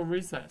lunch or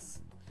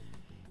recess.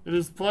 It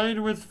is played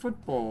with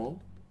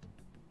football,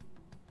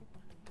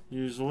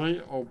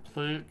 usually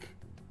oblique,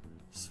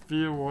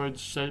 spheroid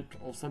shaped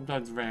or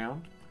sometimes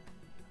round,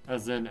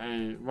 as in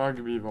a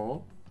rugby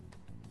ball.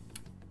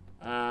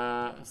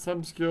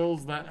 Some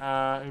skills that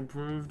are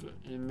improved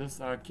in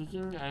this are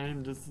kicking,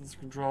 aim, distance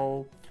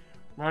control,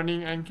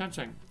 running, and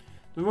catching.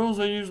 The rules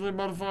are usually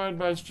modified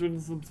by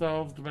students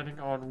themselves depending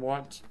on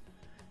what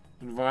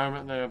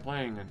environment they are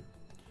playing in.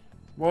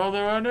 While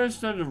there are no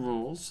standard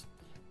rules,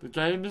 the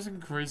game is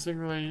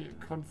increasingly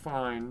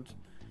confined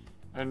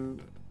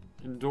and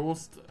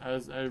endorsed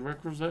as a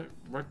recreational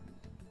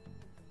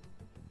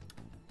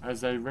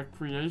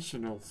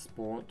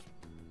sport.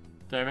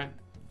 Damn it.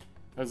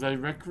 As a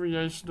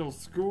recreational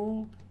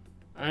school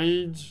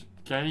age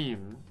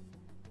game.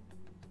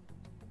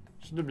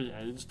 Shouldn't it be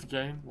aged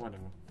game?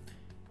 Whatever.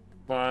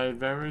 By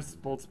various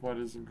sports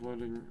bodies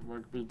including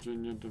Rugby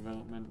Junior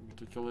Development,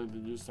 particularly the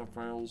New South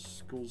Wales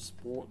School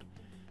Sport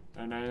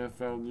and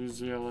AFL New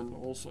Zealand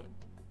also.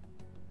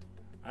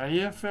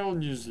 AFL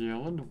New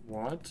Zealand?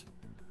 What?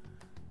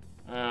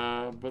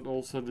 But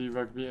also the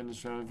Rugby and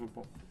Australian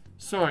Football.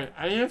 Sorry,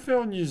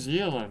 AFL New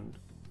Zealand?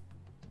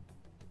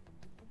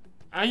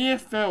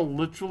 AFL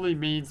literally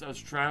means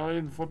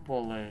Australian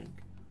Football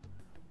League.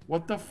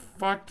 What the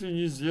fuck do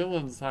New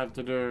Zealanders have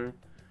to do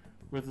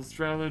with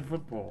Australian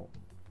football?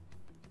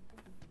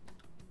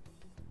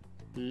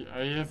 The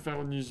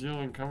AFL New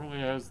Zealand currently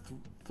has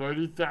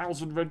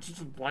 30,000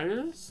 registered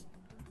players?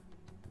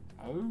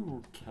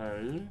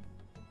 Okay.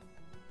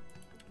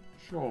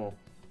 Sure.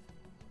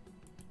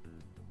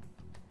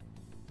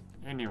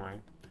 Anyway.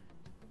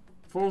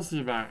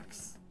 Falsy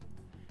backs.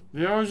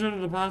 The origin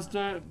of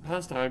the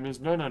pastime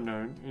is not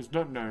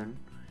known.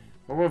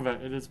 However,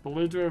 it is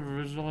believed to have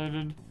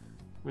originated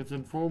with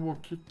informal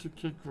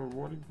kick-to-kick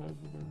rewarding players.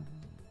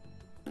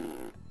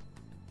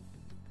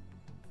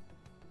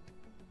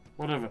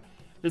 Whatever.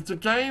 It's a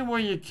game where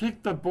you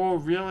kick the ball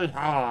really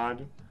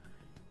hard,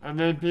 and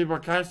then people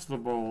catch the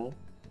ball,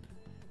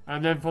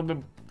 and then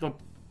from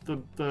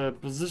the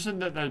position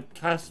that they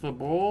catch the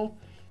ball,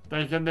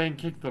 they can then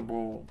kick the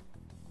ball.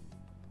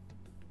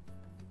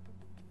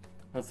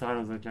 That's how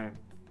does the game.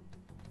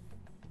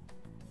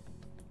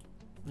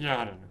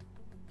 Yeah, I don't know.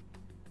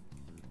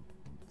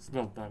 It's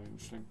not that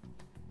interesting.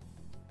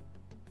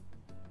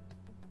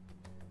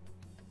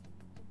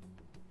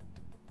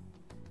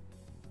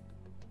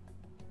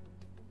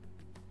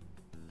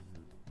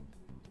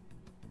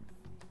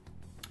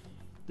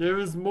 There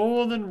is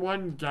more than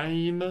one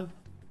game,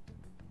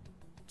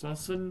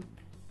 Justin,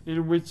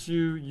 in which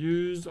you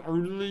use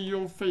only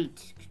your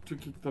feet to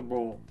kick the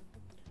ball.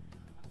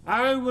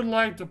 I would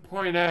like to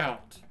point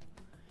out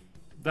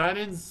that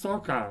in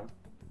soccer,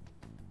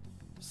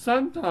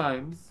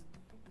 sometimes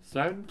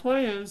certain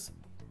players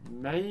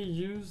may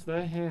use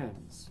their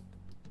hands.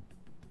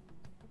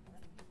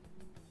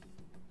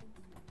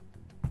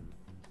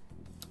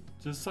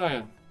 Just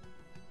saying.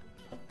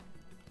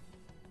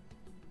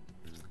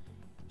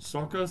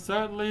 Soccer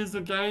certainly is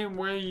a game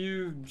where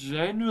you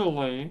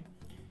generally,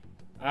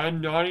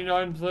 and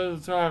 99%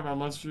 of the time,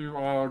 unless you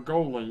are a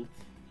goalie,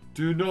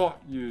 do not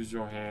use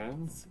your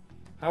hands.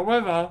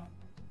 However,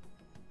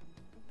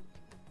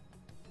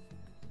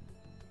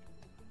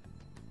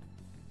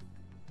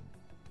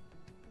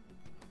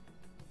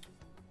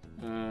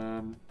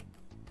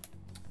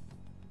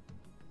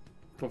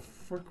 the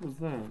frick was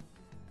that?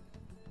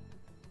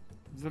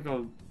 It's like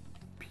a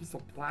piece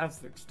of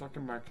plastic stuck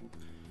in my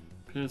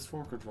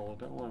PS4 controller.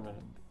 Don't worry about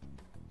it.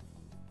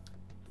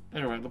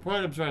 Anyway, the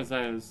point I'm trying to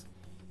say is,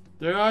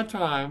 there are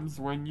times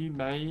when you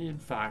may, in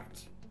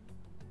fact,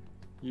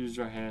 use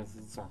your hands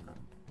in soccer.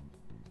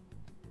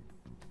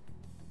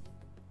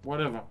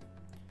 Whatever.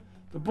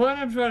 The point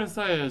I'm trying to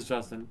say is,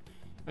 Justin,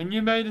 and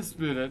you may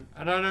dispute it,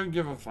 and I don't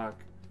give a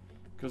fuck,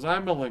 because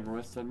I'm a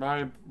linguist, and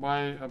my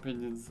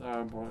opinions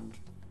are important.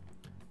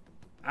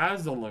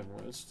 As a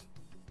linguist,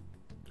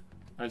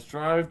 I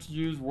strive to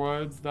use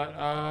words that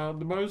are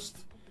the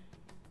most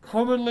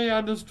commonly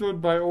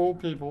understood by all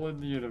people in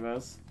the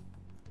universe.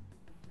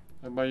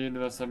 And by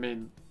universe, I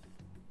mean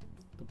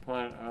the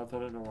planet Earth. I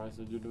don't know why I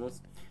said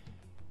universe.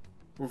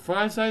 If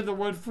I say the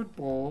word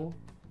football,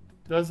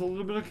 there's a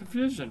little bit of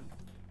confusion.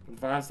 But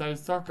if I say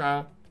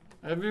soccer,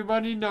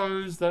 everybody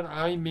knows that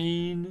I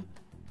mean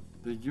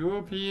the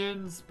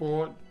European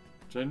sport,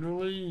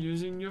 generally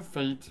using your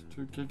feet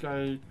to kick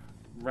a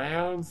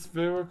round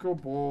spherical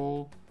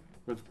ball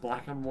with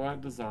black and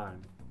white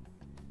design.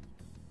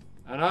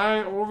 And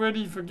I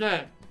already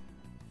forget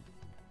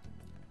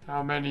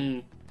how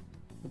many,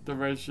 what the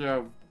ratio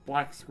of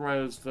black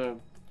squares to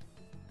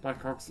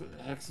black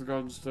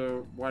hexagons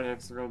to white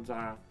hexagons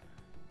are.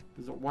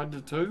 Is it 1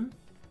 to 2?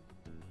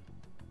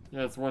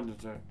 Yeah, it's 1 to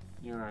 2.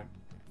 You're right.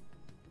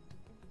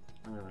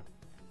 Anyway.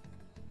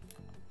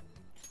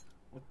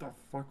 What the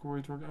fuck were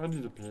we talking? I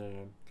need to pee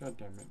again. God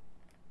damn it.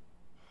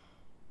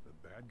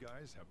 The bad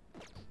guys have...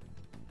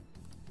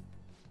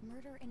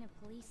 Murder in a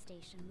police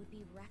station would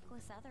be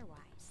reckless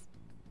otherwise.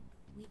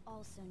 We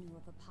also knew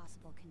of a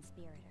possible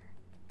conspirator.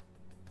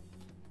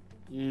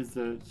 Is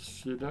it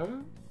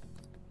Shido?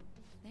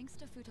 Thanks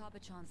to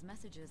Futaba-chan's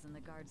messages and the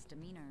guard's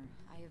demeanor,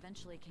 I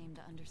eventually came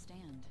to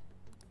understand.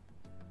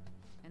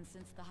 And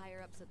since the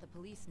higher-ups at the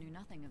police knew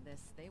nothing of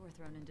this, they were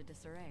thrown into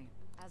disarray.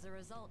 As a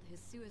result, his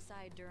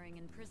suicide during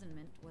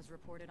imprisonment was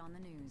reported on the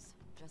news,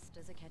 just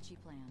as Akechi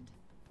planned.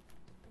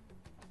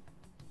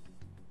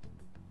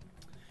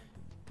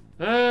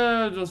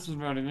 Just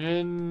running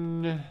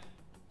in.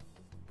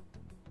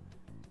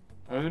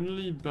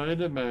 Only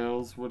beta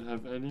males would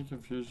have any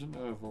confusion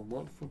over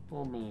what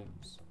football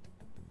means.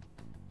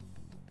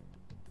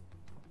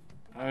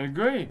 I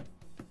agree.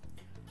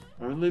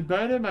 Only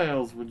beta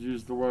males would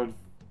use the word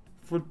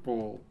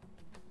football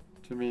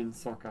to mean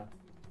soccer.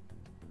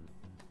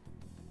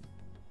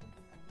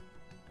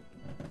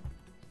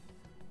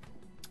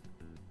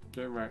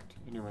 Get wrecked.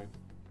 Anyway.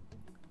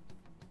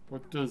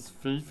 What does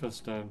FIFA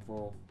stand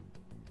for?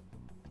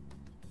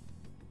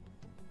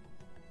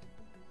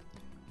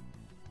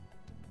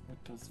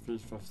 What does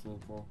FIFA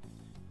stand for?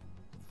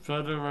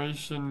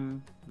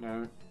 Federation...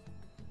 No.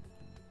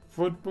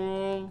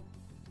 Football...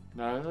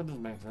 No, that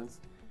doesn't make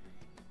sense.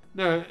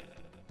 No,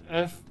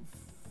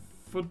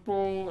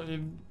 football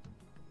in...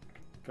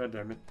 God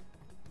damn it.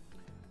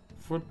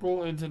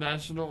 Football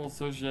International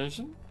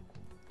Association?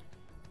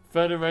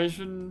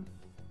 Federation?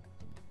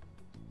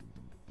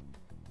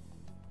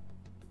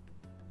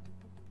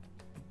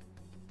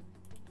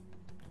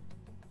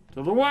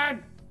 To the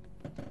one!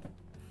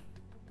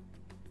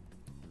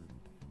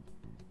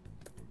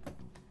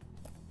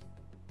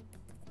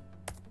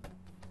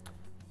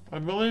 I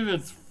believe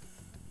it's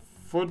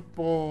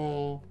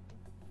football.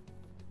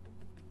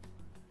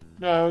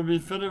 No, it would be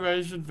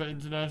Federation for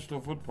International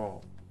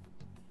Football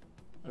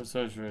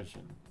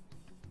Association.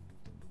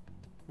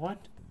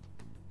 What?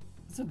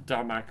 It's a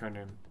dumb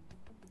acronym.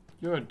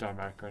 You're a dumb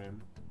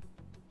acronym.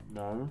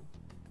 No.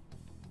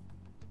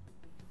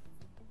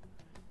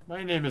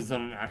 My name is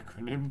not an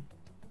acronym.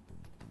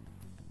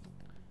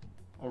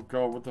 Oh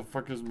god, what the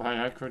fuck is my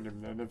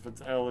acronym then if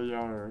it's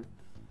LEO?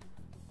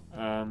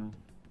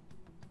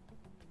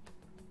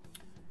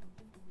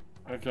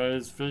 Okay,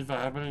 is FIFA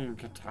happening in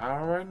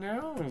Qatar right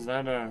now? Is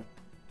that a...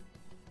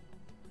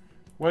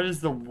 What is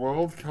the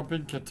World Cup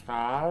in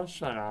Qatar?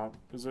 Shut up.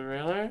 Is it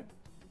really?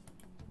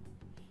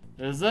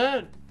 Is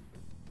it?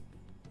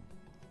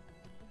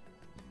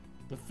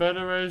 The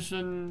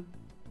Federation...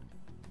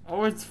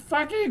 Oh, it's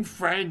fucking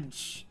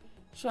French!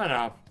 Shut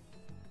up.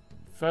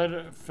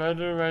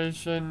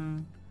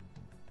 Federation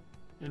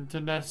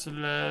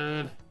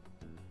Internationale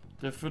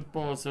de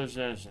Football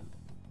Association.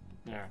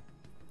 Yeah,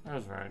 that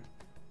was right.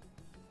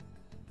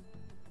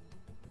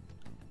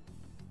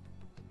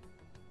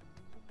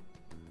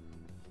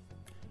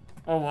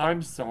 Oh,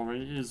 I'm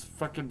sorry. Is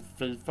fucking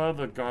FIFA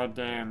the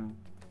goddamn...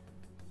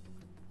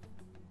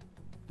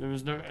 There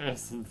was no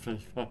S in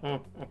FIFA.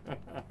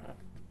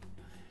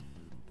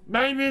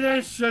 Maybe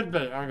there should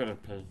be. I'm gonna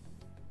pee.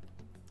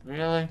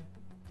 Really?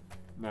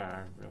 No,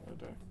 I really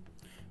do.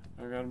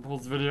 I'm gonna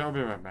pause the video. I'll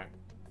be right back.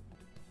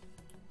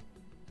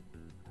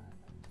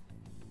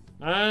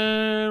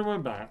 And we're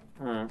back.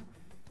 Alright.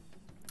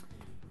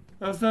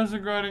 Let's start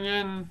grinding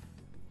in.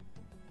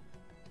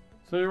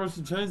 So you're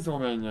watching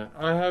Chainsaw Man yet?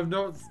 I have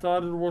not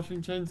started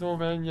watching Chainsaw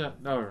Man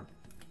yet. No.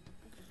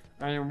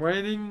 I am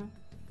waiting.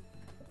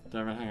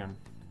 Damn it, hang on.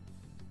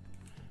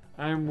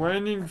 I am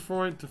waiting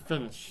for it to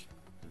finish.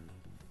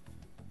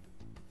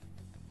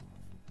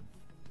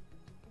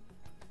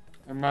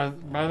 And by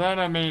that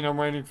I mean I'm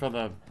waiting for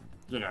the,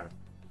 you know,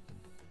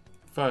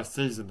 first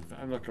season.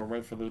 I'm not going to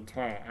wait for the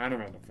entire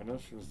anime to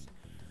finish.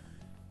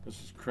 It's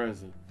just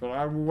crazy. But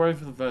I will wait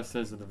for the first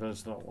season to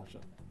finish and not watch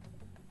it.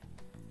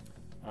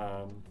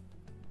 I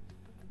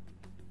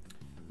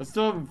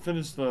still haven't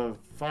finished the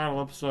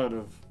final episode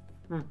of...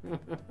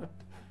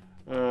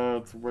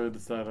 it's weird to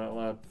say it out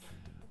loud.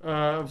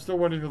 I'm still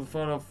waiting for the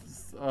final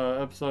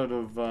episode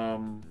of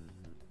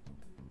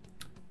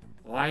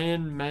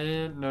Iron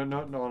Man. No,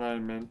 not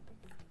Iron Man.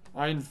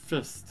 Iron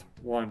Fist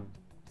 1.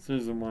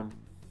 Season 1.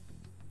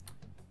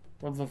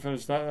 Once I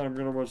finish that, then I'm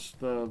going to watch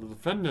the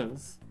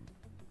Defenders.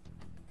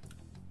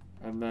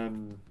 And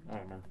then, I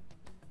don't know.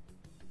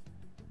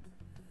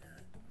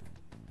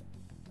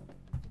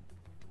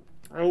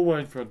 I'll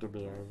wait for it to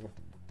be over.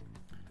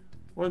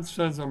 Once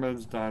Chainsaw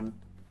Man's done,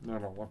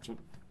 then I'll watch it.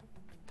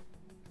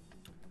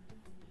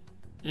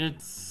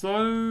 It's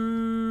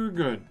so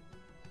good,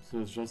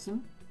 says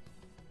Justin.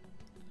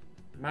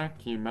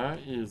 Makima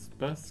is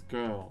best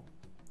girl.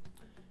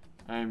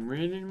 I'm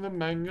reading the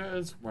manga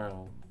as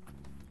well.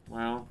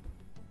 Well,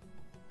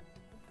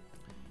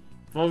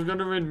 if I was going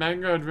to read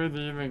manga, I'd read the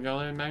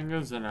Evangelion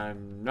mangas, and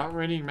I'm not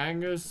reading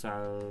mangas,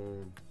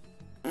 so...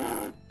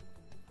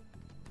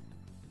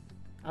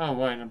 Oh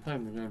wait, I'm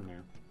playing the game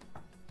now.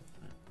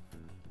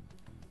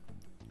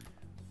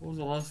 What was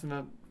the last thing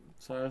that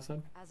Saya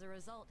said? As a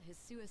result, his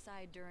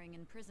suicide during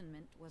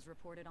imprisonment was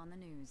reported on the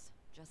news,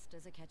 just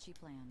as Akechi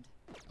planned.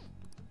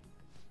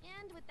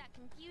 And with that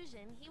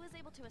confusion, he was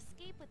able to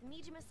escape with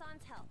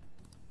Mijima-san's help.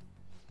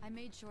 I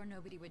made sure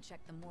nobody would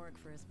check the morgue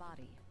for his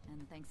body,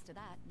 and thanks to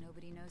that,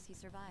 nobody knows he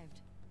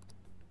survived.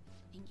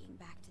 Thinking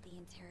back to the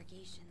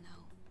interrogation,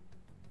 though,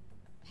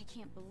 I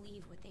can't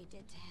believe what they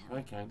did to him.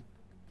 I can.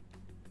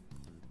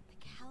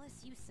 The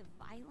callous use of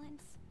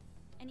violence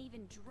and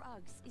even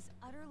drugs is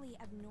utterly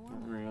abnormal.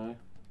 Not really.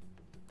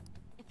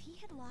 If he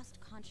had lost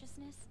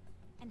consciousness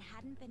and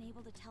hadn't been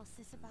able to tell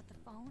Sis about the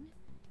phone,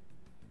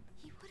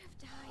 he would have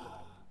died.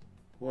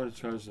 What a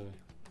tragedy.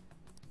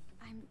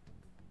 I'm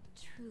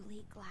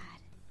truly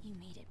glad you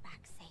made it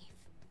back safe.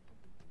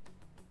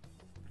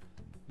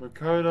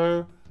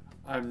 Makoto,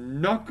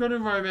 I'm not gonna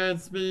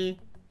romance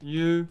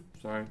you.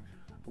 Sorry.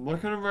 I'm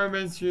not gonna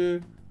romance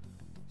you.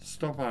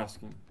 Stop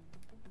asking.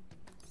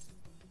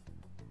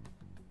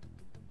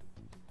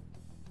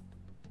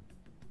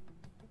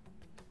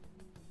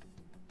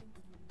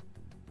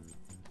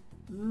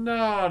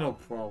 Not a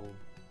problem.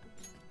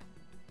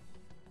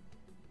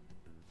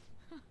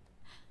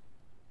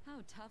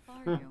 How tough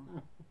are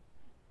you?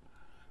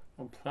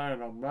 I'm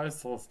playing on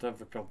merciless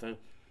difficulty.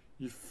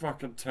 You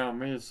fucking tell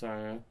me,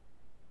 Saya.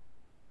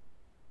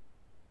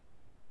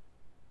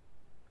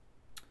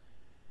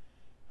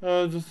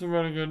 Just a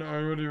renegade. I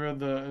already read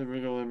the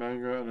Evangelion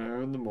manga and I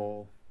own them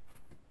all.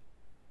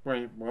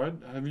 Wait,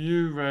 what? Have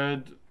you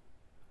read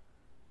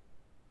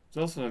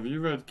Justin, have you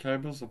read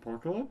Campus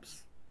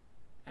Apocalypse?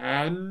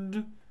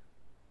 And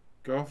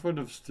Girlfriend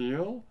of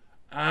Steel?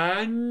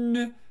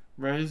 And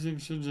Raising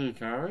Shinji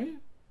Ikari?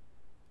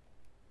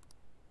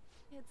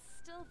 It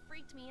still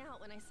freaked me out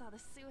when I saw the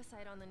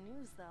suicide on the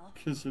news, though.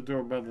 Because you're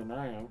doing better than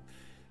I am.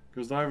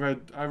 Because I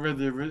read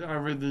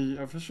the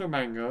official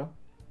manga.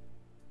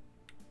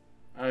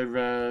 I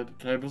read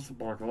Campus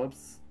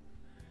Apocalypse.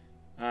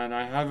 And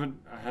I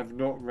have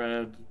not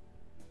read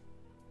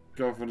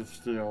Girlfriend of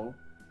Steel.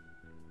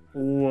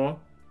 Or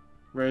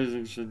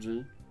Raising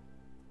Shinji.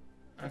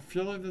 I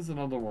feel like there's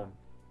another one.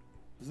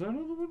 Is there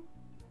another one?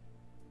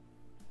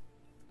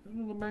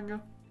 Another manga?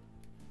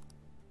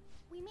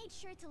 We made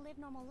sure to live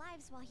normal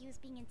lives while he was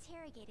being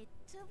interrogated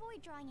to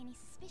avoid drawing any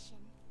suspicion.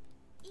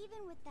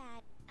 Even with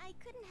that, I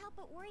couldn't help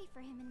but worry for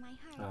him in my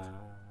heart.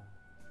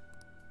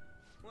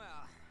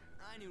 Well,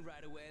 I knew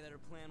right away that her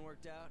plan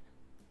worked out.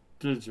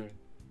 Did you?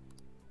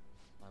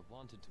 I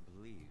wanted to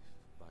believe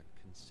by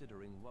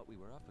considering what we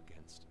were up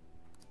against.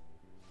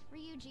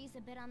 Ryuji's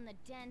a bit on the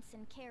dense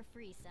and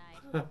carefree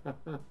side.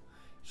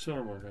 Shut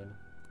up, Morgan.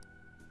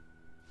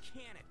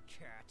 Can it,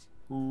 cat?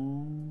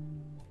 Ooh.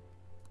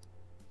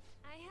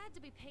 I had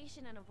to be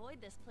patient and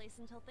avoid this place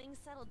until things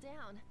settled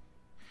down.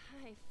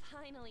 I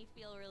finally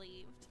feel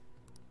relieved.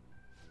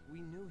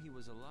 We knew he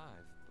was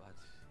alive, but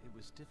it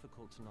was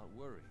difficult to not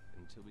worry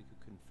until we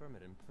could confirm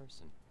it in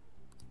person.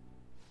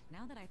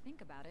 Now that I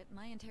think about it,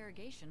 my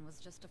interrogation was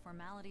just a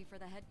formality for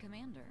the head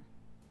commander.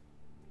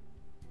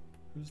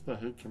 Who's the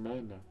head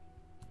commander?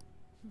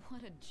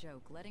 What a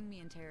joke, letting me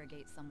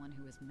interrogate someone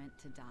who was meant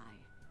to die.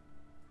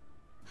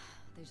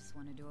 They just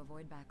wanted to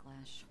avoid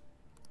backlash.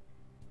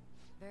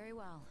 Very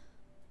well.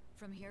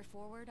 From here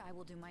forward, I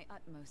will do my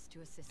utmost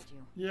to assist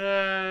you.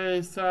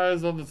 Yay!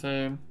 Size on the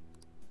team.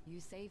 You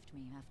saved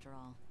me, after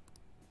all.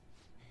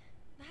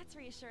 That's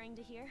reassuring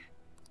to hear.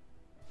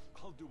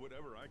 I'll do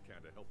whatever I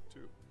can to help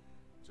too.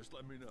 Just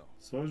let me know.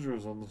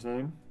 Soldier's on the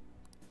team.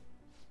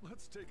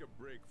 Let's take a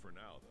break for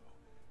now, though.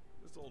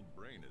 This old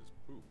brain is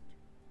pooped.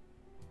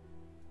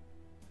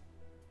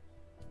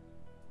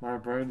 My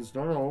brain is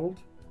not old,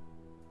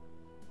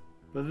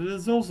 but it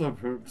is also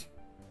pooped.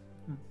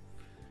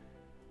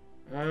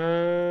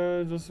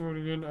 Just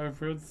running in, I've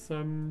read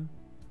some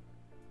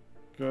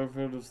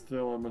Girlfriend of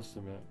Steel, I must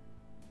admit.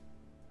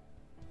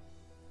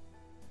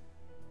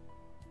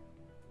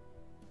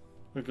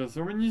 Okay,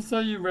 so when you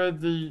say you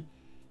read the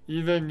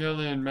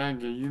Evangelion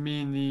manga, you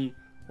mean the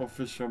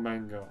official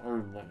manga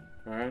only,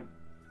 right?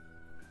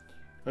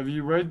 Have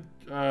you read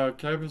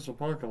Campus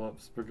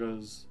Apocalypse?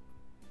 Because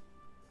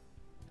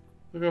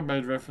I think I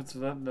made reference to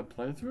that in the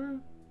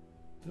playthrough?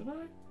 Did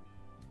I?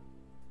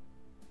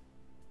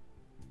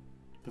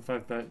 The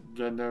fact that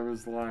Gendo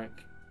is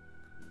like...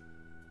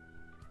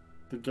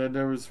 The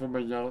Gendo is from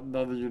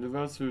another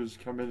universe who's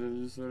come into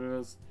this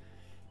universe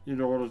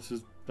in order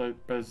to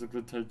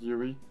basically take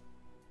Yui.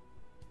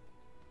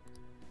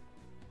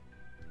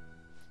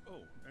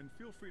 Oh, and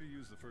feel free to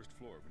use the first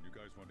floor when you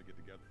guys want to get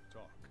together to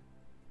talk.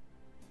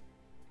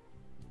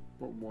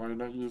 But why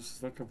not use the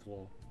second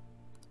floor?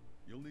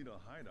 You'll need a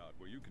hideout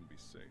where you can be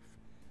safe.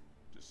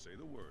 Just say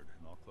the word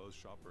and I'll close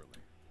shop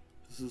early.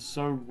 This is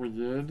so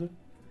weird.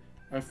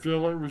 I feel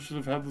like we should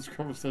have had this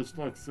conversation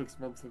like 6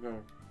 months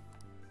ago.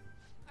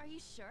 Are you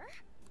sure?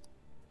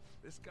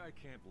 This guy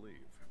can't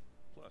leave.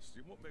 Plus,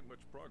 you won't make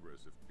much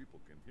progress if people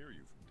can hear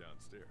you from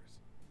downstairs.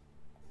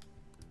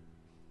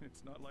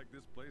 It's not like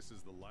this place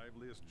is the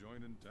liveliest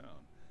joint in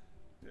town.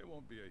 It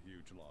won't be a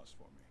huge loss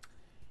for me.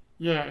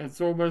 Yeah, it's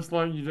almost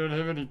like you don't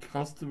have any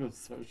customers,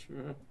 so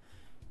sure.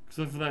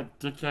 Except for that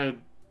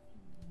dickhead,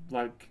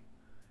 like,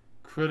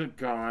 critic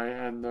guy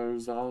and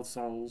those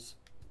assholes.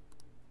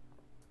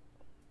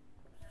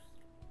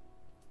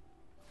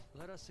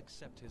 Let us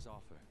accept his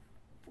offer.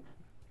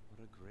 What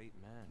a great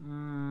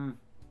man.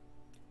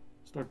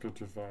 Let's not go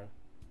too far.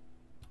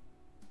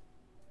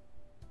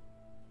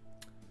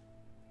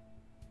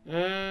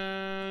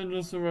 And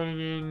just running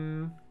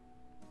in.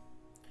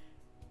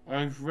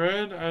 I've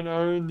read and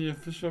own the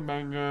official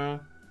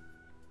manga,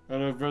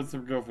 and I've read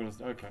some Girlfriend.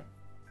 Okay.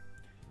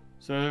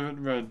 So I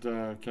haven't read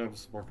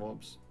Campus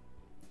Apocalypse.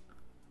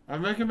 I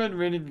recommend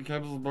reading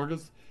Campus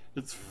Apocalypse.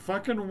 It's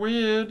fucking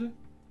weird.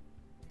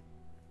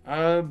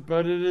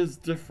 But it is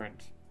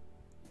different.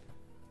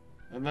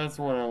 And that's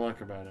what I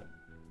like about it.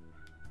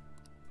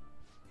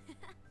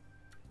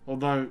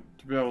 Although,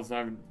 to be honest, I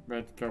haven't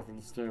read Girlfriend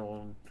of Steel,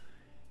 and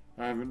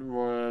I haven't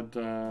read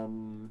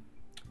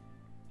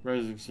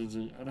Raising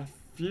Shinji, and I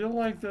feel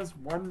like there's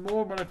one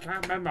more, but I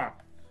can't remember.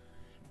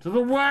 To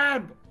the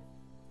web!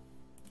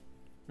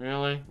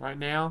 Really? Right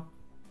now?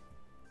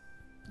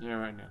 Yeah,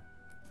 right now.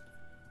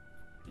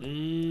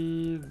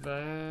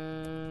 Evangelion.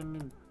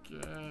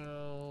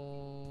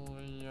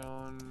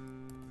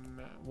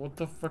 What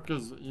the fuck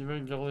is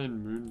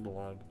Evangelion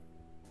Moonblood?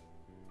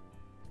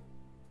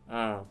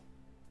 Oh.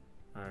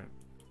 Alright.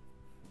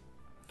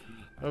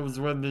 That was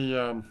when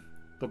the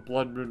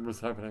blood moon was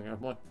happening.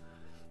 I'm like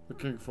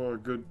looking for a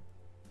good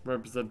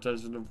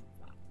representation of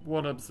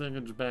what I'm seeing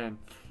in Japan.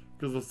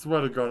 Because I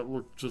swear to God it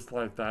looked just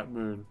like that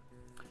moon.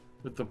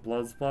 With the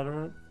blood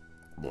splatter.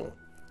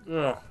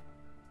 Ugh.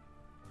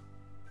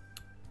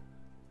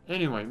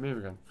 Anyway,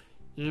 moving on.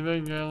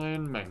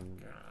 Evangelion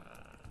manga.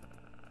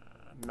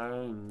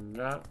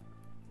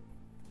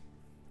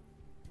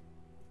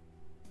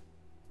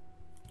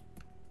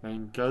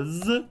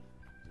 Mangas.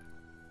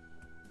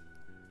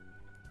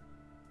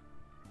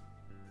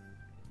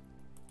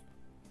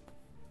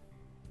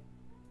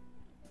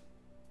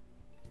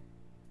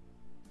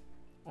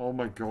 Oh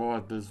my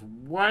god, there's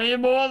way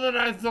more than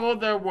I thought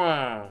there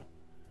were.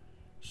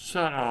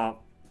 Shut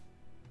up.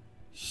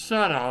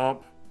 Shut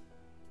up.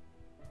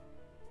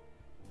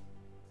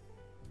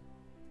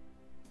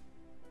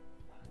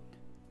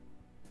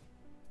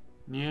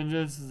 Neon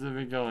Genesis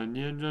Evangelion.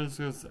 Neon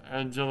Genesis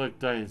Angelic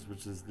Days,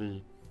 which is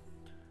the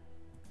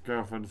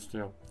Girlfriend of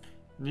Steel.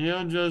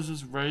 Neon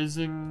Genesis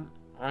Raising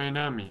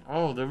Ayanami.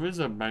 Oh, there is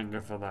a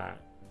manga for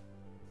that.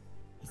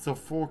 It's a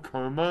full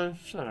coma?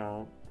 Shut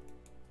up.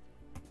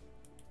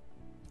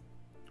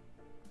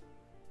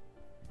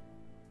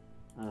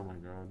 Oh my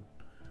god.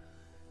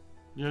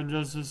 Neon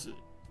Genesis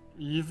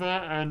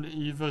Eva and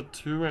Eva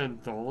 2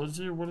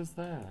 Anthology? What is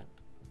that?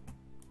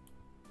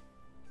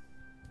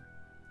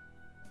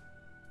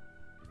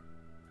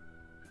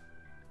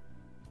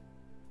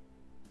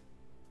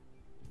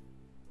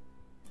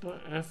 The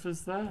F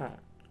is that?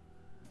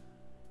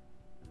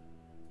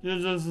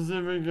 Neon Genesis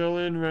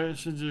Evangelion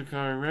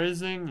Shinjukai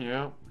Raising?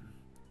 Yep.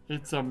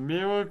 It's a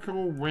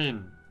miracle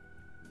win.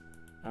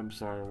 I'm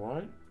sorry,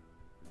 what?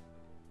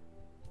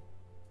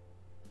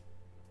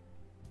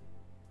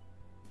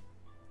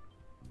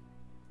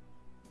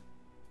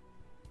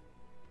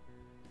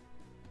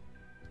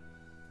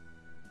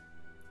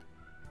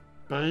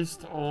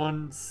 Based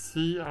on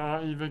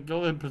CR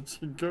Evangelion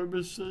pachinko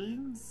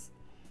machines?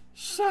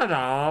 Shut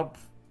up!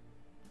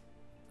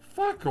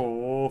 Fuck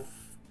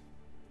off!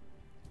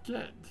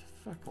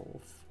 Fuck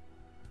off.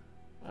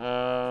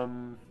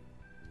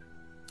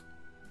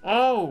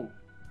 Oh!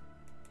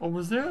 Oh,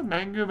 was there a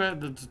manga about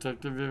the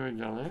Detective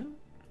Evangelion?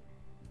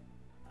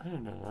 I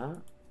didn't know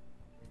that.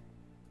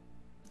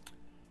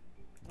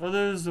 Oh,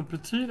 there's a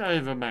Petite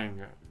Eva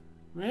manga.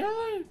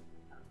 Really?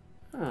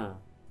 Huh.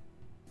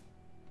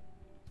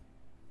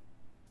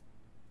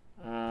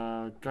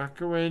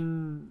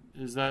 Gakuen,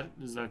 is that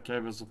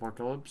Cable's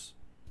Apocalypse?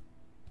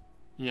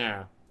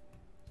 Yeah.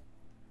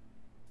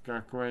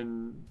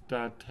 Gakuen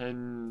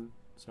Daten,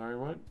 sorry,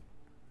 what?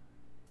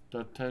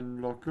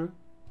 Daten Roku?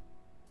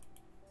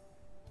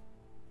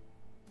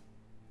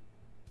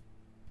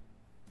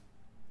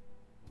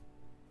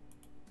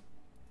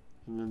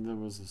 And then there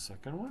was a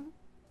second one?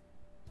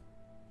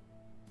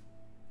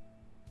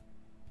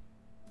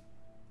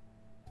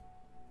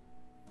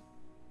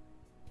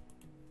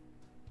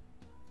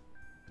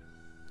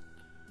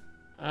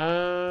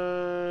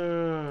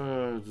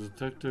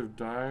 Detective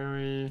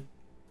Diary.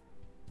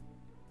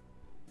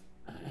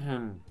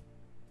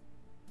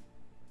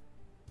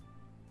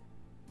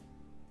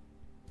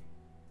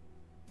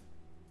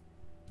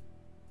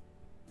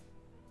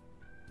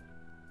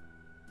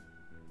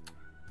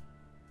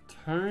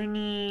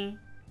 Tony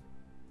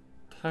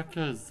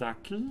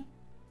Takazaki?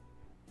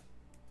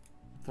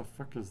 What the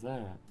fuck is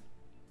that?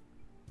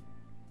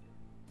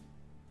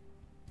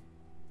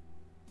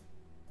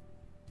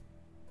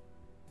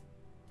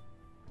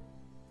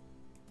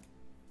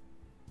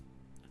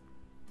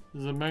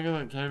 There's a manga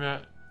that came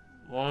out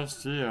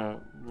last year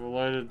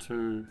related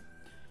to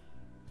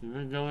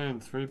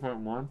Evangelion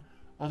 3.1.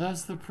 Oh,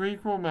 that's the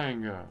prequel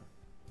manga.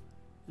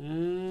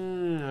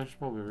 Yeah, I should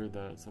probably read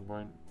that at some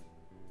point.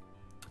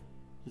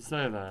 You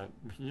say that,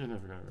 you're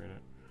never gonna read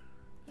it.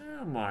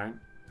 Yeah, I might.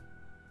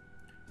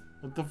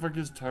 What the fuck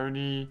is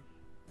Tony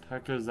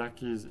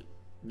Takazaki's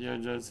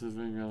Neon Genesis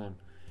Evangelion?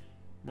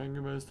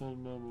 Manga based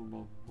on blah blah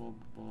blah blah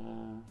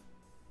blah.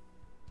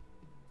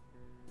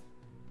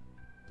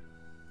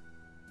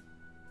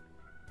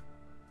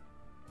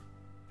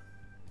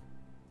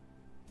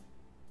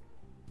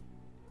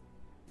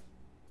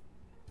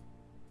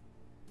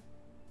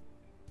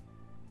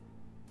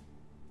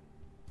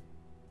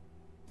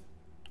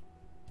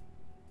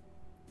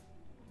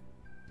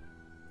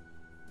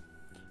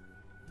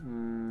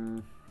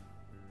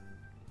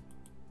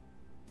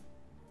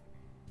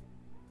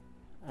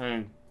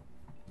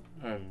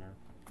 I don't know.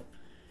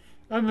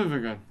 I'm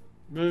moving on.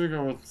 Moving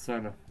on with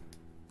Persona.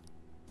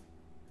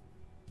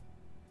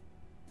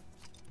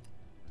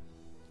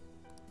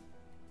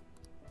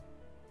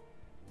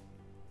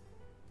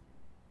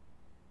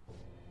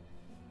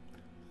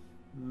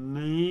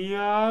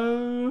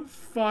 Leo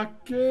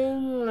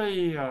fucking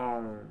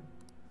Leo.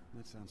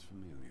 That sounds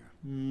familiar.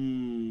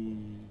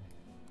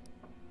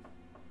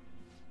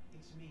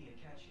 It's me,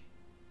 Akachi.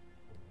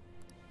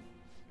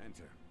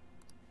 Enter.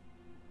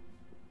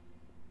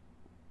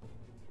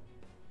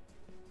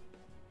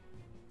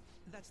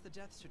 That's the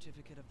death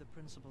certificate of the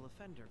principal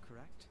offender,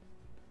 correct?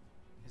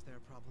 Is there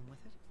a problem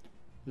with it?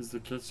 Is the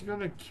kid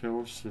gonna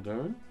kill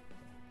Shido?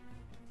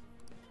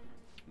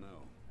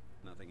 No,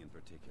 nothing in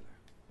particular.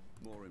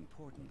 More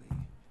importantly,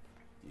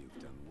 you've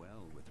done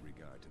well with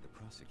regard to the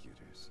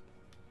prosecutors.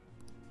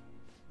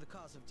 The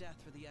cause of death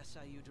for the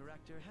SIU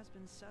director has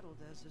been settled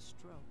as a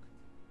stroke.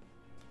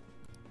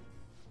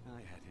 I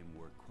had him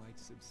work quite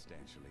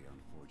substantially on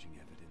forging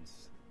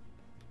evidence.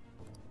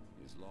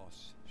 His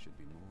loss should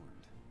be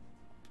mourned.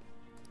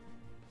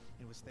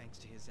 It was thanks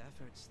to his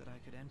efforts that I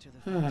could enter the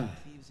Phantom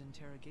Thieves'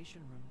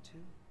 interrogation room,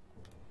 too.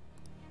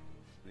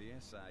 The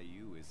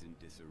SIU is in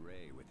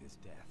disarray with his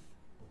death.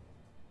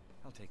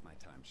 I'll take my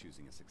time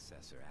choosing a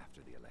successor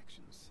after the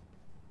elections.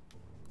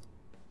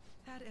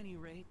 At any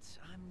rate,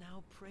 I'm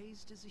now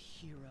praised as a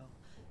hero,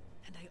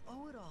 and I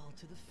owe it all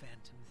to the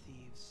Phantom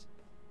Thieves.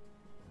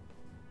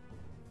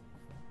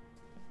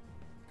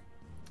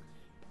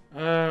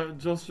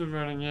 Justin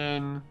running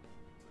in.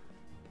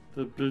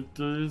 The big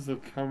D's are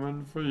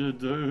coming for you,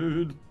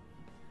 dude.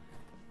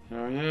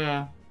 Hell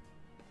yeah.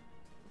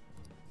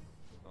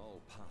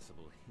 All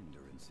possible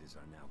hindrances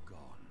are now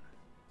gone.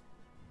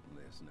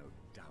 There's no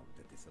doubt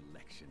that this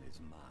election is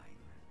mine.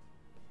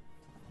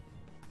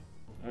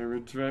 I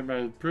reiterate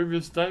my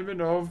previous statement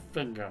of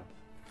finger.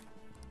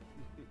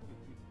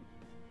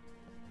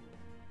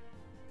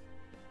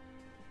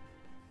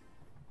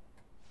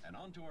 And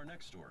on to our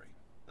next story.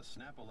 The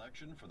snap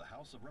election for the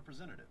House of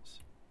Representatives.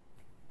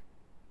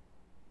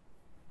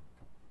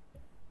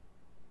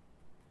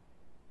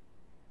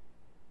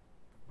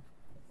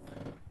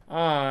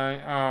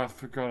 I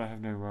forgot I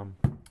have no rum.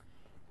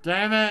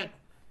 Damn it!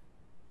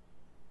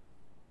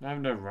 I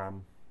have no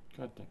rum.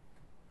 God damn.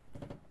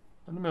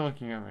 What am I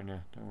looking at right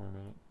now? Don't worry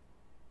about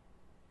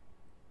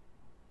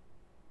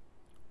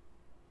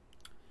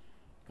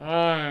it.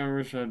 I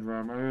wish I had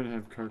rum. I would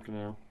have Coke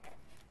now.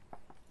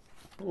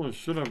 Holy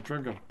shit, I've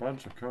drank a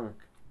bunch of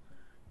Coke.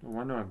 No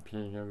wonder I'm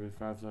peeing every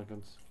 5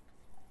 seconds.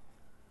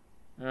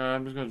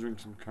 I'm just gonna drink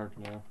some Coke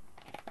now.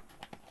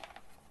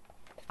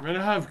 I mean,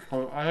 I have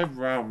Coke. I have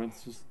rum.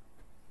 It's just...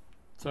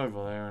 It's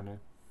over there, and I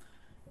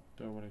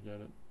don't want to get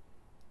it.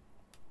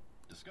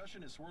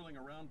 Discussion is swirling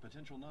around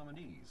potential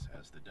nominees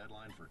as the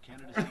deadline for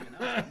candidacy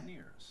announcement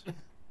nears.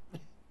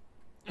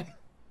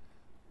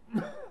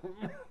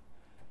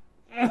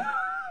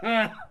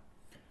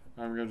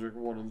 I'm gonna drink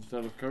water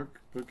instead of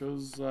Coke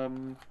because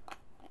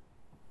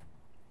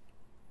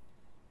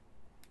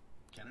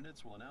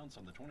Candidates will announce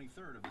on the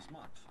 23rd of this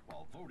month,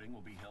 while voting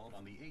will be held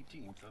on the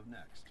 18th of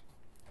next.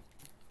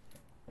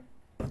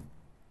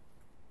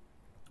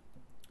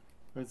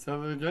 Wait, say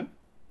that again?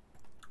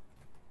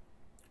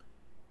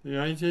 The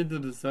 18th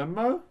of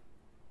December?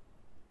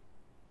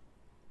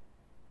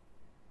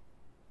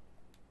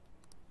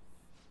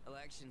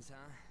 Elections,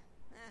 huh?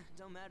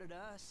 Don't matter to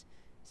us.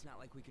 It's not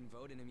like we can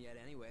vote in him yet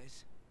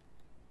anyways.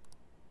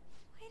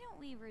 Why don't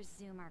we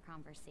resume our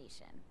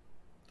conversation?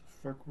 The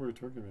fuck were we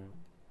talking about?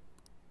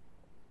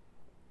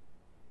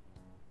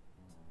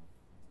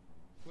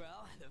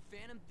 Well, the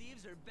Phantom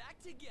Thieves are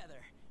back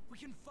together. We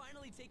can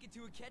finally take it to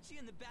Akechi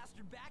and the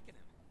bastard back at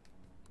him.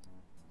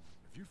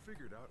 Have you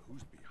figured out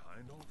who's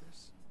behind all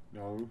this?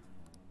 No.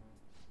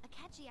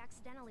 Akechi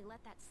accidentally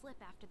let that slip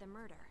after the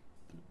murder.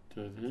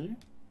 Did he?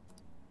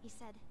 He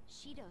said,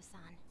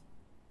 Shido-san.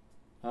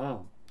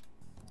 Oh.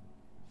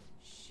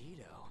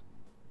 Shido?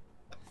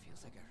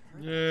 Feels like I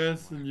heard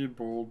Yes, the new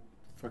bald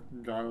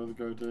fucking guy with a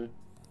goatee.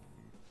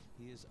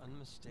 He is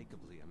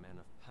unmistakably a man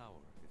of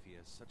power if he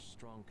has such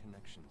strong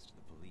connections to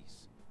the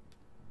police.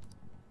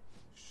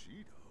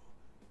 Shido?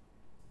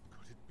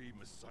 Could it be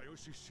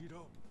Masayoshi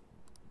Shido?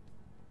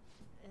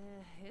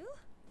 Who?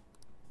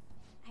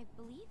 I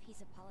believe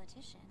he's a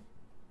politician.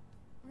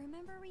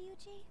 Remember,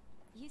 Ryuji?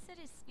 You said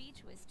his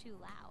speech was too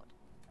loud.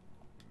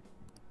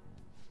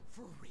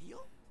 For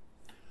real?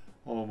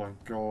 Oh my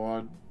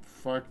god.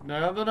 Fuck,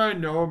 now that I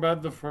know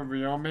about the for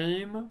real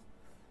meme,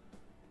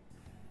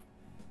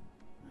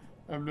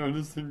 I'm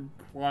noticing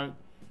quite,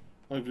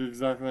 like,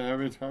 exactly how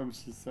many times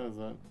she says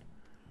it.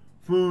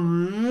 For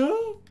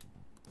real?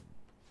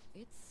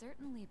 It's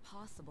certainly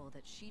possible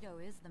that Shido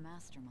is the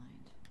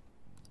mastermind.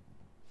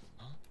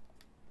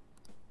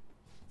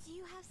 Do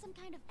you have some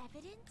kind of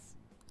evidence?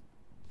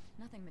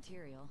 Nothing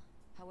material.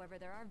 However,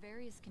 there are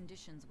various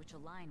conditions which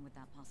align with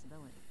that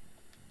possibility.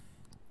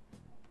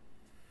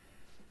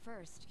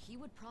 First, he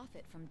would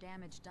profit from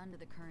damage done to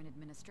the current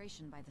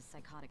administration by the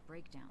psychotic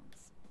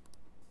breakdowns.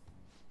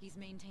 He's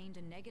maintained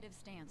a negative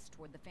stance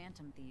toward the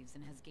Phantom Thieves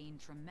and has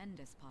gained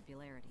tremendous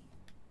popularity.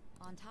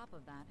 On top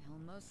of that,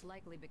 he'll most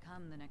likely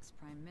become the next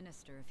Prime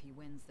Minister if he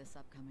wins this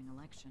upcoming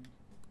election.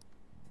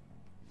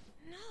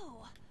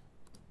 No!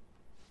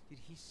 Did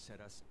he set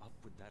us up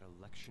with that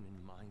election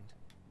in mind?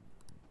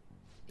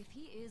 If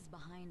he is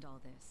behind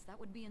all this, that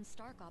would be in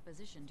stark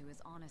opposition to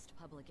his honest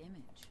public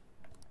image.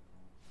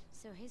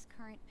 So his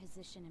current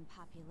position and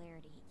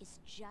popularity is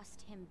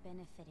just him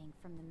benefiting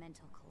from the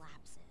mental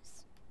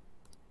collapses.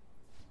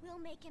 We'll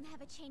make him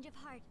have a change of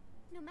heart,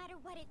 no matter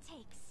what it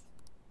takes.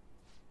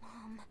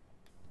 Mom.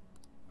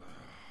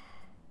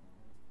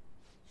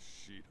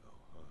 Shido,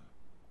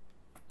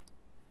 huh?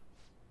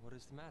 What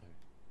is the matter?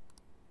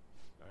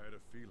 I had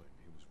a feeling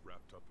he was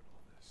wrapped up in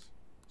all this,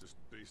 just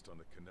based on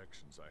the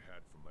connections I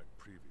had from my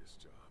previous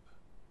job.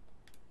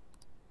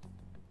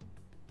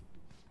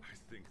 I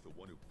think the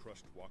one who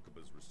crushed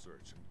Wakaba's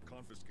research and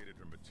confiscated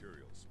her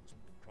materials was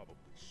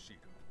probably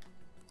Shido.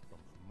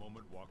 From the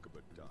moment Wakaba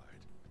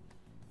died,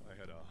 I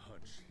had a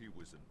hunch he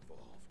was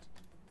involved.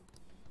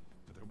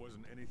 But there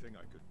wasn't anything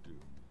I could do,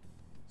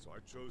 so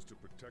I chose to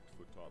protect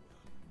Futaba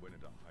and went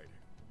into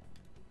hiding.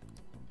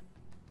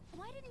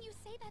 Why didn't you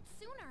say that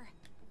sooner?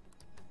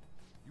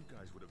 You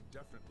guys would have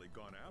definitely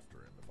gone after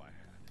him if I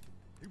had.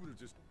 He would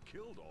have just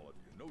killed all of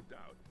you, no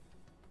doubt.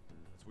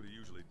 That's what he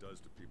usually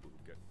does to people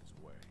who get in his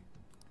way.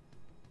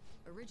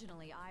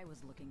 Originally, I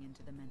was looking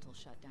into the mental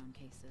shutdown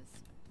cases.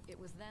 It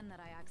was then that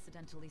I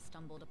accidentally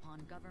stumbled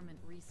upon government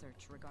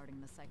research regarding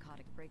the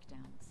psychotic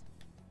breakdowns.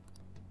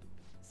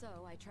 So,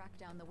 I tracked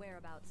down the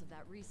whereabouts of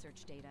that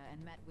research data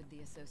and met with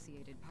the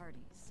associated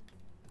parties.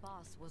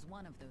 Boss was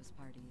one of those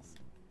parties.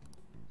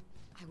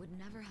 I would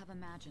never have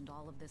imagined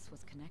all of this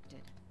was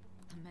connected.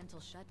 The mental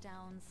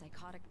shutdowns,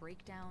 psychotic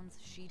breakdowns,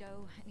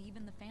 Shido, and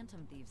even the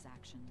Phantom Thieves'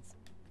 actions.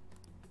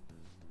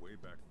 Way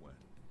back when,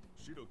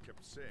 Shido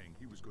kept saying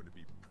he was going to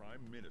be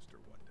Prime Minister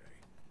one day.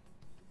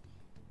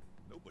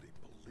 Nobody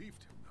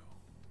believed him, though.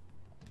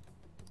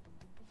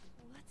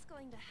 What's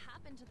going to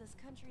happen to this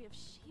country if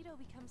Shido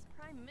becomes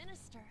Prime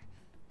Minister?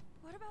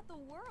 What about the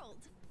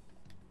world?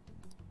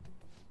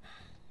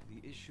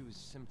 The issue is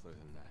simpler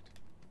than that.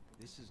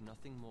 This is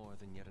nothing more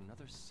than yet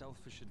another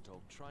selfish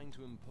adult trying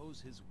to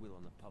impose his will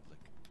on the public.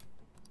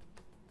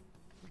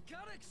 We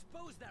gotta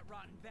expose that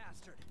rotten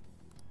bastard!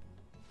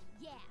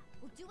 Yeah,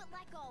 we'll do it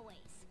like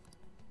always.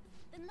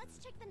 Then let's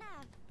check the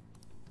nav.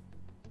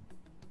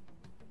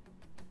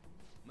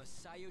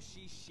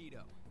 Masayoshi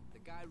Shido, the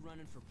guy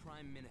running for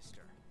Prime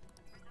Minister.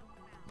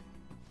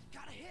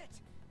 Got a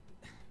hit!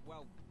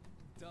 Well,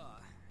 duh.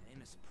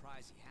 Ain't a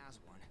surprise he has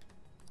one.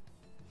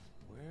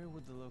 Where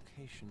would the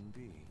location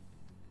be?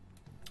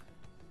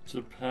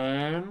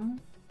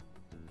 Japan?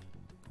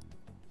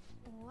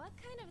 What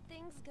kind of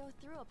things go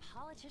through a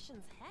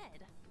politician's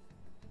head?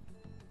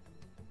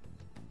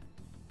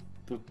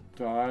 The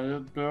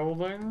Diet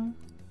Building?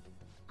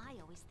 I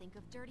always think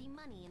of dirty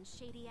money and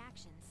shady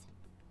actions.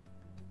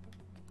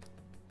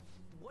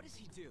 What does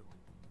he do?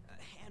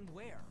 And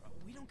where?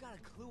 We don't got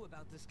a clue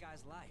about this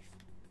guy's life.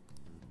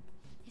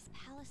 His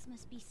palace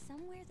must be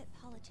somewhere that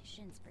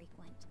politicians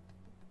frequent.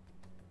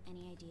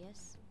 Any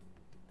ideas?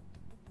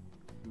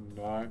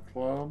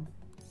 Nightclub?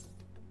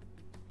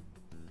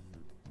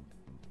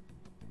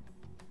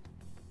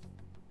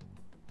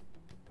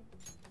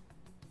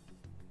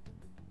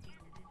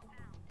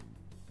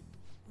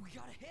 We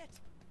got a hit!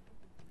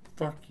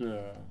 Fuck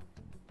yeah.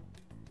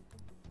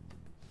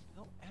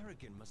 How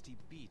arrogant must he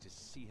be to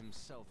see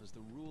himself as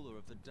the ruler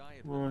of the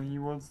Diet? Well, he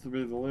wants to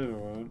be the leader,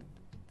 right?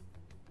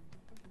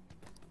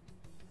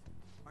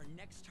 Our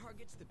next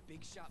target's the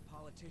big shot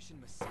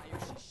politician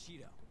Masayoshi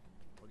Shido.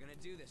 We're gonna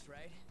do this,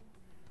 right?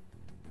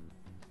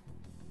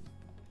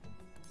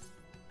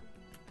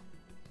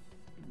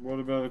 What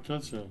about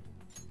Akechi?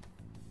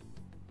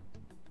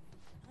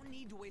 No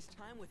need to waste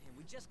time with him.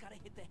 We just gotta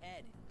hit the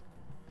head.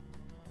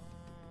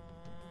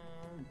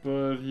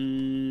 But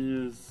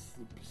he is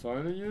the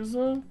Persona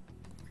user?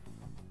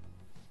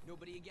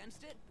 Nobody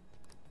against it?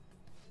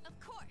 Of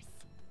course!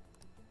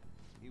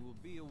 He will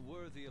be a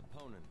worthy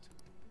opponent.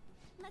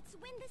 Let's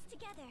win this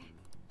together.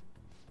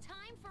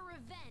 Time for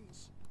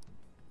revenge!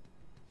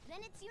 Then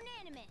it's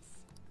unanimous.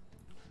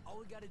 All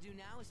we gotta do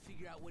now is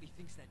figure out what he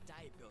thinks that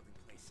diet building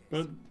place is.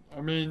 But,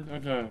 I mean,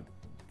 okay.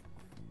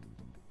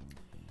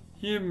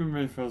 Hear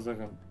me for a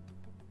second.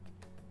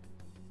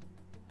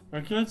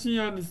 Akechi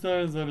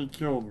understands that he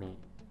killed me.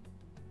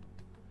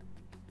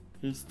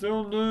 He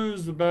still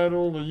knows about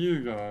all of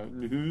you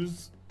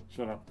guys.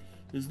 Shut up.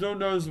 He still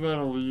knows about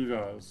all of you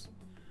guys.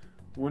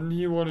 Wouldn't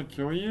he want to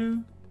kill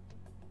you?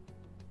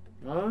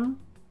 No?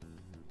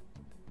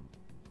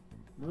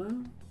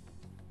 No?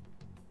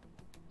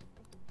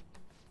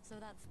 So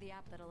that's the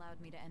app that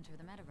allowed me to enter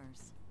the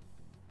metaverse.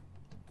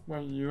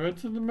 Wait, you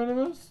entered the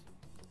metaverse?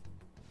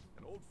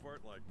 An old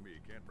fart like me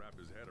can't wrap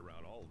his head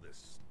around all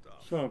this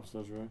stuff. Shut up,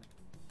 Cedric.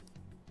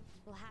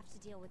 We'll have to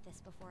deal with this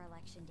before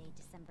Election Day,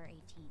 December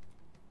 18th.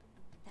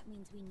 That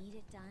means we need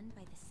it done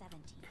by the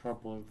 17th.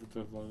 Can't believe the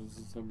deadline is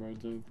December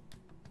 18th.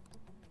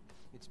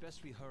 It's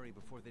best we hurry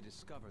before they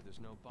discover there's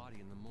no body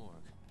in the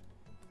morgue.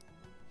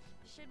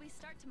 Should we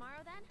start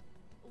tomorrow then?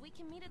 We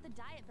can meet at the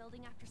diet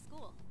building after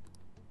school.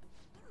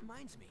 That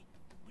reminds me.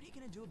 What are you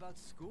gonna do about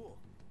school?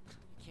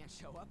 You can't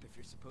show up if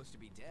you're supposed to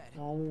be dead.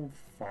 Oh,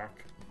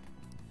 fuck.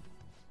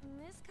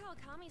 Miss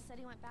Kawakami said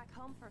he went back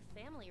home for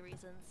family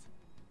reasons.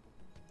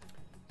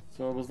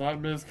 So was that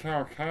Miss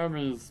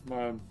Kawakami's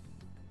my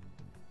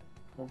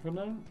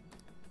confidant?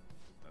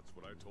 That's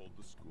what I told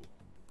the school.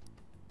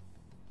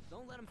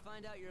 Don't let him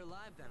find out you're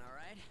alive then,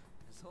 alright?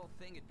 This whole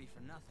thing would be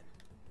for nothing.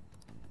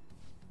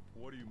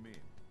 What do you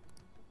mean?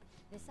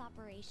 This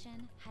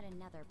operation had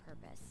another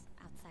purpose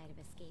outside of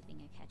escaping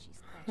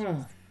Akechi's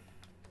clutches.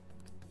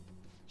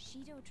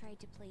 Shido tried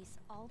to place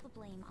all the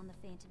blame on the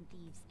Phantom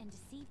Thieves and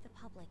deceive the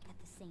public at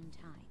the same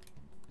time.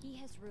 He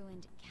has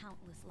ruined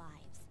countless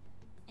lives,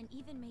 and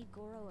even made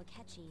Goro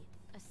Akechi,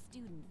 a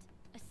student,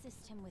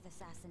 assist him with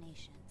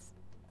assassinations.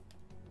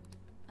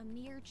 A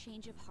mere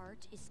change of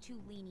heart is too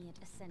lenient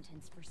a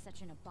sentence for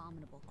such an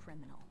abominable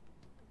criminal.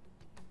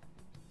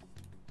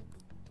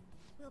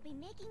 We'll be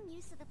making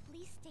use of the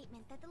police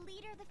statement that the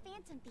leader of the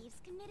Phantom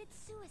Thieves committed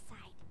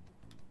suicide.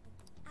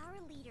 Our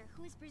leader,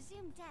 who is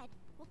presumed dead,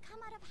 will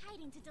come out of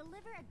hiding to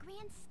deliver a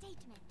grand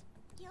statement.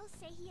 He'll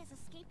say he has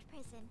escaped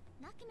prison,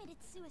 not committed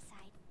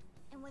suicide,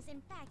 and was in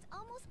fact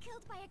almost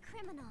killed by a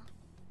criminal.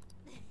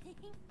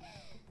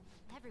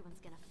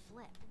 Everyone's gonna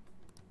flip.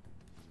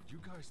 You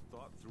guys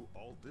thought through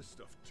all this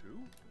stuff too?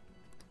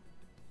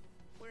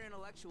 We're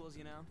intellectuals,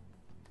 you know.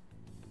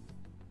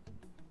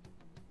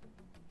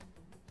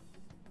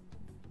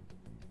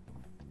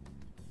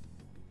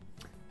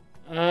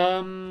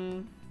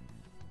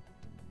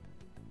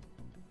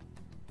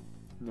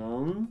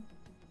 No.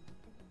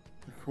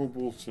 Cool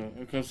bullshit.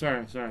 Okay,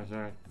 sorry.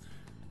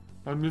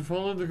 I've been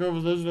following the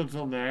conversation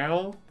until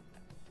now.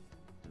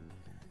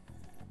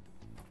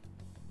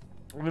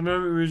 And the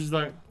moment we just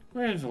like,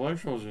 we're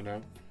intellectuals, you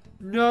know.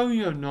 No,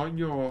 you're not.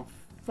 You're a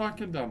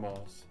fucking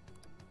dumbass.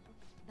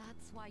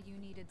 That's why you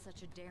needed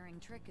such a daring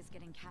trick as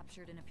getting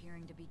captured and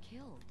appearing to be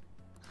killed.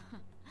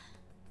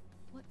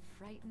 What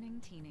frightening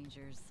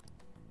teenagers.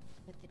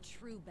 But the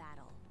true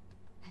battle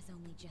has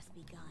only just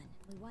begun.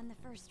 We won the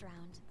first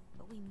round,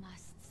 but we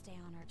must stay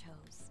on our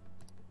toes.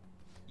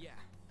 Yeah,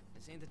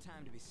 this ain't the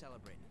time to be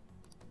celebrating.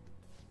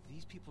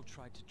 These people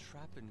tried to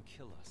trap and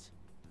kill us.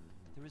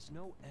 There is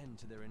no end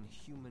to their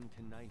inhuman,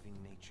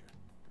 conniving nature.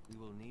 We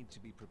will need to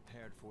be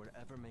prepared for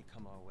whatever may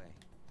come our way.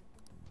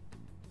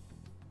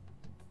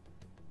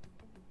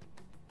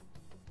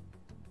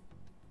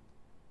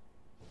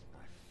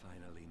 I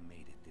finally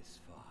made it this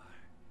far.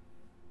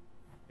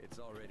 It's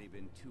already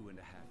been 2.5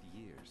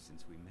 years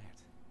since we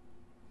met.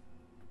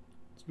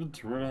 It's been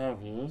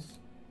 2.5 years.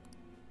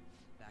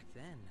 Back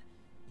then,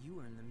 you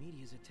earned the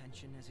media's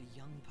attention as a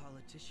young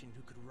politician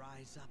who could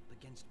rise up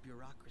against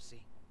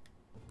bureaucracy.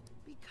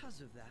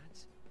 Because of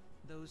that,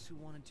 those who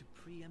wanted to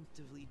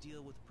preemptively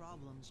deal with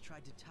problems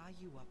tried to tie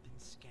you up in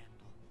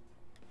scandal.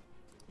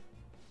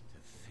 To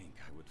think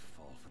I would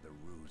fall for the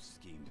ruse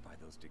schemed by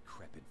those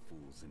decrepit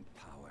fools in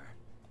power.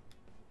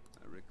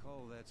 I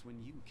recall that's when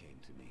you came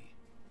to me.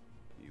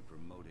 You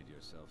promoted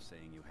yourself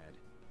saying you had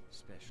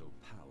special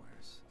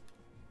powers.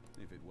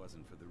 If it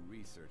wasn't for the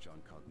research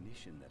on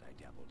cognition that I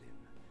dabbled in,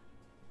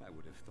 I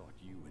would have thought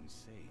you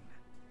insane.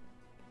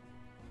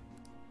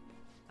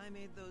 I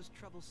made those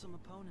troublesome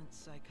opponents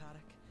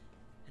psychotic,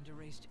 and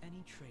erased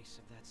any trace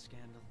of that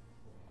scandal.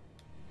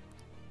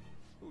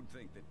 Who'd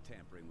think that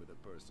tampering with a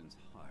person's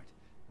heart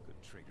could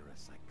trigger a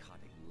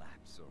psychotic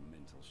lapse or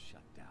mental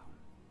shutdown?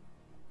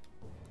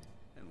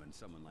 And when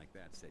someone like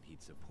that said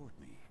he'd support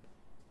me,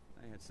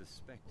 I had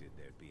suspected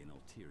there'd be an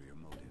ulterior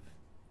motive.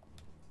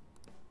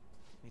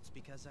 It's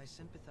because I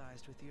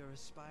sympathized with your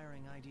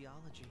aspiring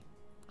ideology.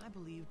 I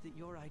believed that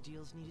your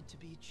ideals needed to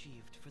be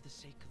achieved for the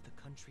sake of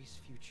the country's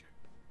future.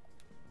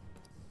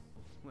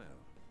 Well,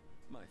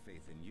 my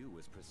faith in you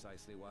was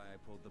precisely why I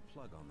pulled the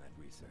plug on that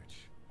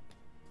research.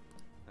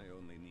 I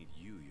only need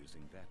you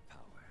using that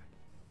power.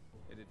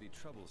 It'd be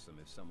troublesome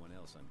if someone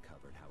else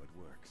uncovered how it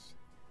works.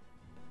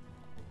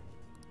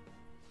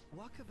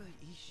 Wakaba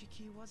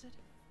Ishiki, was it?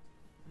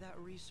 That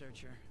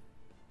researcher.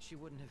 She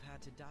wouldn't have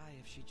had to die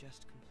if she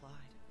just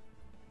complied.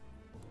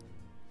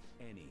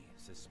 Any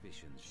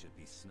suspicions should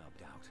be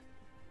snubbed out.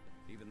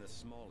 Even the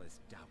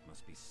smallest doubt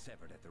must be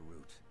severed at the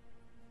root.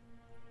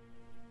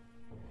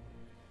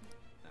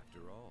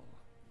 After all,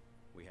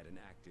 we had an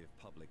active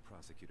public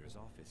prosecutor's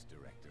office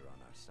director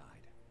on our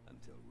side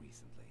until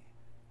recently.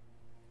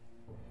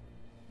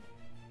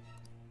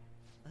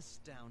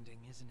 Astounding,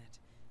 isn't it?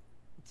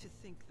 To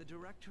think the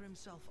director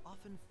himself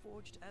often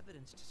forged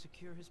evidence to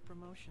secure his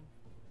promotion.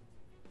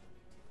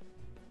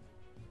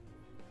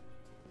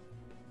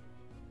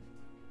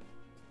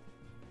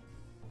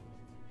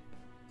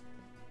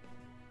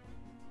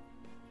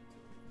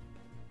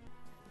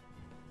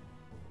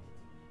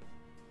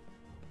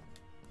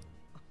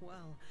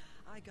 Well,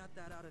 I got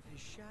that out of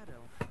his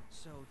shadow,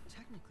 so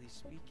technically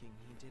speaking,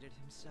 he did it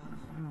himself.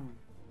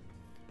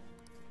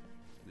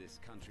 This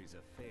country's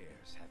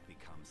affairs have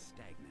become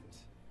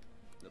stagnant.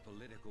 The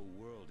political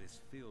world is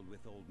filled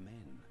with old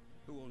men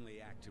who only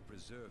act to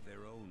preserve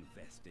their own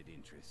vested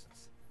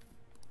interests.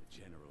 The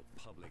general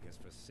public has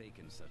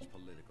forsaken such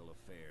political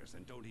affairs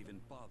and don't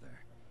even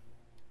bother.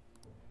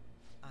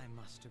 I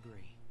must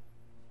agree.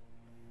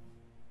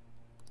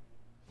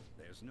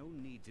 There's no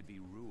need to be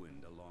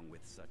ruined along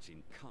with such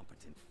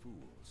incompetent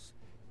fools.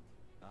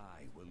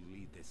 I will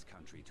lead this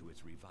country to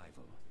its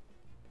revival.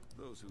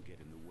 Those who get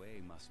in the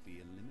way must be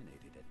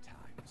eliminated at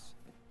times.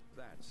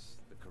 That's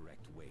the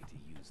correct way to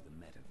use the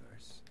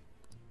metaverse.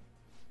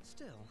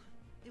 Still,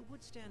 it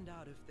would stand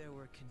out if there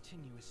were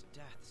continuous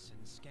deaths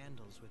and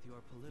scandals with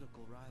your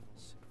political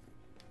rivals.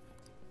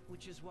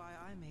 Which is why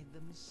I made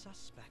them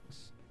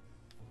suspects.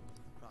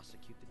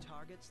 Prosecute the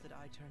targets that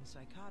I turn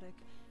psychotic,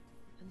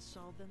 and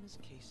solve them as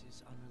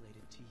cases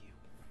unrelated to you.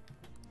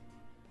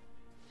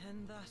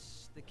 And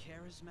thus, the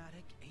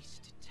charismatic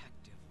ace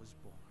detective was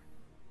born.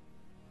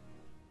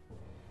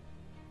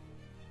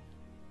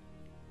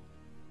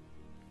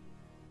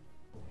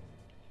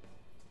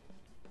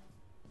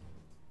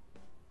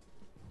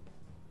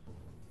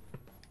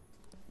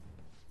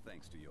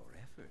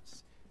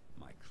 efforts,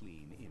 my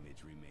clean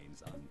image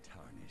remains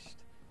untarnished,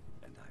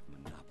 and I've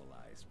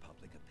monopolized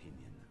public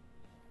opinion.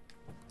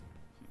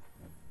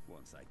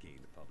 Once I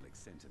gained public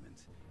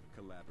sentiment,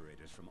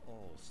 collaborators from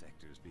all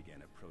sectors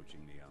began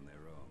approaching me on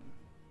their own.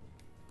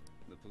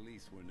 The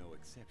police were no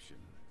exception.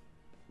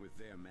 With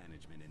their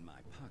management in my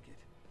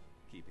pocket,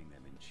 keeping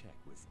them in check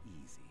was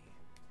easy.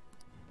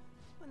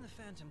 When the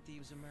Phantom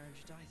Thieves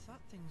emerged, I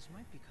thought things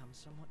might become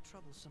somewhat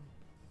troublesome.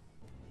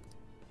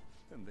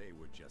 And they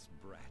were just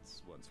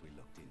brats once we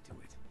looked into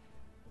it.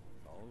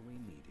 All we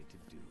needed to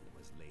do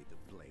was lay the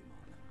blame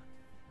on them.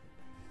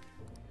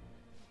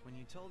 When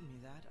you told me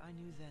that, I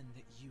knew then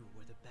that you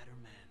were the better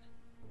man.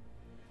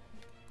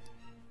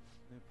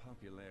 Their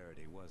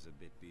popularity was a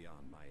bit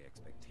beyond my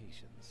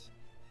expectations,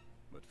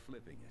 but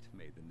flipping it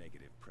made the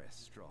negative press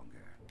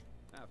stronger.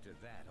 After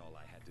that, all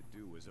I had to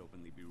do was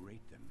openly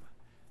berate them.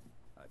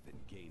 I've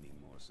been gaining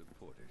more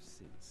supporters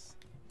since.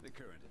 The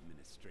current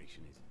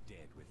administration is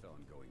dead with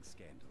ongoing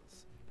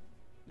scandals.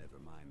 Never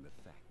mind the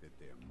fact that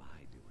they're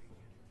my doing.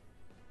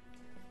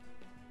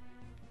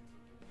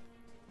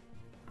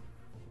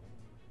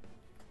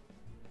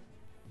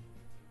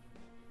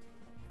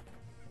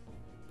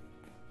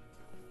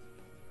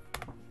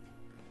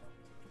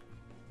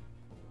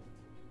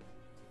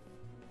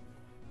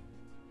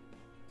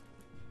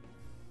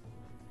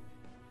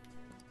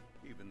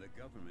 Even the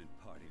government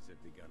parties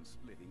have begun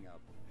splitting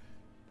up,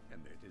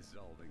 and they're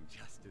dissolving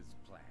just as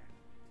planned.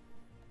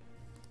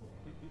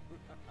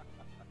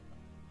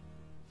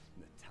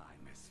 The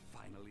time has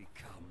finally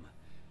come.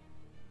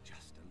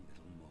 Just a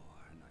little more,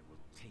 and I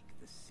will take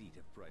the seat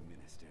of Prime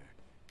Minister.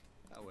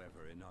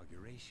 However,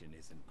 inauguration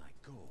isn't my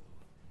goal.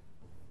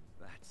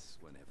 That's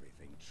when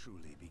everything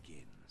truly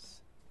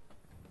begins.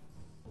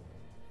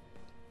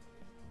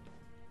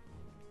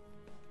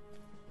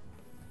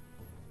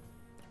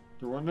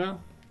 Do what now?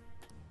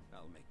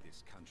 I'll make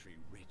this country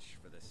rich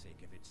for the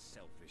sake of its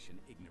selfish and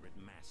ignorant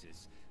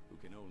masses who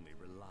can only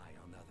rely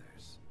on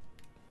others.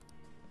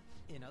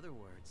 In other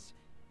words,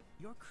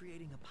 you're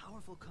creating a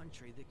powerful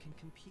country that can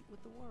compete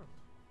with the world.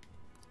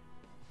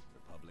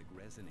 The public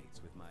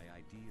resonates with my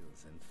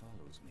ideals and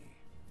follows me.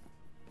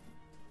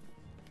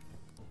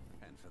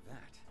 And for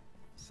that,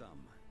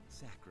 some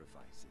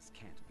sacrifices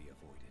can't be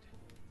avoided.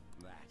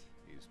 That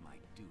is my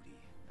duty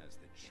as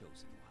the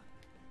chosen one.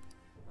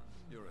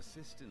 Your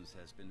assistance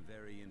has been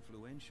very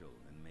influential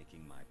in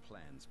making my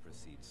plans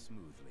proceed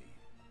smoothly.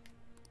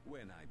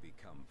 When I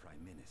become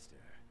Prime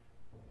Minister,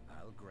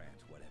 I'll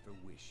grant whatever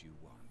wish you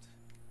want.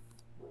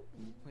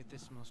 With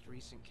this most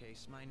recent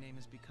case, my name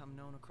has become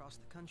known across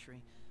the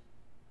country,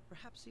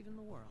 perhaps even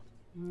the world.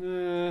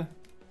 Nah.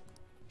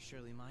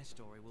 Surely my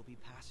story will be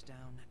passed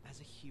down as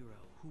a hero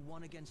who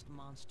won against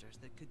monsters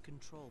that could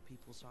control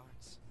people's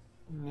hearts.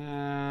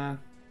 Nah.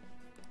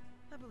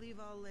 I believe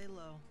I'll lay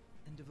low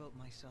and devote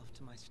myself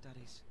to my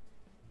studies.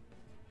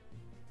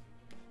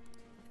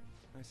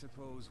 I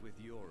suppose with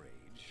your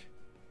age,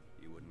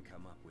 you wouldn't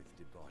come up with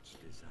debauched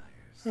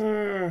desires.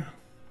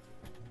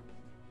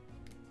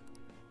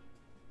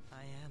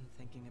 I am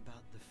thinking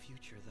about the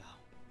future, though.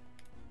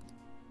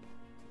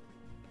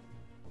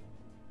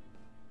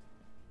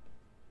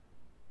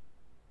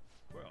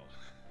 Well,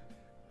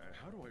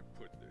 how do I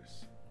put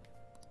this?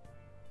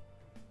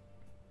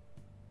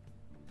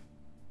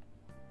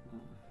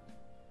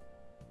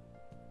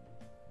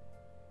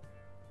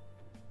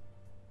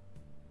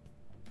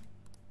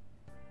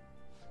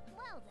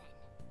 Well then.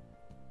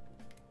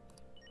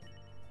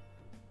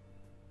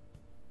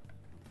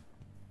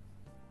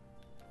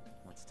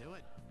 Let's do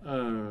it.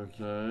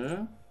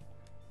 Okay.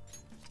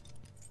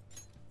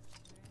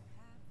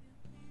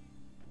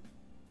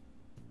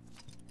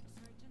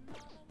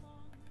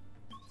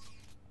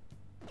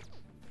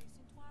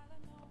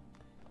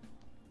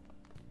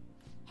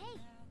 Hey!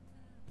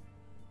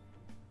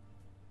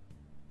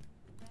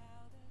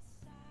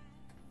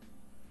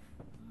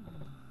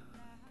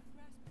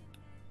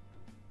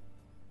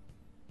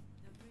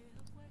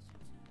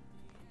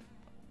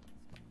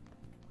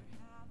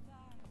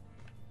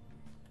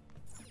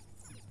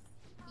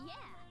 Yeah.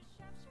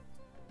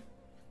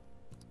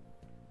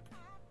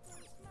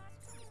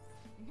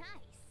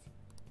 Nice.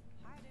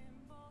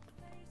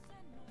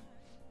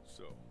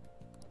 So,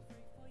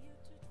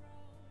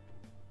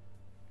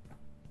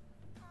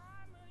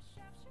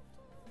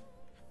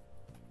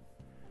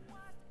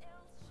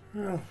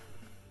 Yeah.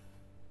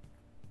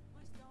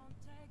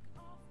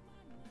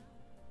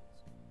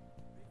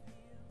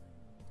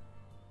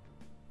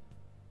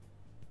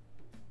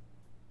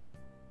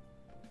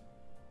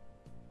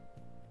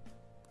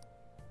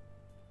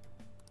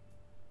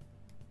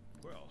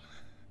 well,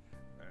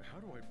 how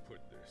do I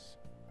put this?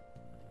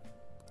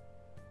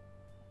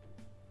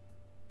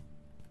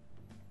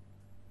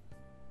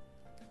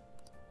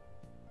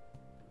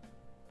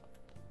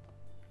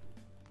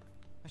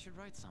 I should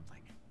write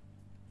something.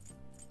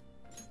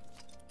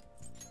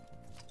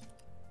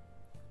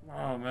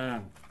 Oh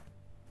man.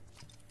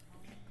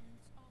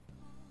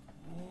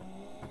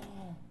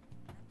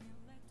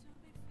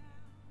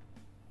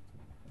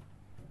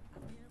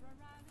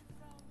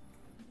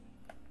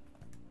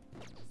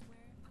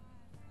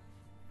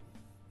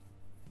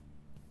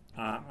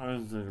 I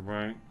just need a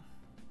break.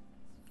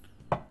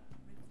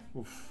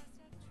 Oof.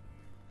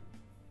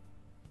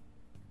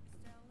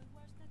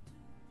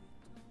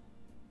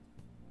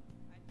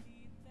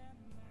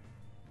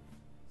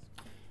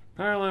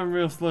 Apparently I'm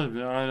real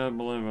sleepy. I don't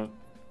believe it.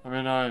 I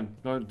mean, I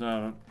don't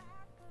doubt it.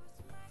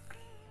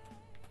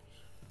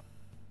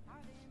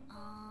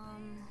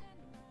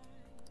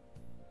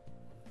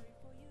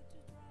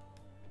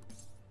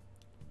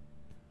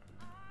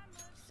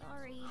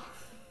 Sorry.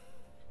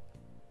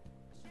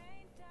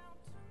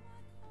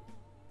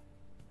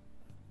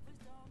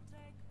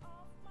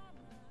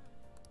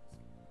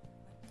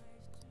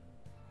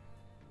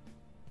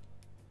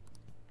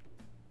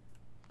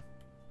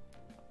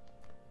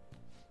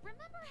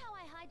 Remember how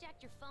I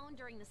hijacked your phone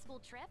during the school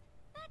trip?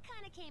 That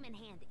kind of came in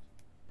handy.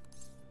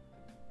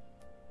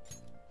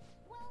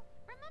 Well,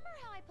 remember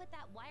how I put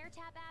that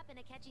wiretap app in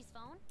Akechi's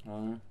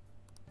phone?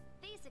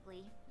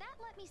 Basically, that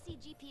let me see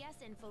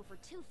GPS info for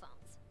 2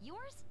 phones,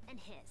 yours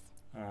and his.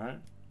 Alright.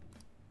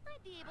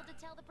 I'd be able to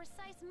tell the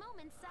precise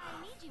moment Sai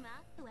Nijima,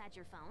 who had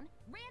your phone,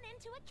 ran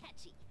into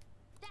Akechi.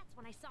 That's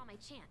when I saw my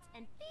chance,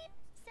 and beep,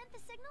 sent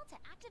the signal to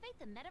activate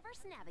the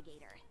Metaverse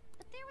Navigator.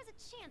 But there was a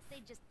chance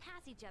they'd just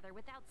pass each other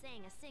without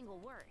saying a single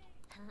word.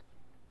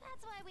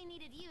 That's why we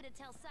needed you to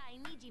tell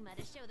Sai Nijima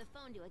to show the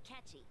phone to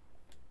Akechi.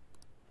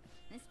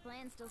 This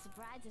plan still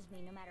surprises me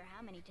no matter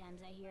how many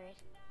times I hear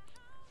it.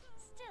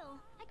 Still,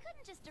 I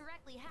couldn't just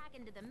directly hack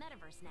into the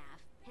Metaverse Nav.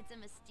 It's a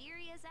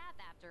mysterious app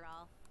after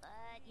all.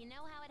 But you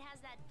know how it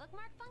has that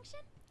bookmark function?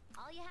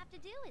 All you have to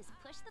do is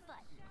push the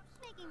button.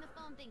 Making the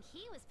phone think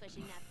he was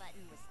pushing that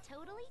button was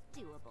totally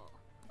doable.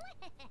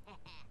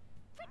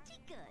 Pretty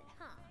good,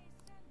 huh?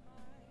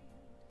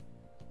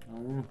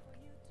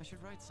 I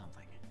should write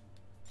something.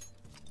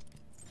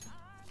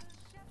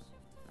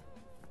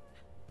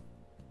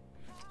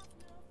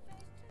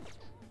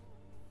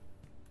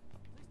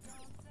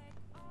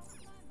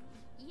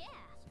 Yeah.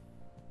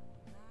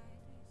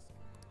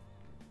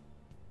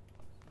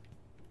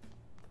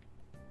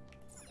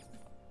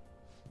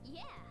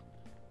 Yeah.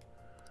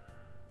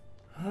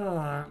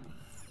 Alright.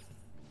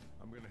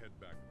 I'm gonna head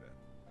back then.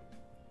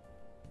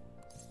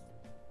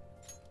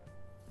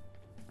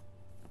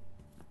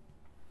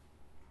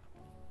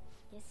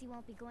 Guess he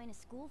won't be going to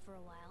school for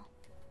a while.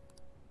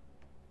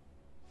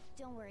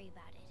 Don't worry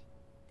about it.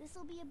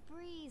 This'll be a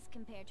breeze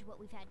compared to what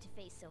we've had to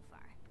face so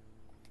far.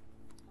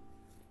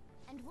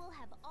 And we'll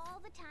have all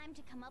the time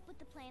to come up with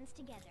the plans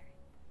together.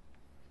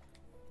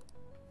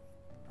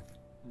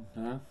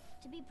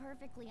 To be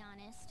perfectly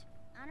honest,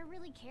 I don't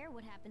really care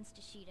what happens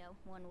to Shido,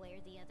 one way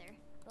or the other.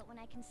 But when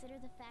I consider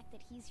the fact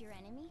that he's your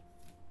enemy,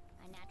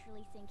 I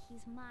naturally think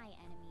he's my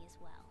enemy as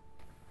well.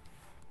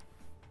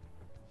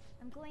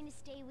 I'm going to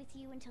stay with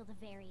you until the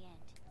very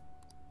end.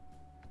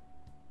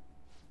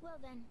 Well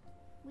then,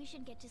 we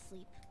should get to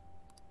sleep.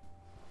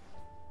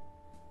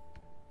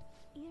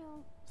 You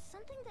know,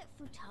 something that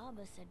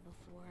Futaba said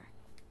before.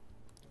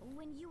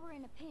 When you were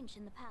in a pinch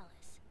in the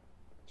palace,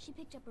 she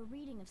picked up a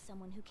reading of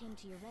someone who came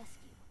to your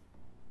rescue.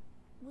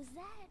 Was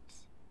that...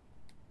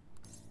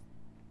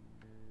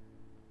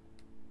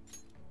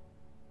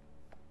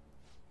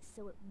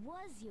 So it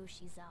was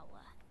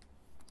Yoshizawa.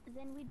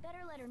 Then we'd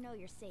better let her know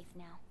you're safe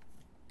now.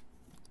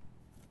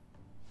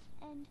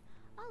 And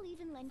I'll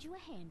even lend you a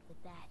hand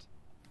with that.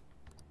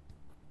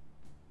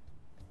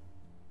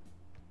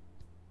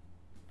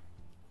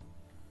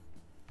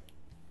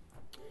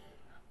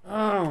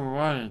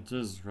 Alright,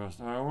 Jesus Christ.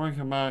 Alright, when we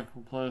come back,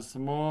 we'll play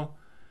some more.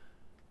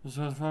 This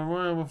was for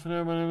my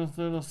name is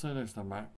Lou. I'll see you next time, mate.